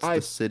 Like the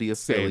city of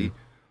Philly.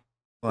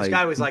 This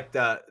guy was like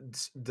the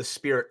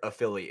spirit of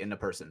Philly in the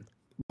person.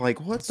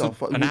 Like what the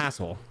fuck? An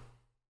asshole.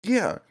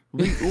 Yeah,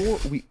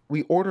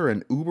 we order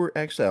an Uber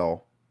XL.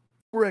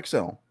 Uber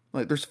XL.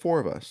 Like there's 4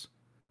 of us,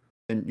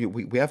 and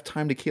we have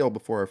time to kill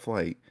before our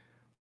flight,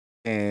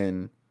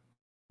 and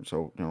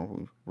so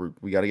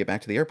we got to get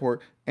back to the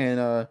airport,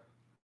 and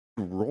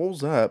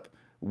rolls up,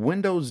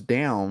 windows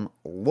down,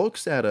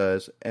 looks at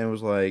us, and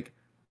was like,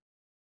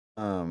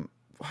 what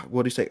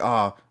do you say?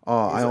 I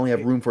only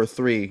have room for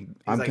 3.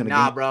 I'm like,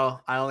 nah, bro,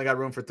 I only got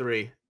room for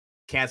 3.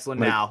 Canceling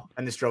now,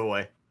 and just drove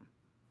away.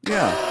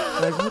 Yeah,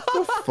 like what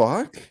the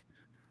fuck?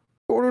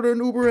 Ordered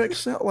an Uber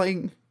XL,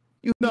 like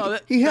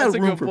he had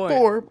room for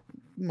 4,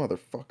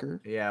 motherfucker.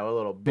 Yeah, a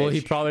little bitch. Well,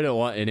 he probably didn't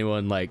want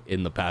anyone like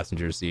in the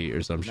passenger seat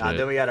or some shit.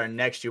 Then we got our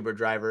next Uber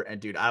driver,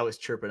 and dude, I was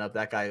chirping up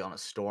that guy on a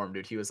storm,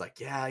 dude. He was like,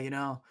 yeah,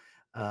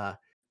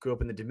 grew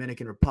up in the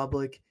Dominican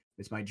Republic.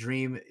 It's my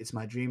dream. It's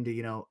my dream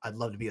to, I'd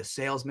love to be a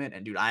salesman.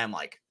 And dude, I am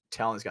like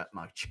telling this guy, I'm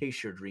like,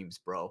 chase your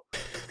dreams, bro.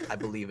 I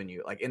believe in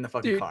you. Like in the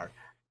fucking car.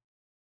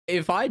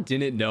 If I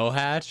didn't know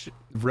Hatch,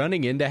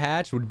 running into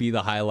Hatch would be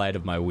the highlight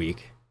of my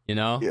week.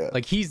 Yeah.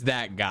 Like he's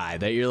that guy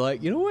that you're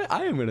like, you know what?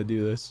 I am gonna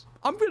do this.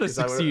 I'm gonna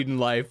succeed in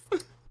life.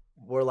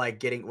 We're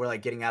getting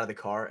out of the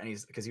car, and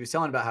because he was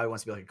telling about how he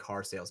wants to be like a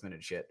car salesman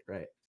and shit,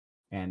 right?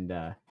 And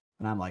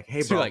I'm like, hey,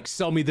 bro, so you're like,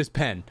 sell me this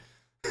pen.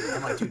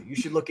 I'm like, dude, you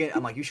should look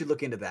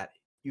into that.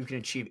 You can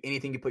achieve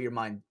anything you put your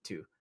mind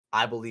to.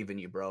 I believe in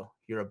you, bro.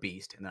 You're a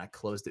beast. And then I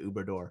closed the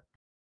Uber door.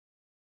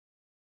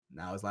 And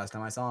that was last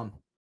time I saw him.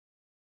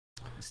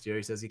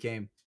 Mysterious as he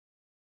came.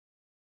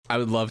 I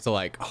would love to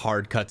like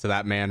hard cut to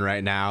that man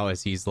right now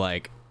as he's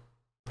like,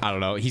 I don't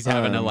know, he's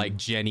having a like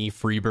Jenny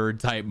Freebird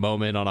type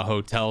moment on a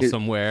hotel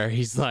somewhere.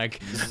 He's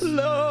like,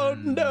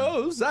 Lord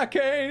knows I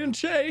can't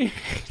change.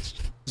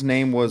 His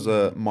name was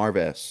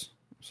Marves.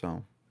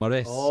 So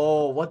Marves.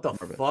 Oh, what the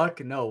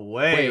fuck? No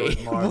way. It was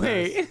Marves.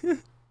 Wait. Do you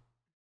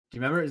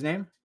remember his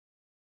name?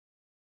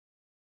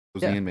 It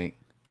was the inmate.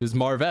 It was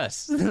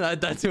Marves.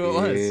 That's who it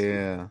was.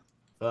 Yeah.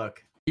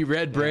 Fuck. He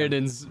read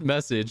Brandon's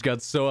message,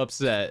 got so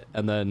upset,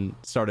 and then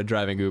started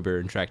driving Uber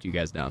and tracked you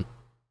guys down.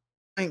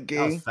 I ain't gay.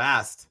 That was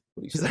fast.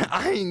 He's like,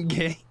 I ain't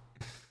gay.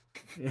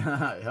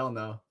 Yeah, hell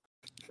no.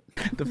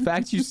 The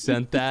fact you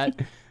sent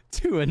that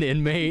to an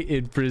inmate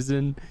in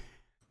prison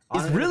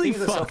is really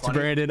fucked, so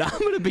Brandon. I'm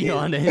gonna be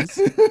honest.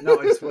 No,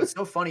 what's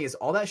so funny is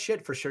all that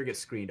shit for sure gets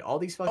screened. All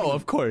these fucking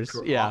of course,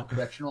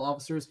 correctional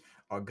officers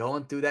are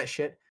going through that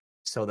shit.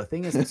 So the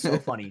thing is, it's so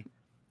funny.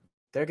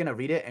 They're gonna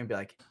read it and be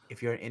like,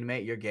 if you're an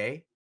inmate, you're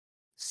gay.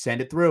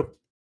 Send it through.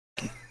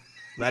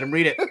 Let him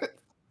read it.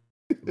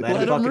 Let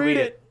him fucking read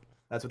it.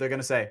 That's what they're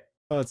gonna say.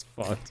 Oh, it's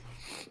fucked.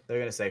 They're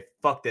gonna say,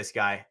 "Fuck this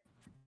guy,"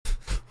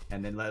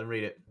 and then let him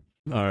read it.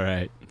 All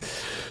right.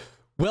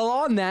 Well,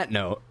 on that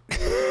note,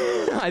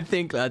 I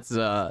think that's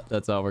how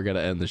we're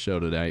gonna end the show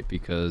tonight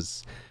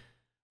because,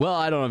 well,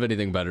 I don't have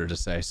anything better to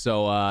say.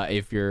 So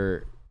if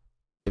you're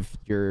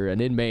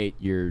an inmate,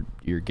 you're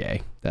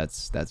gay.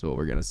 That's what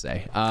we're gonna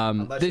say.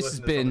 This has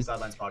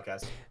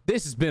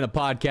been a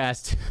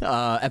podcast,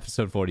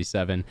 episode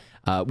 47,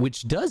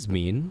 which does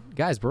mean,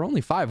 guys, we're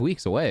only 5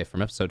 weeks away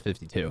from episode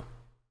 52.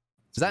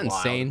 Is that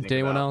insane to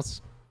anyone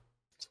else?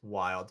 It's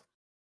wild.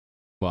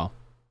 Well,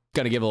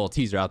 gonna give a little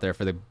teaser out there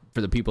for the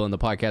people in the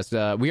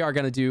podcast. We are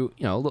gonna do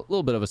a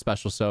little bit of a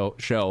special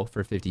show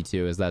for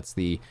 52, as that's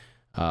the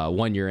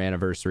 1 year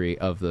anniversary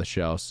of the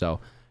show.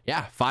 So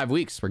yeah, 5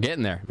 weeks, we're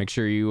getting there. Make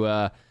sure you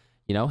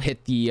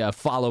hit the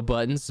follow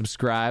button,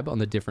 subscribe on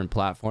the different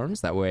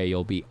platforms. That way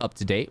you'll be up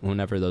to date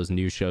whenever those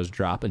new shows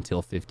drop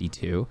until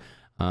 52.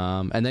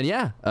 And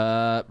then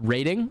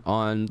rating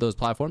on those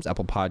platforms,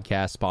 Apple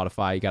Podcasts,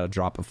 Spotify, you got to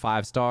drop a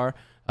 5-star.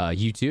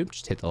 YouTube,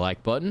 just hit the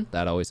like button.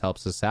 That always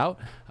helps us out.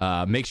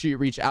 Make sure you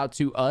reach out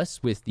to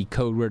us with the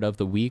code word of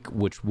the week,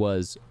 which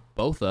was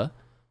Botha.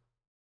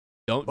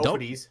 Both of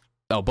these.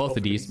 Both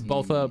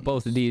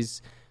of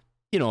these.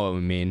 You know what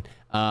we mean.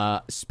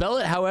 Spell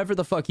it however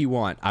the fuck you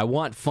want. I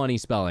want funny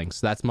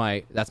spellings. That's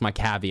my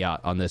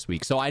caveat on this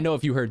week. So I know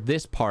if you heard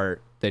this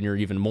part, then you're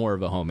even more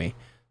of a homie.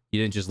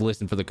 You didn't just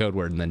listen for the code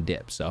word and then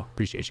dip. So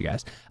appreciate you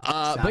guys.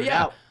 But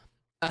yeah,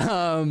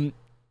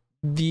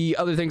 the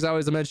other things I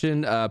always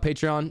mention,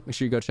 Patreon, make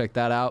sure you go check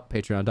that out.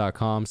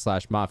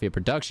 Patreon.com/Mafia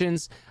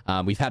Productions.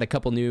 We've had a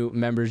couple new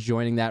members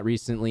joining that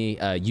recently,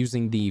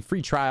 using the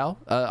free trial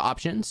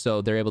option.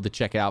 So they're able to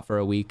check it out for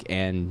a week.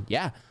 And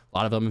yeah, a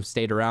lot of them have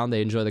stayed around.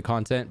 They enjoy the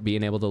content,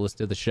 being able to listen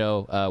to the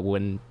show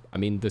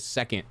the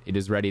second it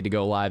is ready to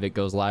go live, it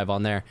goes live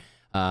on there.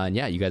 And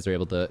yeah, you guys are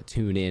able to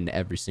tune in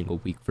every single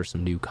week for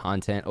some new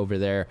content over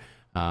there.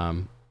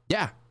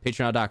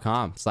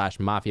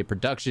 Patreon.com/Mafia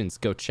Productions.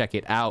 Go check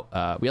it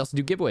out. We also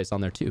do giveaways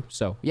on there too.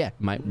 So yeah,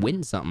 you might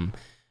win something.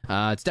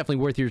 It's definitely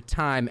worth your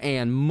time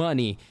and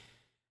money.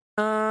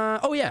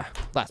 Oh yeah,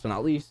 last but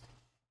not least,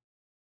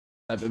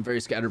 I've been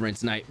very scatterbrained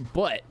tonight,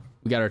 but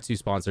we got our 2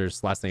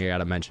 sponsors. Last thing I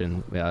gotta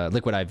mention,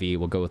 Liquid IV.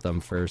 We'll go with them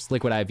first.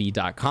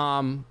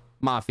 liquidiv.com.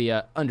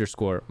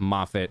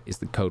 Mafia_Moffitt is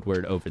the code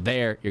word over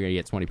there. You're gonna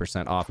get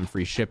 20% off and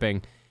free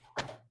shipping,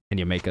 and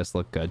you make us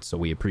look good, so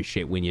we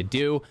appreciate when you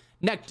do.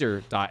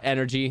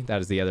 Nectar.energy,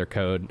 that is the other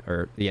code,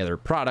 or the other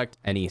product.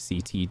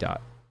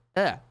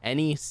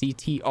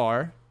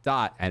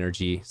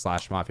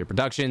 NECTR.energy/Mafia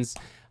Productions.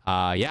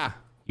 Yeah,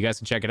 you guys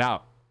can check it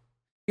out.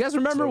 You guys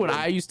remember when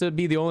I used to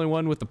be the only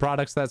one with the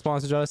products that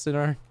sponsored us in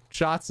our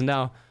shots, and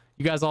now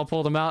you guys all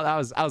pulled them out?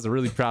 That was a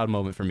really proud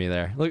moment for me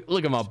there.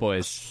 Look them up,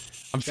 boys.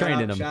 I'm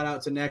training them. Shout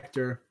out to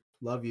Nectar.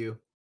 Love you.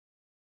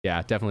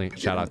 Yeah, definitely.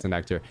 Shout out to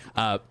Nectar.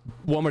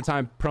 One more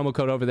time, promo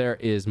code over there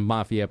is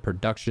Mafia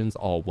Productions,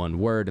 all one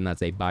word, and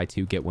that's a buy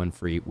 2 get 1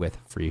 free with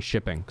free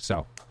shipping.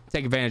 So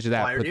take advantage of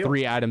that. Fire Put deal.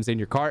 3 items in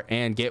your cart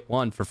and get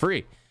 1 for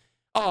free.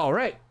 All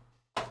right.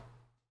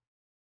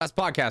 That's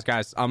podcast,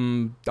 guys.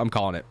 I'm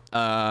calling it.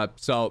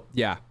 So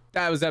yeah,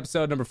 that was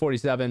episode number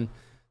 47.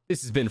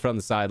 This has been From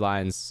the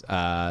Sidelines.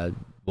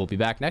 We'll be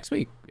back next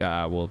week.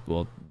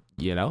 We'll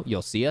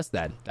you'll see us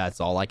then.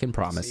 That's all I can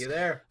promise. See you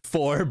there.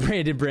 For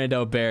Brandon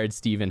Brando Baird,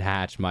 Stephen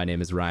Hatch, my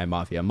name is Ryan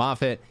Mafia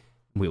Moffitt.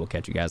 We will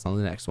catch you guys on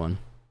the next one.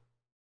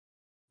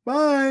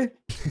 Bye.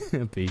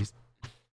 Peace.